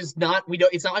 Which is not, we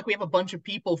don't, it's not like we have a bunch of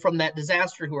people from that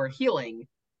disaster who are healing,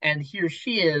 and here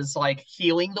she is like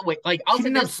healing the way, like I'll she say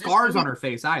didn't have scars on her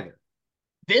face either.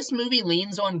 This movie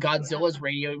leans on Godzilla's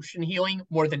radiation healing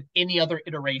more than any other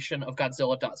iteration of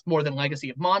Godzilla does, more than Legacy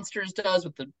of Monsters does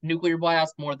with the nuclear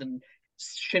blast, more than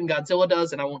Shin Godzilla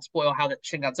does. And I won't spoil how that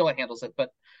Shin Godzilla handles it, but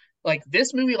like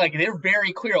this movie, like they're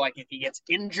very clear. Like if he gets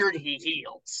injured, he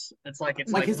heals. It's like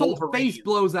his whole face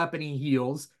blows up and he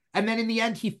heals, and then in the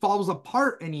end he falls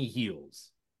apart and he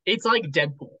heals. It's like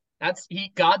Deadpool.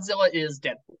 Godzilla is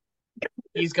Deadpool.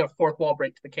 He's got a fourth wall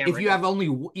break to the camera.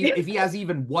 If he has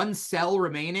even one cell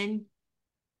remaining,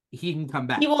 he can come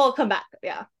back. He will come back.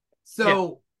 Yeah.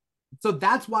 So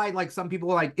that's why like some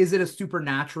people are like, is it a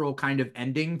supernatural kind of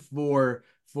ending for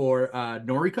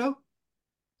Noriko?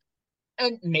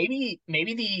 And maybe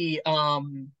the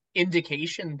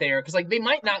indication there, because like they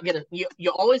might not get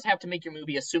you always have to make your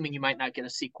movie assuming you might not get a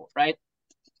sequel, right?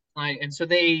 And so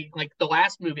they, like the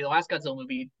last Godzilla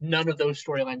movie, none of those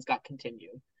storylines got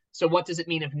continued. So what does it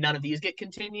mean if none of these get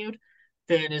continued?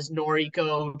 Then is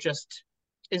Noriko just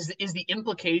is the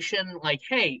implication like,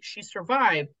 hey, she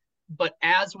survived, but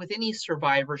as with any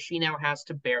survivor, she now has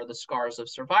to bear the scars of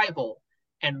survival.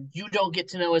 And you don't get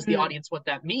to know as the audience what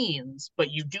that means,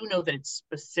 but you do know that it's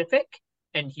specific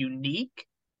and unique,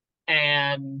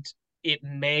 and it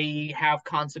may have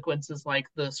consequences like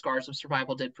the scars of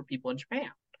survival did for people in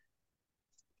Japan.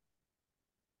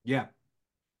 Yeah.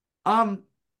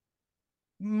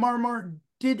 Marmar,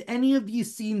 did any of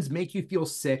these scenes make you feel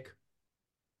sick?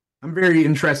 I'm very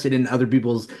interested in other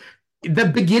people's. The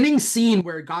beginning scene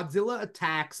where Godzilla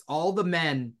attacks all the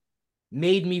men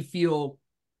made me feel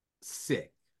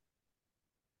sick.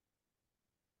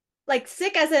 Like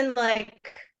sick as in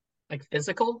like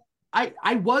physical?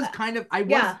 I was kind of, I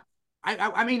was,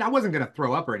 I mean, I wasn't going to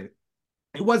throw up or anything.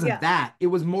 It wasn't that. It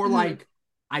was more like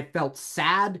I felt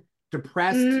sad,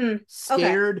 depressed,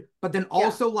 scared, but then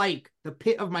also like the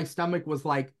pit of my stomach was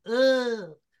like,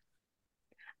 ugh.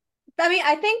 I mean,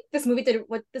 I think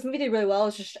what this movie did really well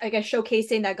is just, I guess,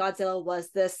 showcasing that Godzilla was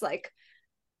this like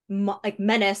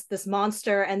menace, this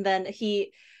monster, and then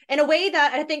he, in a way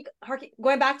that I think,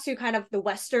 going back to kind of the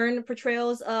Western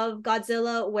portrayals of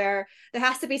Godzilla, where there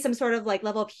has to be some sort of like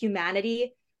level of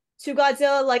humanity to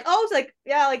Godzilla, like, oh, it's like,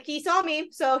 yeah, like he saw me,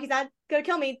 so he's not gonna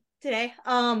kill me today.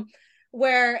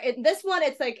 Where in this one,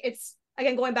 it's like, it's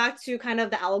again going back to kind of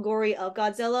the allegory of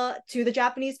Godzilla to the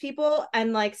Japanese people,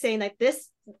 and like saying like this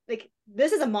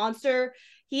is a monster.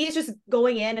 He is just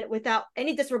going in without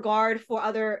any disregard for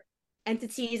other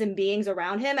entities and beings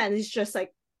around him, and he's just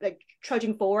like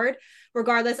trudging forward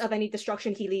regardless of any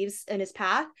destruction he leaves in his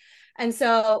path. And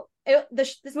so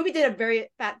this movie did a very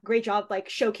great job like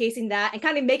showcasing that and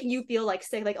kind of making you feel like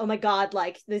sick, like, oh my god,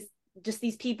 like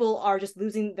these people are just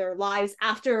losing their lives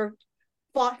after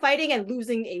fighting and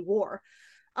losing a war.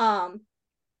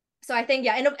 So I think,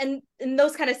 and in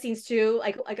those kind of scenes too,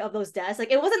 like of those deaths,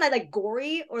 like it wasn't like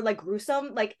gory or like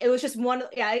gruesome, like it was just more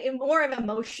of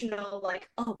emotional, like,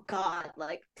 oh god,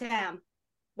 like damn,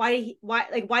 why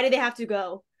did they have to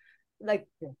go like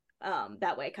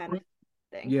that way kind of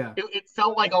thing. Yeah, it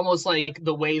felt like almost like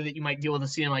the way that you might deal with a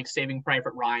scene like Saving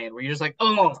Private Ryan, where you're just like,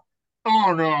 oh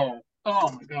no,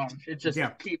 oh my gosh, it just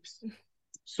keeps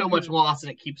so much loss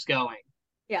and it keps going.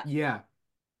 Yeah.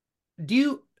 Do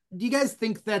you guys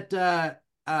think that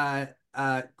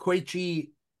Koichi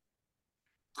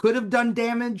could have done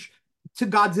damage to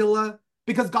Godzilla?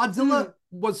 Because Godzilla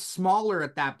was smaller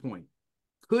at that point.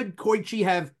 Could Koichi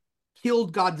have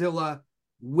killed Godzilla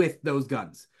with those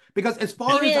guns? Because as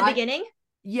far Even as in the beginning?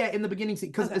 yeah, in the beginning,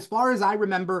 because Okay. as far as I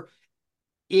remember,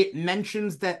 it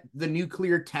mentions that the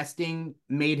nuclear testing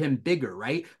made him bigger,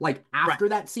 right? Like after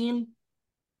that scene,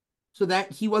 so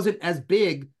that he wasn't as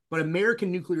big, but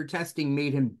American nuclear testing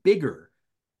made him bigger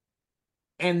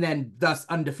and then thus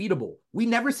undefeatable. We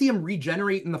never see him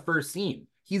regenerate in the first scene.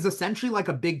 He's essentially like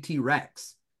a big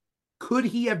T-Rex. Could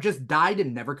he have just died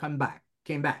and never came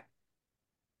back?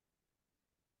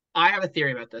 I have a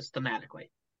theory about this thematically.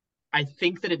 I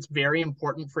think that it's very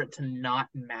important for it to not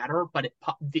matter, but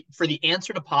for the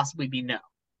answer to possibly be no.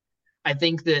 I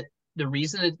think that the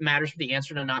reason it matters for the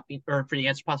answer to not be, or for the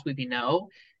answer to possibly be no,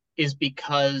 is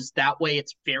because that way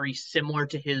it's very similar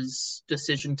to his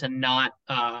decision to not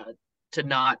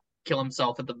kill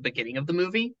himself at the beginning of the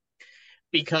movie,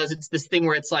 because it's this thing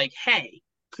where it's like, hey,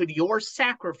 could your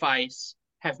sacrifice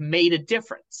have made a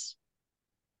difference?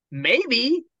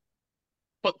 Maybe,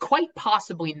 but quite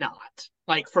possibly not.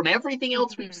 Like from everything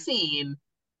else we've seen,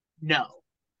 no.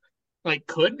 Like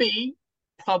could be,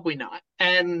 probably not.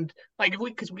 And like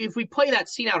if we play that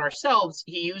scene out ourselves,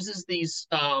 he uses these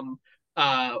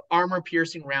armor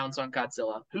piercing rounds on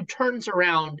Godzilla, who turns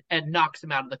around and knocks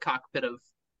him out of the cockpit of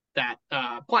that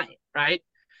plane, right?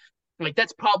 Like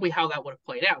that's probably how that would have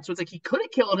played out. So it's like he could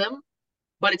have killed him,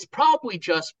 but it's probably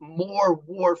just more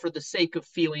war for the sake of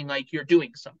feeling like you're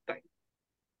doing something.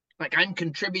 Like I'm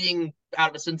contributing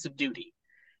out of a sense of duty.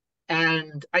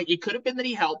 And it could have been that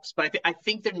he helps, but I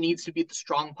think there needs to be the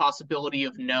strong possibility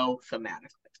of no thematically.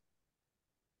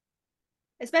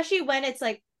 Especially when it's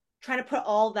like trying to put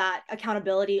all that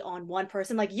accountability on one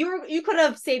person. Like you could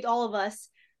have saved all of us,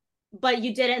 but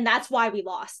you didn't, and that's why we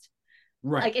lost.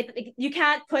 Right. Like you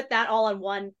can't put that all on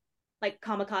one like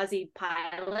kamikaze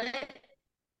pilot.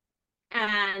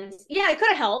 And yeah, it could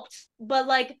have helped, but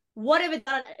like what if it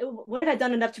done what if it had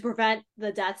done enough to prevent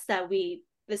the deaths that we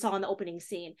saw in the opening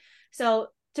scene? So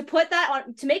to put that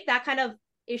on, to make that kind of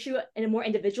issue a more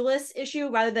individualist issue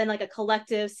rather than like a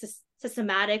collective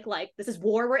systematic, like this is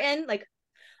war we're in, like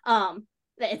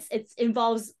it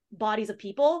involves bodies of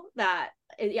people that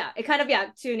it kind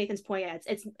of, to Nathan's point,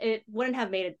 it wouldn't have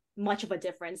made much of a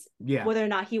difference whether or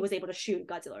not he was able to shoot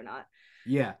Godzilla or not.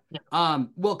 Yeah.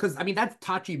 Well, because I mean that's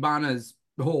Tachibana's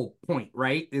whole point,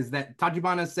 right? Is that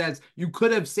Tachibana says you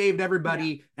could have saved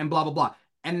everybody and blah blah blah.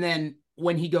 And then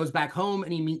when he goes back home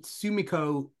and he meets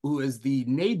Sumiko, who is the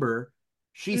neighbor,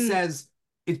 she says,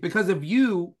 it's because of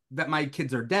you that my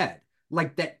kids are dead.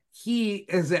 Like that he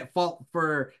is at fault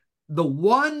for the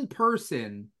one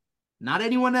person, not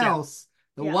anyone else,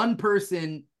 one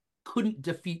person couldn't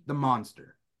defeat the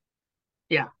monster.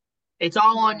 Yeah. It's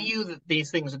all on you that these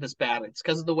things are this bad. It's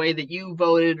because of the way that you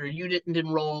voted or you didn't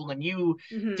enroll and you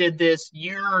did this.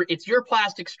 It's your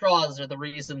plastic straws are the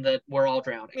reason that we're all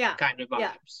drowning. Kind of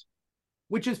vibes.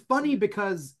 Which is funny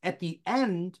because at the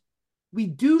end, we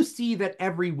do see that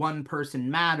every one person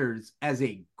matters as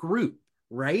a group,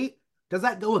 right? Does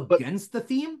that go against the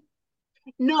theme?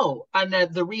 No, and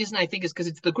the reason I think is because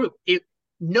it's the group.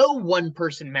 No one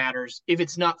person matters if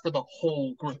it's not for the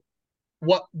whole group.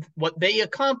 What they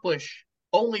accomplish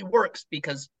only works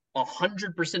because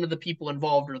 100% of the people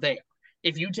involved are there.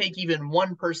 If you take even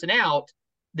one person out,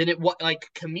 then like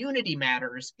community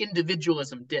matters,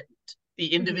 individualism didn't.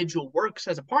 The individual works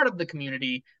as a part of the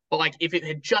community, but like if it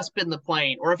had just been the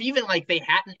plane, or if even like they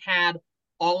hadn't had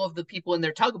all of the people in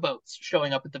their tugboats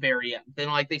showing up at the very end, then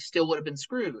like they still would have been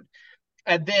screwed.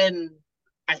 And then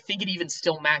I think it even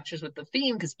still matches with the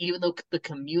theme because even though the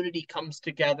community comes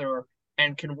together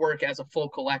and can work as a full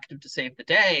collective to save the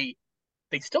day,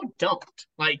 they still don't.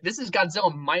 Like this is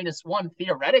Godzilla Minus One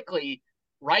theoretically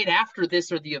right after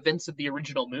this are the events of the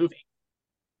original movie.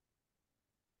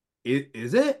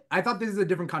 Is it? I thought this is a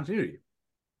different continuity.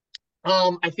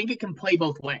 I think it can play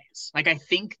both ways. Like I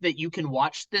think that you can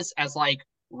watch this as like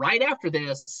right after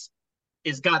this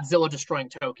is Godzilla destroying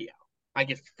Tokyo. I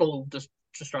get full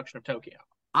destruction of Tokyo.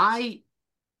 I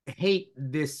hate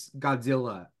this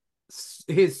Godzilla.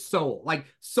 His soul, like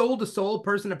soul to soul,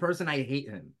 person to person, I hate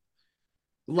him.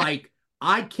 Like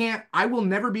I will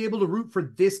never be able to root for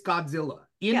this Godzilla.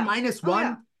 In Minus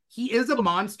One, he is a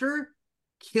monster.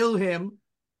 Kill him.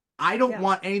 I don't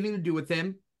want anything to do with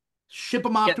him. Ship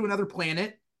him off to another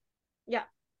planet. Yeah.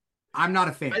 I'm not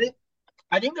a fan.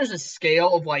 I think there's a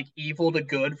scale of like evil to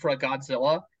good for a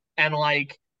Godzilla. And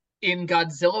like in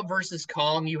Godzilla versus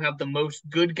Kong, you have the most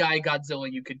good guy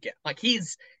Godzilla you could get. Like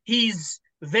he's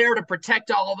there to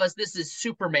protect all of us. This is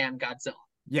Superman Godzilla.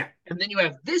 Yeah. And then you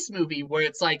have this movie where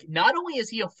it's like, not only is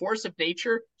he a force of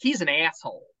nature, he's an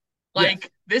asshole. Yes.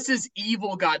 Like, this is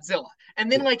evil Godzilla.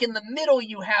 And then, Yeah. like, in the middle,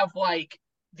 you have, like,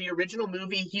 the original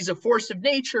movie. He's a force of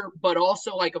nature, but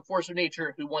also, like, a force of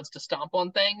nature who wants to stomp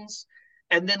on things.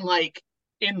 And then, like,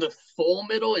 in the full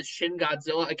middle is Shin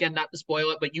Godzilla. Again, not to spoil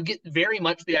it, but you get very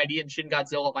much the idea in Shin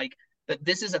Godzilla, like, that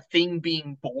this is a thing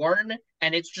being born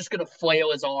and it's just going to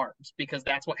flail his arms because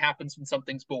that's what happens when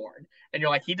something's born. And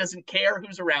you're like, he doesn't care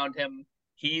who's around him.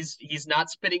 He's not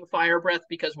spitting fire breath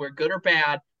because we're good or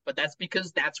bad, but that's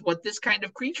because that's what this kind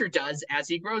of creature does as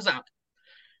he grows up.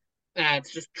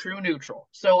 It's just true neutral.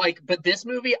 So like, but this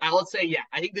movie, I would say, yeah,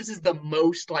 I think this is the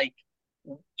most like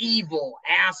evil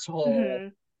asshole, Mm-hmm.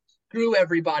 screw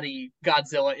everybody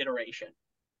Godzilla iteration.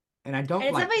 And I And don't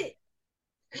it's like definitely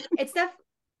it's def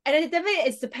and it definitely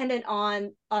is dependent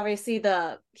on obviously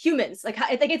the humans. Like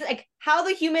I think it's like how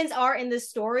the humans are in this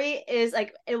story is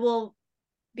like it will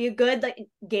be a good like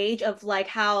gauge of like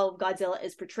how Godzilla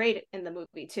is portrayed in the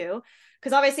movie too.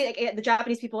 Because obviously, like the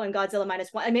Japanese people in Godzilla Minus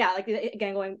One, I mean, yeah, like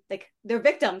again, going like they're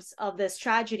victims of this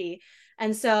tragedy,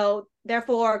 and so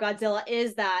therefore Godzilla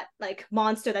is that like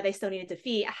monster that they still need to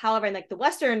defeat. However, in like the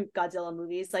Western Godzilla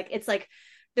movies, like it's like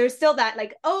there's still that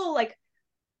like oh like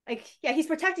yeah he's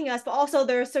protecting us, but also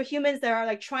there's so humans that are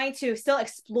like trying to still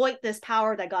exploit this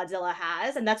power that Godzilla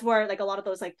has, and that's where like a lot of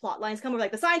those like plot lines come where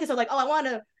like the scientists are like oh I want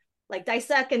to like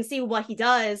dissect and see what he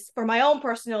does for my own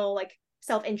personal like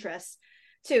self-interest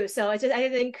too. So it's just I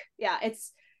think yeah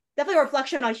it's definitely a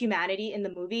reflection on humanity in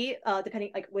the movie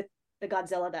depending like with the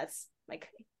Godzilla that's like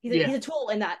Yeah, he's a tool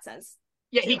in that sense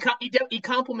yeah, too. he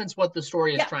complements what the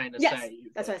story is Yeah, trying to yes, say.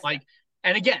 that's what I said. Like,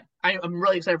 and again, I'm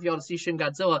really excited for y'all to see Shin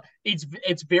Godzilla.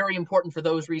 It's very important for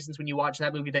those reasons when you watch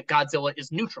that movie that Godzilla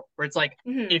is neutral, where it's like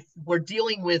Mm-hmm. if we're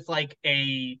dealing with like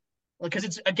a because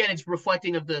it's again it's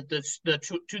reflecting of the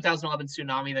 2011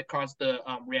 tsunami that caused the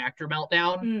reactor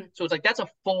meltdown. Mm-hmm. So it's like that's a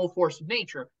full force of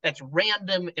nature that's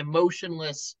random,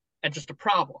 emotionless, and just a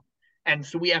problem. And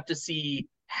so we have to see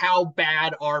how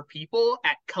bad are people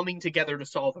at coming together to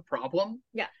solve a problem,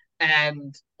 Yeah.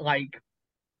 and like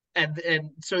and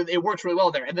so it works really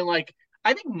well there. And then like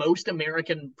I think most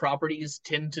American properties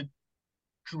tend to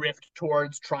drift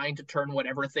towards trying to turn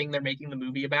whatever thing they're making the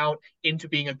movie about into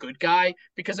being a good guy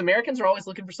because Americans are always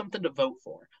looking for something to vote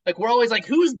for. Like we're always like,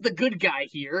 who's the good guy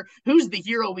here? Who's the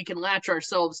hero we can latch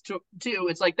ourselves to?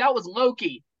 It's like that was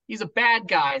Loki. He's a bad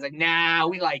guy. It's like, nah,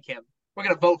 we like him. We're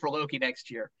gonna vote for Loki next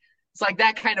year. It's like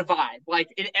that kind of vibe. Like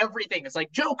in everything, it's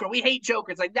like Joker. We hate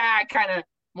Joker. It's like nah, kind of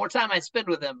more time I spend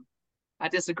with him, I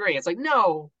disagree. It's like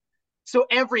no. So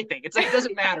everything. It's like it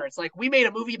doesn't matter. It's like we made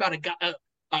a movie about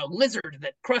a lizard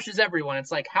that crushes everyone.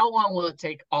 It's like how long will it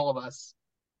take all of us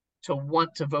to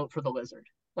want to vote for the lizard?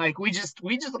 Like we just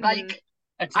Mm-hmm. like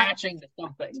I attaching to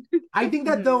something. I think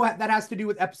that though Mm-hmm. that has to do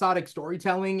with episodic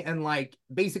storytelling and like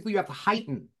basically you have to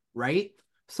heighten, right?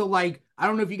 So like I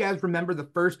don't know if you guys remember the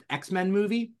first X-Men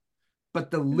movie,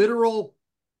 but the literal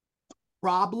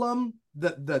problem,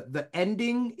 the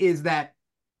ending is that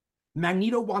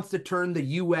Magneto wants to turn the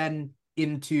UN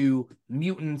into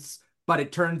mutants, but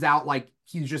it turns out like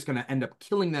he's just gonna end up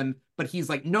killing them. But he's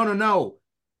like, no, no, no,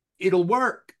 it'll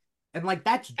work. And like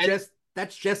And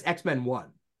that's just X-Men 1.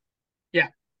 yeah.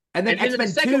 And then And then the X-Men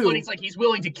second one, 2, he's like he's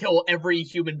willing to kill every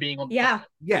human being on the Yeah. planet.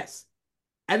 yes.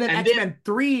 And then And then X-Men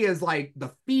 3 is like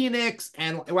the Phoenix,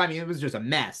 and well, I mean, it was just a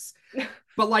mess.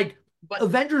 But like but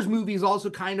Avengers movies also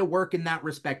kind of work in that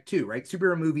respect too, right?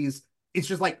 Superhero movies, it's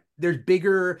just like there's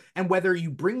bigger, and whether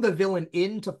you bring the villain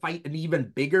in to fight an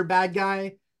even bigger bad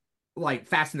guy, like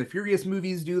Fast and the Furious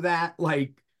movies do that.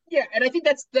 Like, yeah, and I think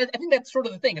that's sort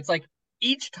of the thing. It's like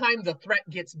each time the threat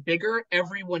gets bigger,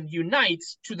 everyone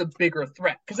unites to the bigger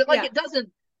threat. Because it like Yeah. it doesn't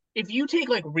if you take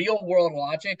like real world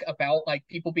logic about like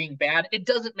people being bad, it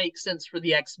doesn't make sense for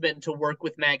the X-Men to work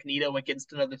with Magneto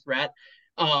against another threat.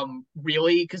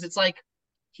 Really, because it's like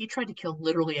he tried to kill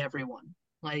literally everyone.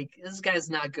 Like this guy's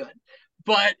not good.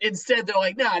 But instead they're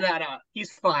like, no, no, no,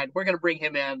 he's fine. We're gonna bring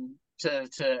him in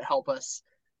to help us.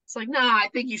 It's like, nah, I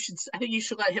think you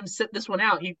should let him sit this one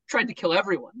out. He tried to kill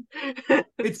everyone. it's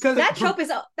because That from, trope is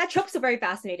that trope's very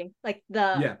fascinating. Like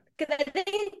the yeah, because I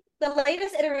think the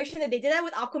latest iteration that they did that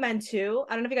with Aquaman 2.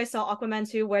 I don't know if you guys saw Aquaman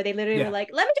 2, where they literally were yeah. like,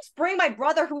 let me just bring my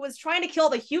brother who was trying to kill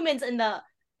the humans in the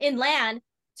inland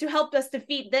to help us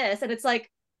defeat this. And it's like,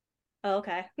 oh,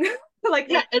 okay. Like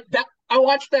Yeah, and that I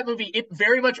watched that movie. It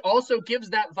very much also gives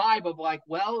that vibe of like,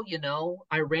 well, you know,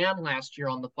 I ran last year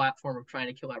on the platform of trying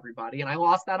to kill everybody, and I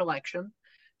lost that election.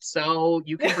 So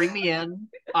you can bring me in.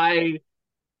 I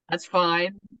That's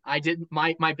fine. I didn't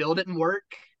my bill didn't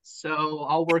work, so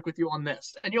I'll work with you on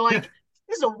this. And you're like,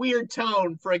 this is a weird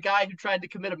tone for a guy who tried to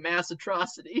commit a mass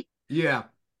atrocity. Yeah.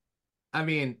 I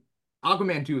mean,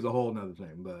 Aquaman 2 is a whole nother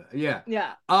thing, but yeah.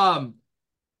 Yeah.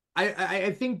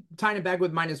 I think tying it back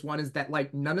with minus one is that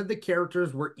like none of the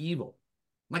characters were evil.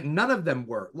 Like none of them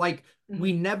were. Like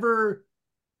we never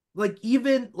like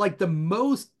even like the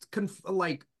most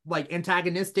like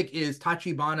antagonistic is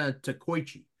Tachibana to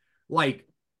Koichi. Like And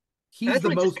he's that's the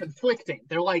really just most conflicting.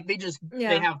 They're like they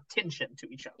Yeah. have tension to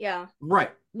each other. Yeah.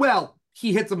 right. Well,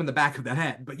 he hits him in the back of the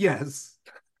head, but yes.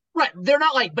 Right. They're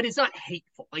not like, but it's not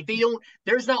hateful. Like they don't.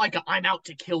 There's not like a "I'm out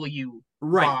to kill you"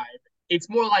 Right. vibe. It's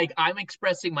more like I'm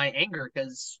expressing my anger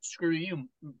because screw you,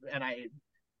 and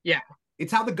yeah.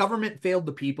 It's how the government failed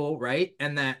the people, right?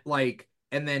 And that like,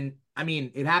 and then I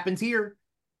mean, it happens here.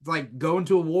 It's like go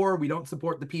into a war. We don't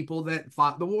support the people that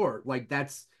fought the war. Like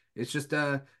it's just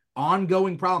a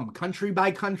ongoing problem, country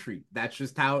by country. That's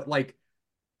just how it like,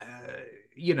 uh,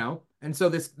 you know. And so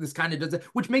this kind of does it,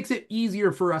 which makes it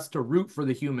easier for us to root for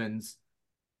the humans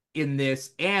in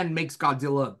this, and makes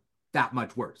Godzilla that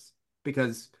much worse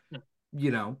because you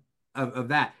know of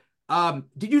that.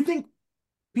 Did you think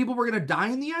people were gonna die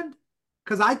in the end?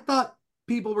 Because I thought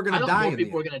people were I gonna thought die more in the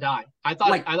people were end. gonna die.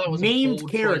 Like I thought it was a named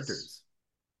bold choice. characters.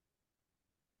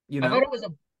 You I thought know? it was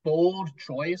a bold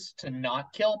choice to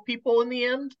not kill people in the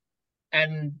end,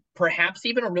 and perhaps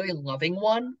even a really loving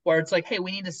one, where it's like, hey,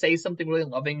 we need to say something really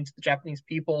loving to the Japanese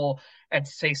people, and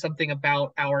say something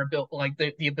about our ability, like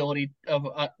the ability of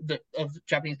of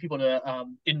Japanese people to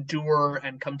endure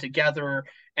and come together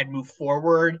and move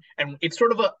forward. And it's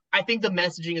sort of a, I think the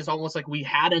messaging is almost like we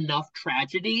had enough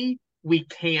tragedy, we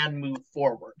can move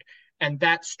forward, and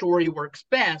that story works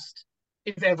best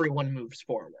if everyone moves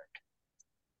forward.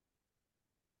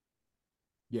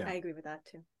 Yeah. I agree with that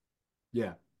too.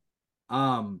 Yeah.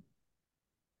 Um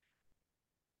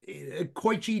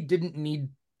Koichi didn't need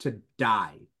to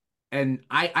die. And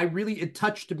I really it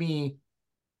touched me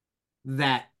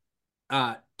that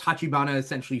Tachibana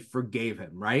essentially forgave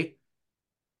him, right?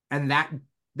 And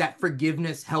that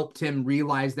forgiveness helped him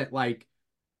realize that like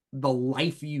the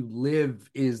life you live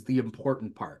is the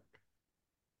important part.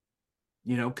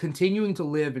 You know, continuing to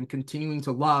live and continuing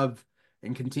to love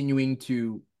and continuing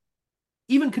to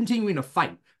even continuing to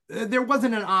fight. There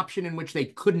wasn't an option in which they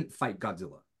couldn't fight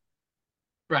Godzilla.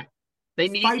 Right. They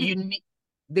need Fighting, you need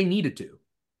they needed to.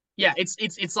 Yeah, it's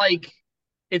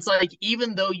like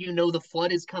even though you know the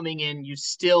flood is coming in, you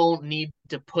still need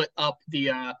to put up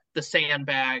the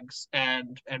sandbags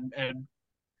and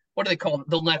what do they call them?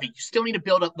 The levee. You still need to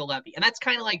build up the levee. And that's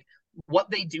kind of like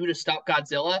what they do to stop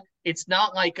Godzilla. It's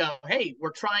not like hey,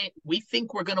 we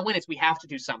think we're gonna win, it's we have to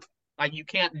do something. Like you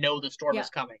can't know the storm Yeah. is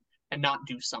coming and not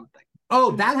do something.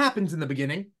 Oh, that happens in the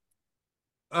beginning,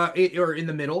 or in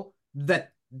the middle.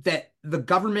 That the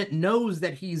government knows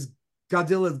that he's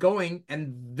Godzilla's going,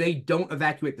 and they don't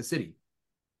evacuate the city.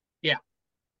 Yeah.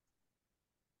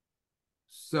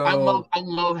 So I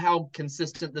love how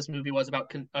consistent this movie was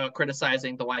about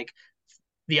criticizing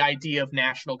the idea of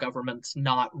national governments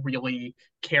not really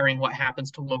caring what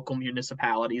happens to local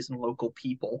municipalities and local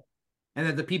people. and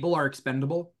that the people are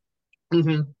expendable.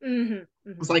 Mm-hmm.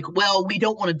 Mm-hmm. It's like, well, we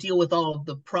don't want to deal with all of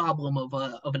the problem of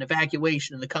an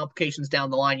evacuation and the complications down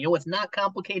the line. You know, it's not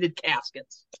complicated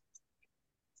caskets.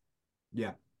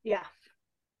 Yeah. Yeah.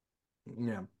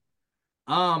 Yeah.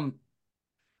 Um,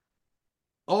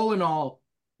 all in all,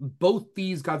 both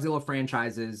these Godzilla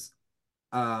franchises,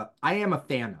 I am a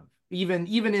fan of. Even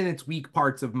in its weak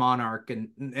parts of Monarch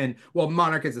and well,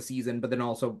 Monarch as a season, but then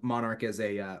also Monarch as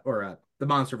a the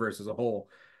MonsterVerse as a whole.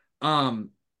 Um,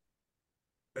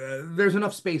 there's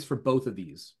enough space for both of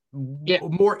these. Yeah.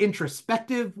 More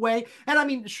introspective way. And I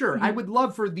mean, sure, I Mhm. would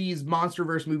love for these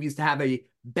MonsterVerse movies to have a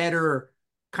better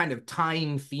kind of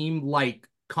tying theme like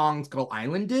Kong Skull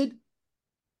Island did.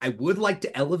 I would like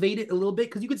to elevate it a little bit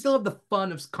because you could still have the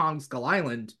fun of Kong Skull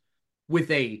Island with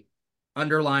a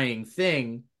underlying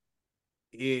thing.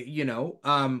 You know,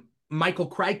 Michael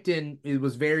Crichton, it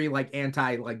was very like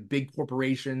anti like big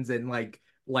corporations and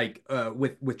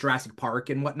with Jurassic Park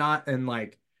and whatnot, and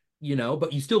like you know,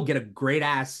 but you still get a great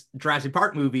ass Jurassic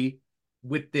Park movie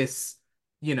with this,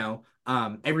 you know,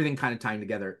 everything kind of tying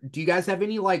together. Do you guys have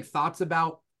any like thoughts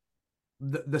about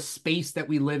the space that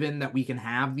we live in that we can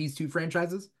have these two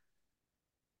franchises?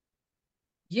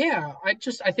 Yeah,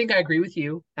 I think I agree with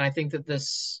you. And I think that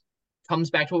this comes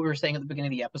back to what we were saying at the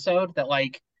beginning of the episode, that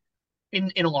like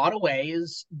in a lot of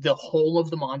ways, the whole of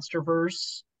the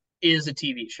MonsterVerse is a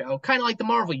TV show, kind of like the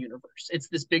Marvel universe. It's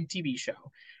this big TV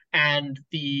show, and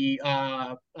the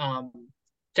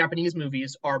Japanese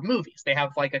movies are movies. They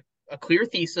have like a clear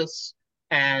thesis,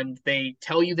 and they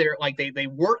tell you they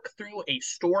work through a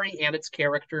story and its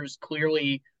characters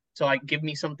clearly to like give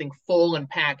me something full and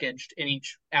packaged in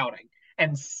each outing.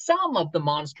 And some of the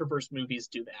MonsterVerse movies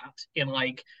do that in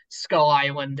like Skull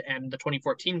Island and the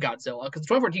 2014 Godzilla, because the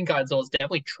 2014 Godzilla is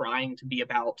definitely trying to be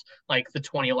about like the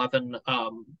 2011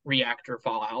 reactor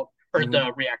fallout or Mhm.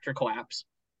 the reactor collapse.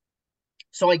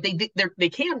 So like they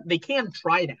can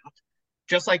try that,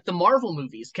 just like the Marvel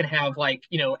movies can have, like,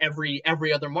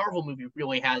 every other Marvel movie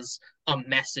really has a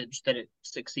message that it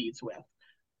succeeds with.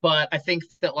 But I think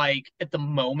that, like, at the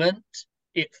moment,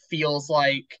 it feels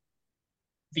like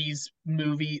the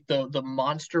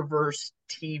MonsterVerse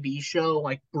TV show,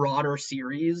 like broader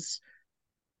series,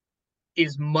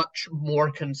 is much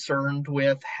more concerned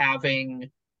with having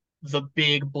the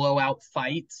big blowout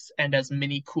fights and as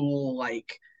many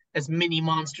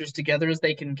monsters together as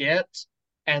they can get,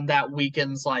 and that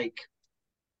weakens like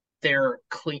the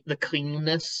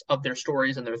cleanness of their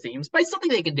stories and their themes by something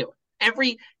they can do.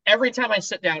 Every time I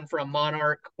sit down for a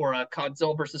Monarch or a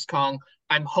Godzilla versus Kong,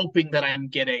 I'm hoping that I'm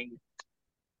getting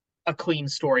a clean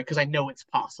story because I know it's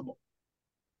possible.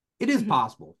 It is Mhm.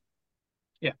 possible.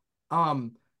 Yeah.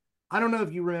 Um, I don't know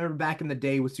if you remember back in the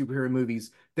day with superhero movies,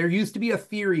 there used to be a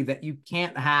theory that you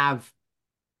can't have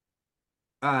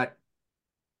uh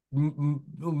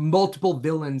multiple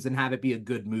villains and have it be a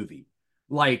good movie.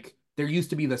 Like there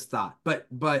used to be this thought,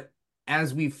 but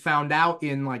as we've found out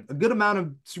in like a good amount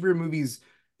of superhero movies,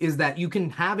 is that you can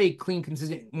have a clean,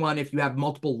 consistent one if you have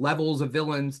multiple levels of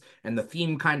villains and the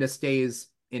theme kind of stays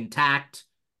intact.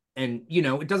 And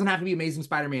it doesn't have to be Amazing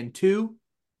Spider-Man 2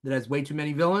 that has way too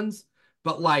many villains,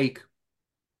 but like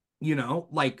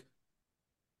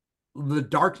the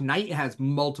Dark Knight has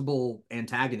multiple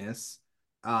antagonists,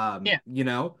 Yeah.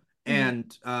 Mhm.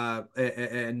 and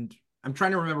I'm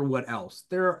trying to remember what else.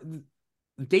 There are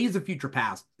Days of Future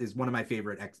Past is one of my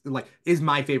favorite is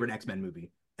my favorite X-Men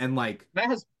movie. And like That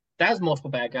has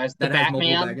multiple bad guys. The that has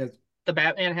multiple bad Batman, guys. the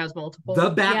Batman has The multiple. Yeah.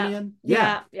 Batman, yeah.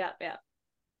 Yeah. Yeah. Yeah.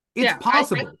 It's Yeah, I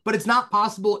possible, but it's not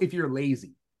possible if you're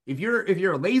lazy. If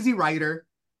you're a lazy writer,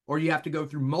 or you have to go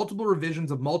through multiple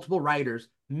revisions of multiple writers,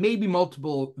 maybe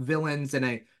multiple villains and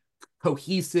a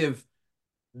cohesive,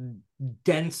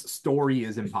 dense story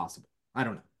is impossible. I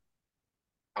don't know.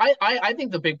 I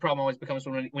think the big problem always becomes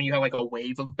when you have like a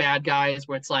wave of bad guys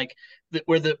where it's like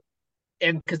where the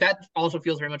and because that also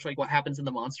feels very much like what happens in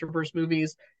the MonsterVerse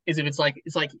movies. Is if it's like,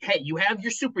 hey, you have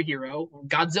your superhero,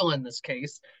 Godzilla in this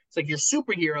case. It's like your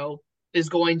superhero is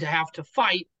going to have to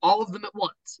fight all of them at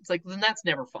once. It's like, then that's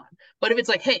never fun. But if it's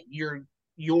like, hey, your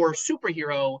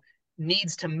superhero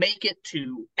needs to make it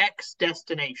to X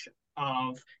destination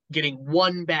of getting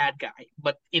one bad guy,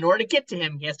 but in order to get to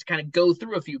him, he has to kind of go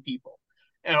through a few people,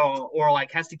 or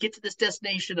like has to get to this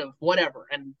destination of whatever.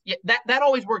 And yeah, that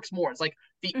always works more. It's like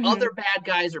the Mhm. other bad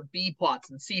guys are B plots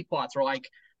and C plots, or like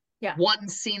Yeah. one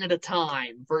scene at a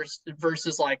time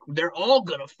versus like they're all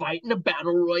gonna fight in a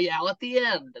battle royale at the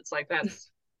end. It's like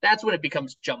that's when it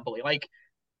becomes jumbly. Like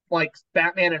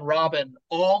Batman and Robin,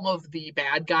 all of the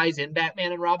bad guys in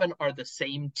Batman and Robin are the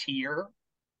same tier,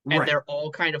 and Right. they're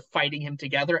all kind of fighting him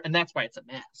together, and that's why it's a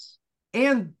mess.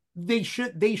 And they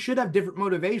should have different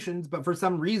motivations, but for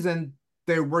some reason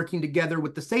they're working together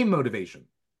with the same motivation.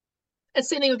 And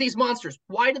same thing with these monsters.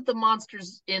 Why did the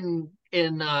monsters in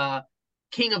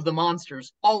King of the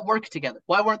Monsters all work together?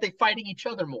 Why weren't they fighting each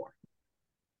other more?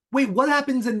 Wait, what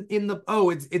happens in the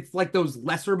it's like those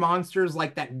lesser monsters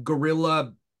like that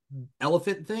gorilla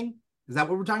elephant thing? Is that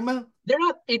what we're talking about? They're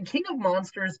not in King of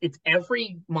Monsters. It's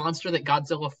every monster that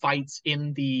Godzilla fights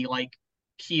in the like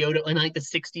Kyoto in like the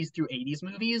 60s through 80s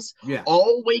movies Yeah.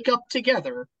 all wake up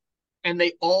together, and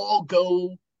they all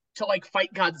go to like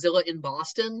fight Godzilla in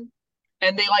Boston,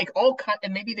 and they like all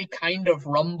and maybe they kind of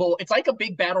rumble. It's like a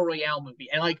big battle royale movie,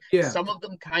 and like Yeah. some of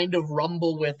them kind of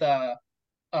rumble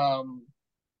um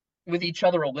with each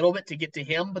other a little bit to get to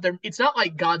him, but it's not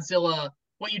like Godzilla.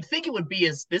 What you'd think it would be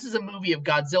is this is a movie of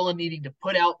Godzilla needing to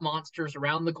put out monsters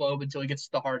around the globe until he gets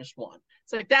to the hardest one.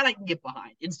 It's like that I can get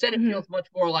behind. Instead, it Mhm. feels much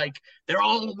more like they're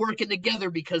all working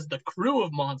together because the crew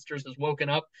of monsters has woken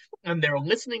up and they're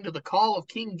listening to the call of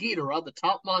King Ghidorah, the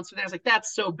top monster. There, it's like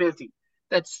that's so busy.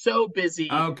 That's so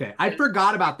busy. Okay. I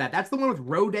forgot about that. That's the one with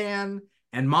Rodan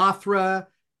and Mothra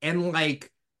and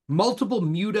like multiple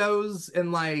Mutos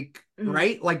and like, Mhm.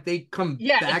 right? Like they come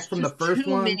Yeah, back it's from the just first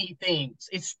too one. many things.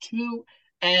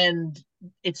 And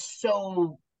it's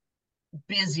so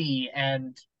busy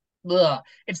and ugh.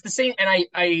 It's the same.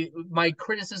 And my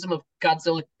criticism of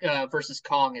Godzilla versus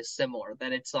Kong is similar.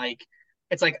 That it's like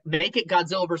make it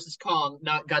Godzilla versus Kong,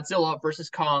 not Godzilla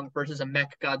versus Kong versus a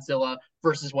mech Godzilla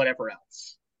versus whatever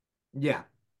else. Yeah.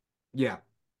 Yeah.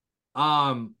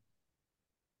 Um,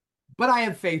 but I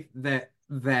have faith that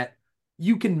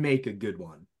you can make a good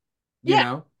one, you Yeah,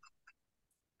 know?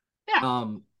 yeah.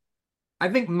 Um, I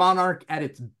think Monarch at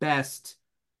its best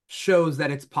shows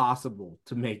that it's possible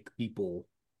to make people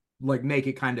like make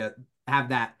it kind of have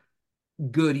that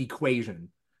good equation.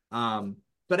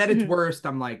 But at its worst,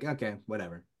 I'm like, okay,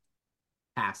 whatever.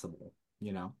 Passable,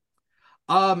 you know.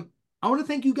 I want to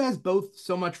thank you guys both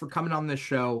so much for coming on this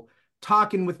show,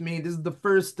 talking with me. This is the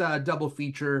first double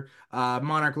feature,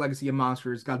 Monarch Legacy of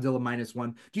Monsters, Godzilla Minus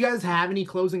One. Do you guys have any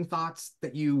closing thoughts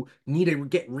that you need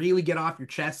to really get off your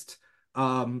chest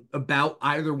about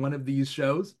either one of these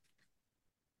shows?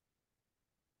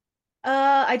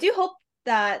 I do hope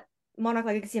that Monarch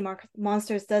Legacy of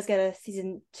Monsters does get a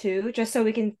season 2, just so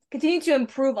we can continue to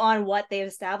improve on what they've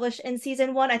established in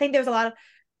season 1. I think there's a lot of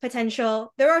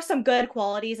potential. There are some good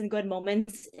qualities and good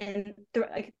moments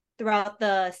throughout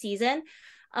the season,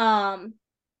 and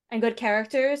good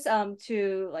characters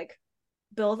to like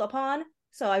build upon.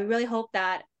 So I really hope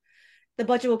that the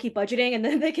budget will keep budgeting, and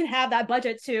then they can have that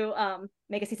budget to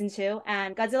make a season 2.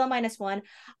 And Godzilla Minus One,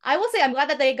 I will say I'm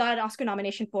glad that they got an Oscar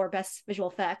nomination for Best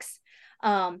Visual Effects.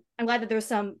 I'm glad that there's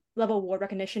some level of award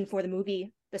recognition for the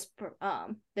movie this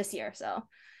year. So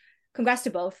congrats to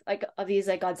both of these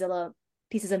Godzilla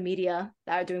pieces of media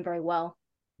that are doing very well.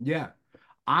 Yeah.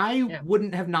 I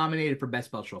wouldn't have nominated for Best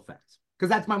Special Effects because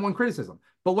that's my one criticism.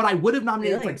 But what I would have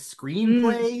nominated is like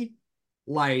screenplay,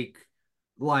 like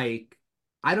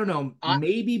I don't know,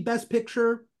 maybe Best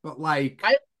Picture, but like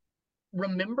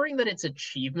remembering that it's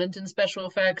achievement in special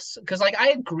effects, because like I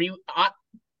agree.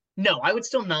 No, I would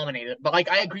still nominate it, but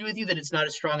like I agree with you that it's not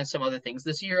as strong as some other things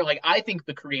this year. Like I think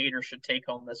the creator should take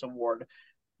home this award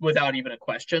without even a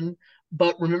question.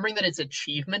 But remembering that it's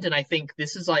achievement, and I think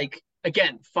this is like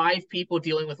again 5 people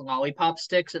dealing with lollipop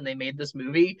sticks, and they made this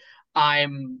movie.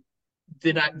 I'm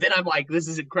like, this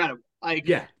is incredible. Like,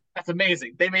 yeah, that's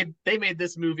amazing. They made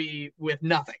this movie with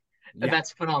nothing, and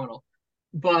that's phenomenal.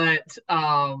 But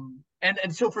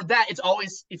and so for that, it's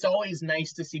always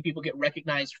nice to see people get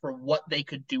recognized for what they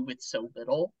could do with so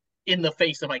little in the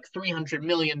face of like $300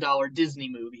 million Disney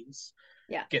movies.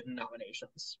 Yeah, getting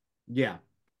nominations. Yeah.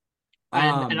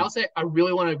 And I'll say I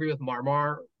really want to agree with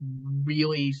Marmar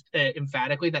really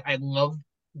emphatically that I love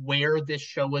where this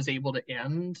show was able to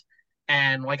end,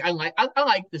 and like I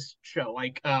like this show,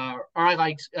 like or I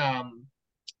liked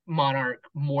Monarch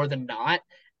more than not.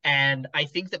 And I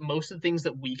think that most of the things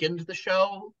that weakened the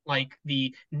show, like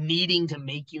the needing to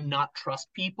make you not trust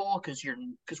people because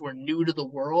we're new to the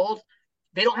world,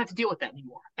 they don't have to deal with that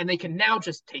anymore, and they can now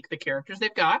just take the characters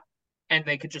they've got, and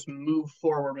they could just move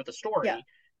forward with the story. Yeah.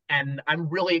 And I'm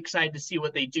really excited to see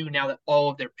what they do now that all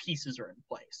of their pieces are in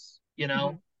place. You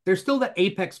know, there's still the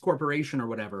Apex Corporation or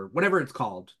whatever it's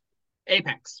called.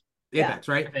 Apex,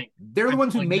 right? I think they're the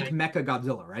ones who make Mecha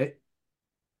Godzilla, right?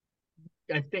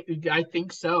 I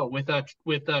think so,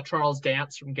 with Charles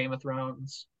Dance from Game of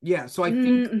Thrones. Yeah, so I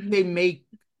think they make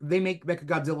Mecha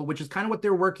Godzilla, which is kind of what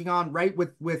they're working on, right?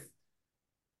 With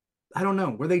I don't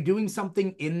know, were they doing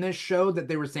something in this show that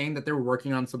they were saying that they were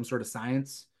working on some sort of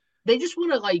science? They just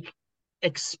want to like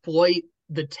exploit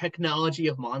the technology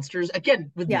of monsters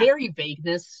again with very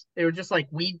vagueness. They were just like,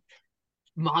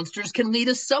 monsters can lead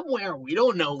us somewhere. We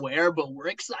don't know where, but we're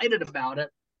excited about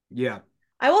it. Yeah.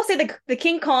 I will say the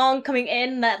King Kong coming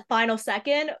in that final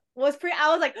second was pretty. I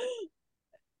was like,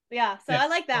 yeah. So I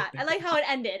like that. I like how it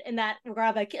ended in that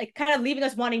regard, like kind of leaving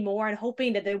us wanting more and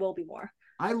hoping that there will be more.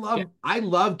 I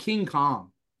love King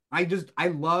Kong. I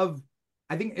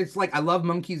think it's like I love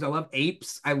monkeys. I love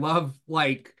apes. I love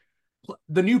like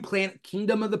the new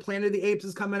Kingdom of the Planet of the Apes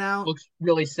is coming out. Looks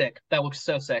really sick. That looks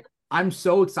so sick. I'm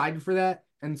so excited for that.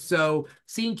 And so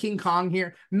seeing King Kong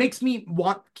here makes me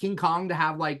want King Kong to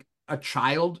have like a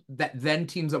child that then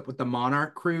teams up with the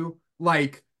Monarch crew.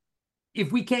 Like,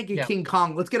 if we can't get King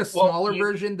Kong, let's get a smaller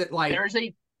version that like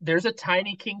there's a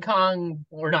tiny King Kong,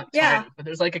 or not tiny, but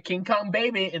there's like a King Kong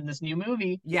baby in this new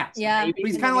movie. Yes. Yeah. But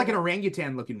he's kind of like an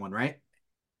orangutan looking one, right?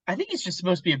 I think he's just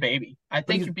supposed to be a baby. I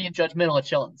think you're being judgmental at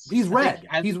Chillins. He's red.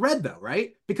 He's red though,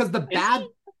 right? Because the bad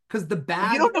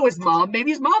you don't know his mom. Maybe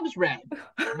his mom's red.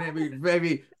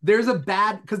 maybe there's a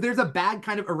bad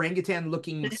kind of orangutan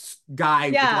looking guy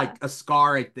with like a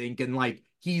scar, I think, and like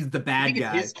he's the bad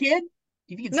guy. His kid?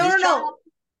 You think it's no, his no, child? no.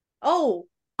 Oh,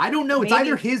 I don't know. Maybe. It's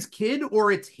either his kid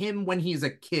or it's him when he's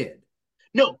a kid.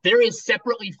 No, there is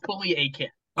separately fully a kid.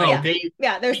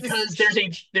 There's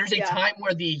a time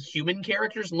where the human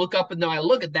characters look up and they're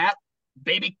look at that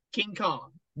baby King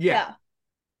Kong. Yeah.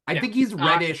 I think he's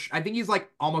reddish. I think he's like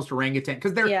almost orangutan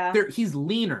because he's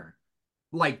leaner.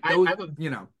 Like those, I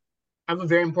have a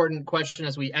very important question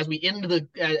as we end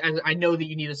I know that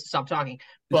you need us to stop talking,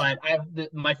 but I have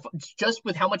just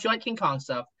with how much you like King Kong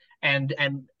stuff and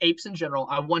apes in general,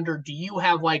 I wonder, do you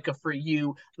have like for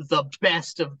you the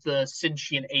best of the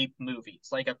sentient ape movies,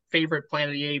 like a favorite Planet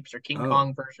of the Apes or King Oh,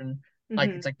 Kong version? Like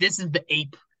Mm-hmm. it's like this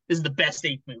is the best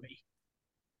ape movie.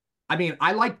 I mean,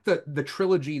 I like the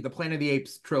trilogy, the Planet of the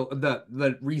Apes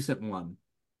the recent one.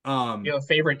 You have a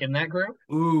favorite in that group?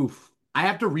 Oof, I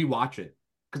have to rewatch it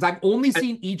because I've only I,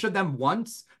 seen each of them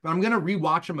once, but I'm gonna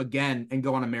rewatch them again and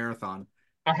go on a marathon.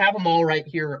 I have them all right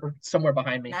here or somewhere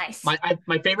behind me. Nice. My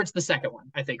favorite's the second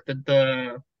one. I think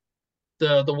the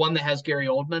one that has Gary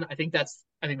Oldman. I think that's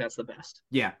the best.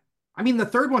 Yeah, I mean the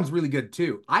third one's really good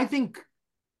too. I think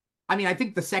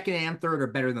the second and third are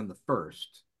better than the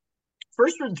first.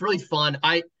 First one's really fun.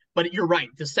 But you're right.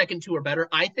 The second two are better.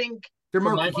 I think They're for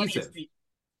more my money, it's cohesive.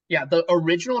 the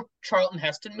original Charlton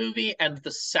Heston movie and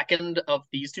the second of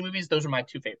these two movies. Those are my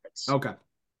two favorites. Okay.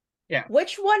 Yeah.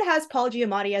 Which one has Paul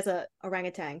Giamatti as a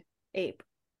orangutan ape?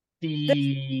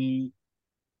 The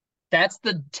That's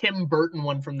the Tim Burton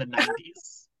one from the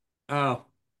 90s. Oh,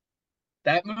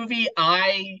 That movie,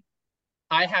 I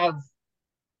have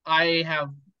I have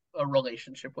a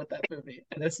relationship with that movie,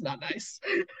 and it's not nice.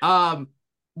 um,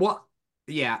 well,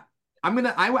 yeah.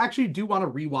 I actually do want to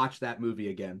rewatch that movie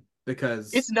again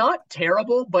because, It's not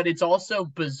terrible, but it's also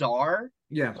bizarre.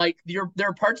 yeah. Like there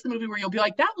are parts of the movie where you'll be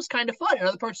like, that was kind of fun, and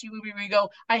other parts of the movie where you go,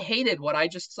 I hated what I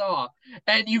just saw,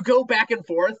 and you go back and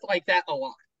forth like that a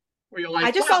lot. Where you're I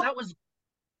like, just wow, saw. that was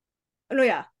Oh, no,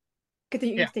 yeah.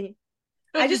 Continue. yeah. Continue.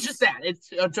 It's just that it's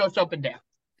just up and down.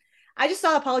 I just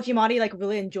saw Paul Giamatti like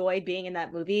really enjoyed being in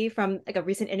that movie from like a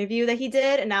recent interview that he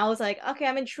did, and I was like, okay,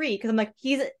 I'm intrigued because I'm like,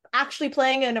 he's actually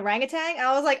playing an orangutan. And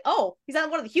I was like, oh, he's not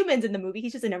one of the humans in the movie.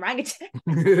 He's just an orangutan.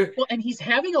 Well, and he's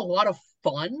having a lot of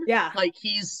fun. Yeah, Like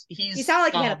he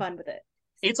sounded like he had fun with it.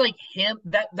 it's like him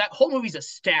that whole movie's a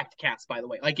stacked cast, by the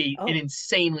way, like an Oh,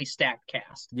 insanely stacked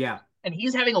cast. Yeah. And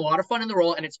he's having a lot of fun in the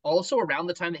role, and it's also around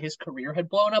the time that his career had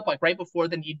blown up. Like right before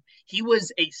then, he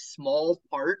was a small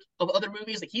part of other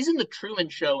movies. Like he's in the Truman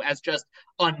Show as just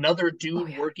another oh dude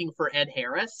yeah. working for Ed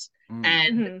Harris. Mm.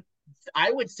 And Mm-hmm. I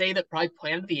would say that probably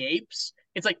Planet of the Apes,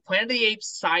 it's like Planet of the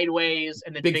Apes, Sideways,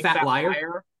 and then Big Big Fat Fat Liar.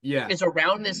 Liar Yeah. is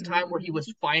around this time where he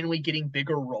was finally getting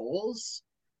bigger roles.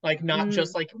 Like not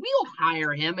just Mm. like we'll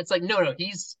hire him. It's like no,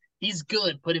 he's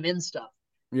good. Put him in stuff.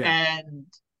 Yeah. And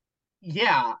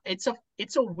yeah, it's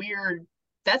a weird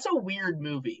that's a weird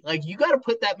movie. Like you got to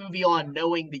put that movie on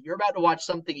knowing that you're about to watch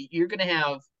something you're going to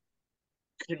have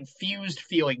confused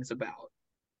feelings about.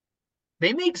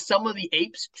 They make some of the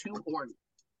apes too horny.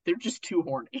 They're just too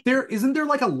horny. There isn't there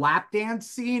like a lap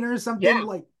dance scene or something Yeah.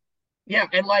 like Yeah,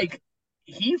 and like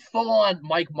he full on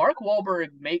like Mark Wahlberg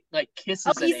make like Oh,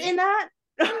 kisses an he's ape. in that.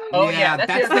 Oh yeah,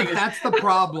 that's the other thing. that's the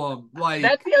problem. Like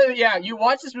That's the other, yeah. You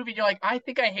watch this movie, and you're like, I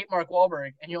think I hate Mark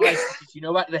Wahlberg, and you're like, did you know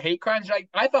about the hate crimes? You're like,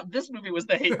 I thought this movie was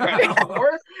the hate crime. There's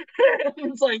more.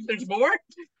 It's like there's more.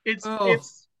 It's oh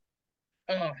it's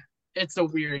uh, it's a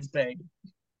weird thing.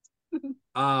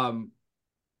 um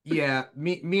yeah,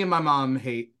 me and my mom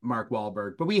hate Mark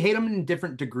Wahlberg, but we hate him in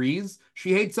different degrees.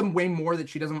 She hates him way more that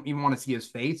she doesn't even want to see his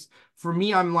face. For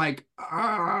me, I'm like,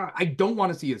 I don't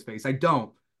want to see his face. I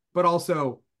don't. But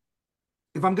also,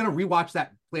 if I'm gonna rewatch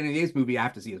that Planet of the Apes movie, I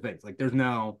have to see his face. Like, there's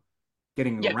no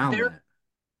getting Yeah, around that.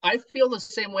 I feel the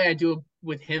same way I do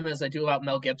with him as I do about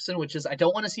Mel Gibson, which is I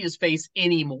don't want to see his face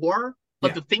anymore.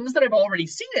 But Yeah. the things that I've already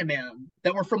seen him in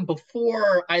that were from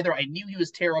before either I knew he was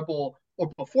terrible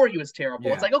or before he was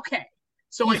terrible, it's Yeah. like, okay.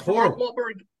 So He's like for Mark horrible.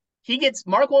 Wahlberg,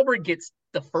 Mark Wahlberg gets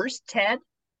the first Ted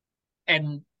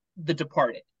and The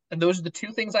Departed. And those are the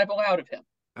two things I've allowed of him.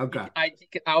 Okay. I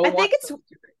think I will I watch think it's. those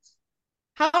two things.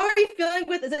 How are you feeling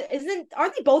with?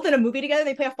 Aren't they both in a movie together?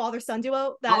 They play a father son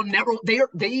duo. That I'll never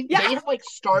they Yeah. have like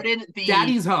started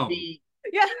Daddy's Home.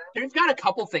 yeah. They've got a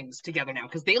couple things together now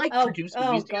because they like produce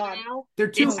movies together God. now. They're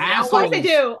two It's now Of assholes. course they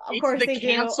do. Of It's course the they do.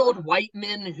 canceled white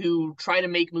men who try to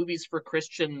make movies for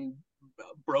Christian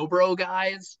bro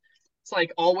guys. It's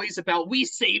like always about we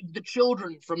saved the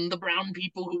children from the brown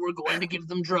people who were going to give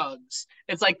them drugs.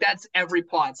 It's like that's every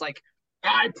plot. It's like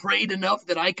I prayed enough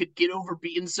that I could get over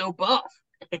being so buff,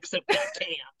 except I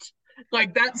can't.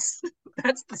 Like that's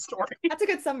the story. That's a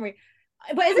good summary.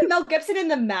 But isn't Mel Gibson in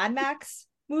the Mad Max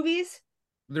movies?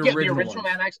 The Yeah, original the original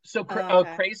ones. Mad Max. So Okay.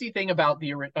 a crazy thing about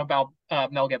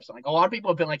Mel Gibson, like a lot of people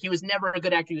have been like he was never a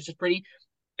good actor. He was just pretty.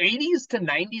 80s to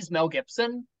 90s Mel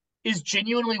Gibson is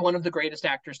genuinely one of the greatest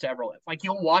actors to ever live. Like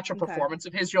you'll watch a Okay. performance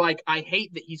of his, you're like, I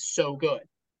hate that he's so good,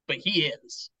 but he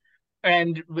is.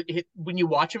 And when you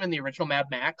watch him in the original Mad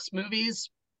Max movies,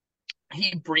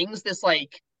 he brings this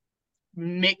like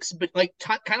mix, but like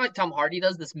kind of like Tom Hardy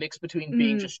does, this mix between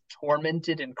being Mm. just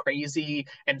tormented and crazy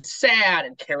and sad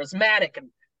and charismatic and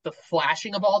the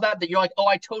flashing of all that you're like, oh,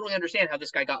 I totally understand how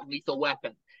this guy got Lethal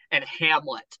Weapon and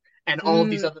Hamlet and all of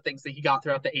these other things that he got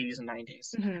throughout the 80s and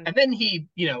 90s. Mm-hmm. And then he,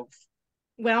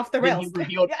 Went off the then he rails.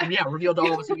 revealed, Yeah. revealed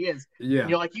all of us who he is. And Yeah.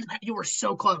 you're like, you were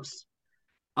so close.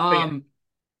 But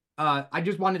yeah. I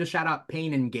just wanted to shout out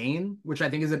Pain and Gain, which I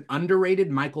think is an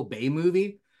underrated Michael Bay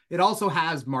movie. It also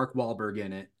has Mark Wahlberg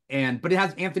in it, but it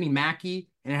has Anthony Mackie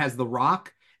and it has The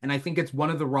Rock, and I think it's one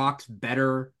of The Rock's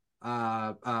better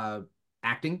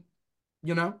acting.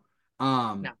 You know,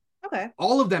 No. Okay.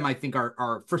 all of them I think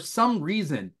are for some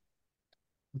reason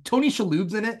Tony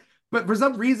Shalhoub's in it, but for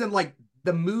some reason like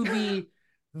the movie,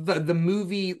 the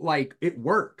movie like it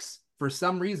works for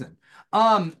some reason.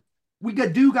 We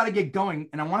got to get going,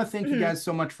 and I want to thank you guys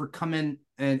so much for coming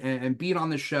and being on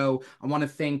the show. I want to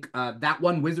thank that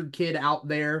one wizard kid out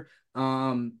there.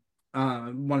 Want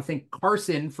to thank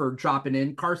Carson for dropping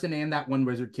in, Carson and that one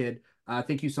wizard kid.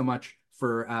 Thank you so much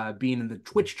for being in the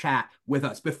Twitch chat with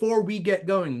us. Before we get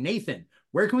going, Nathan,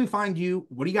 where can we find you?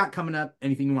 What do you got coming up?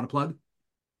 Anything you want to plug?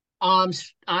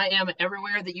 I am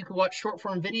everywhere that you can watch short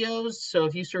form videos. So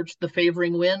if you search The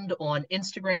Favoring Wind on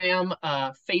Instagram,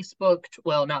 Facebook,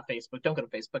 well, not Facebook, don't go to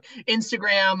Facebook,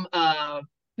 Instagram,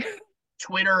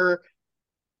 Twitter,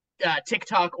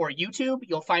 TikTok, or YouTube,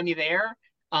 you'll find me there.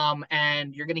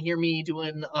 And you're gonna hear me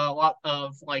doing a lot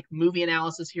of like movie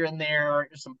analysis here and there,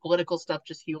 some political stuff,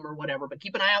 just humor, whatever. But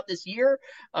keep an eye out this year.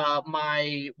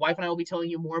 My wife and I will be telling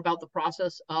you more about the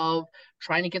process of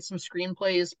trying to get some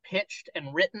screenplays pitched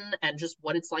and written, and just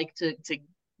what it's like to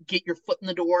get your foot in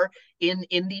the door in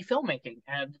indie filmmaking,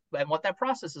 and what that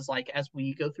process is like as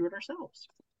we go through it ourselves.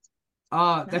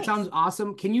 That sounds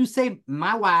awesome. Can you say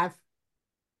my wife?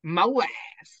 My wife.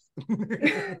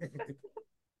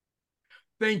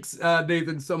 Thanks,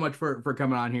 Nathan, so much for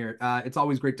coming on here. It's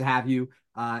always great to have you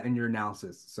and your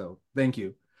analysis. So thank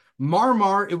you.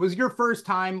 Marmar, it was your first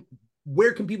time.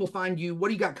 Where can people find you? What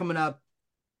do you got coming up?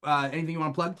 Anything you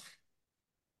want to plug?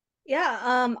 Yeah,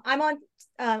 I'm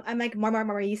like Marmar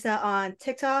Marisa on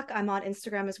TikTok. I'm on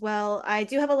Instagram as well. I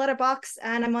do have a letterbox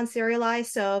and I'm on Serialize.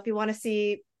 So if you want to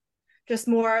see just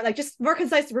more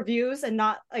concise reviews and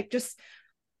not like just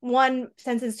one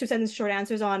sentence, two sentence short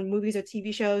answers on movies or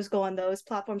TV shows, go on those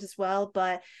platforms as well.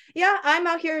 But yeah, I'm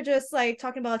out here just like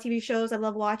talking about TV shows I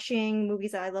love watching,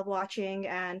 movies that I love watching,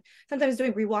 and sometimes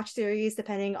doing rewatch series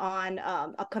depending on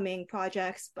upcoming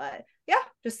projects. But yeah,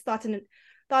 just thoughts and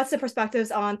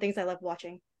perspectives on things I love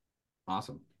watching.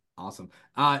 Awesome.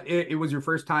 It was your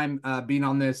first time being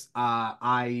on this.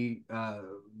 I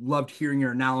loved hearing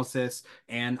your analysis,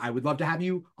 and I would love to have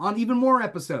you on even more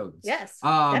episodes. Yes,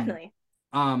 definitely.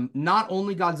 Not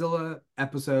only Godzilla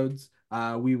episodes,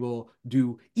 we will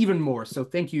do even more. So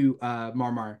thank you,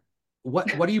 Marmar.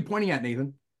 What are you pointing at,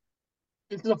 Nathan?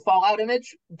 This is a Fallout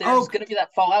image. There's going to be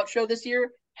that Fallout show this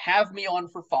year. Have me on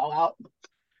for Fallout.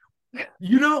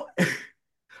 You know,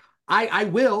 I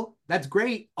will. That's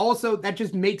great. Also, that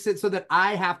just makes it so that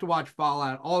I have to watch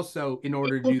Fallout also in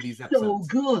order to do these episodes.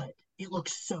 So good. It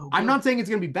looks so good. I'm not saying it's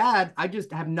going to be bad. I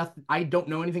just have nothing. I don't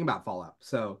know anything about Fallout.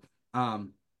 So,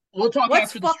 we'll talk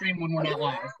after the stream when we're not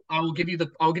live. I'll give you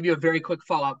a very quick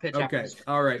Fallout pitch. Okay.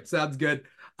 All right. Sounds good.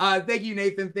 Thank you,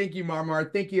 Nathan. Thank you,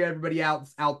 Marmar. Thank you, everybody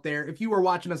out there. If you are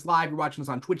watching us live, you're watching us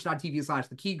on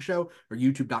twitch.tv/The Keeg Show or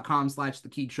youtube.com/The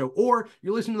Keeg Show, or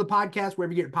you're listening to the podcast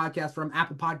wherever you get your podcast from: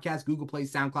 Apple Podcasts, Google Play,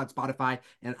 SoundCloud, Spotify,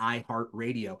 and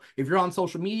iHeartRadio. If you're on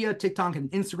social media, TikTok and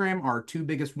Instagram are our two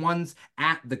biggest ones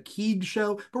at The Keeg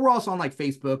Show, but we're also on like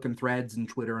Facebook and Threads and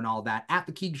Twitter and all that at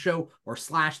The Keeg Show or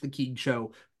 /The Keeg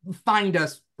Show. Find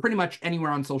us pretty much anywhere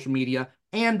on social media.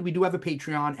 And we do have a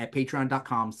Patreon at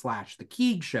patreon.com/The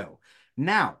Keeg Show.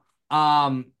 Now,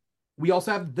 we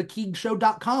also have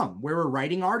thekeegshow.com, where we're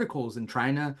writing articles and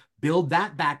trying to build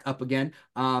that back up again.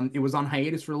 It was on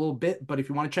hiatus for a little bit, but if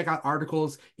you want to check out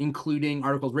articles, including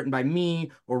articles written by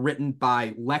me or written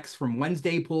by Lex from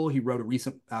Wednesday Pool, he wrote a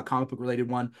recent comic book related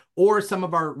one, or some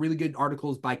of our really good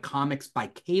articles by Comics by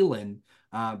Kalen,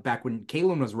 back when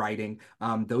Kalen was writing,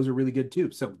 those are really good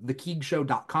too. So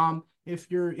thekeegshow.com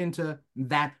if you're into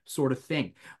that sort of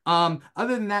thing. Other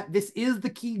than that, this is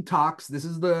the Keeg Talks. This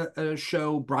is the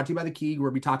show brought to you by the Keeg, where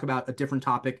we talk about a different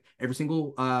topic every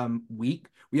single week.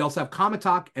 We also have Comic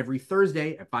Talk every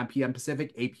Thursday at 5 p.m.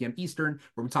 Pacific, 8 p.m. Eastern,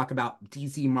 where we talk about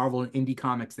DC, Marvel, and indie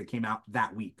comics that came out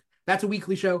that week. That's a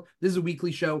weekly show. This is a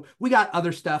weekly show. We got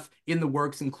other stuff in the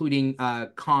works, including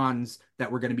cons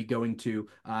that we're going to be going to.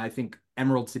 I think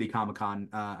Emerald City Comic Con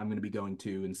I'm going to be going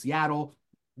to in Seattle.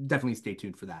 Definitely stay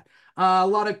tuned for that. A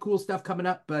lot of cool stuff coming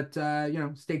up, but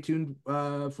stay tuned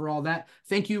for all that.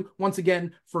 Thank you once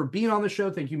again for being on the show.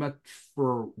 Thank you much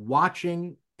for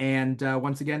watching, And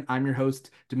once again, I'm your host,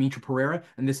 Dimithri Perera,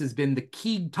 and this has been the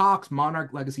Keeg Talks,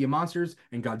 Monarch, Legacy of Monsters,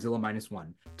 and Godzilla Minus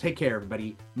One. Take care,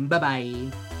 everybody.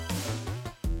 Bye-bye.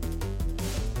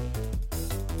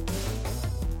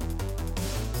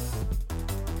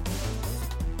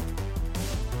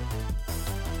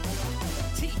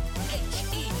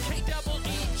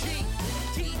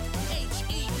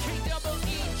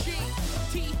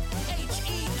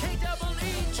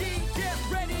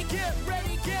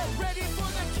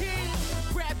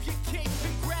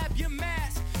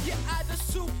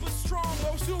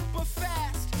 Super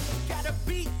fast, gotta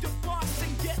beat the boss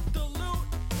and get the loot,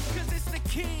 cause it's the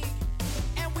king.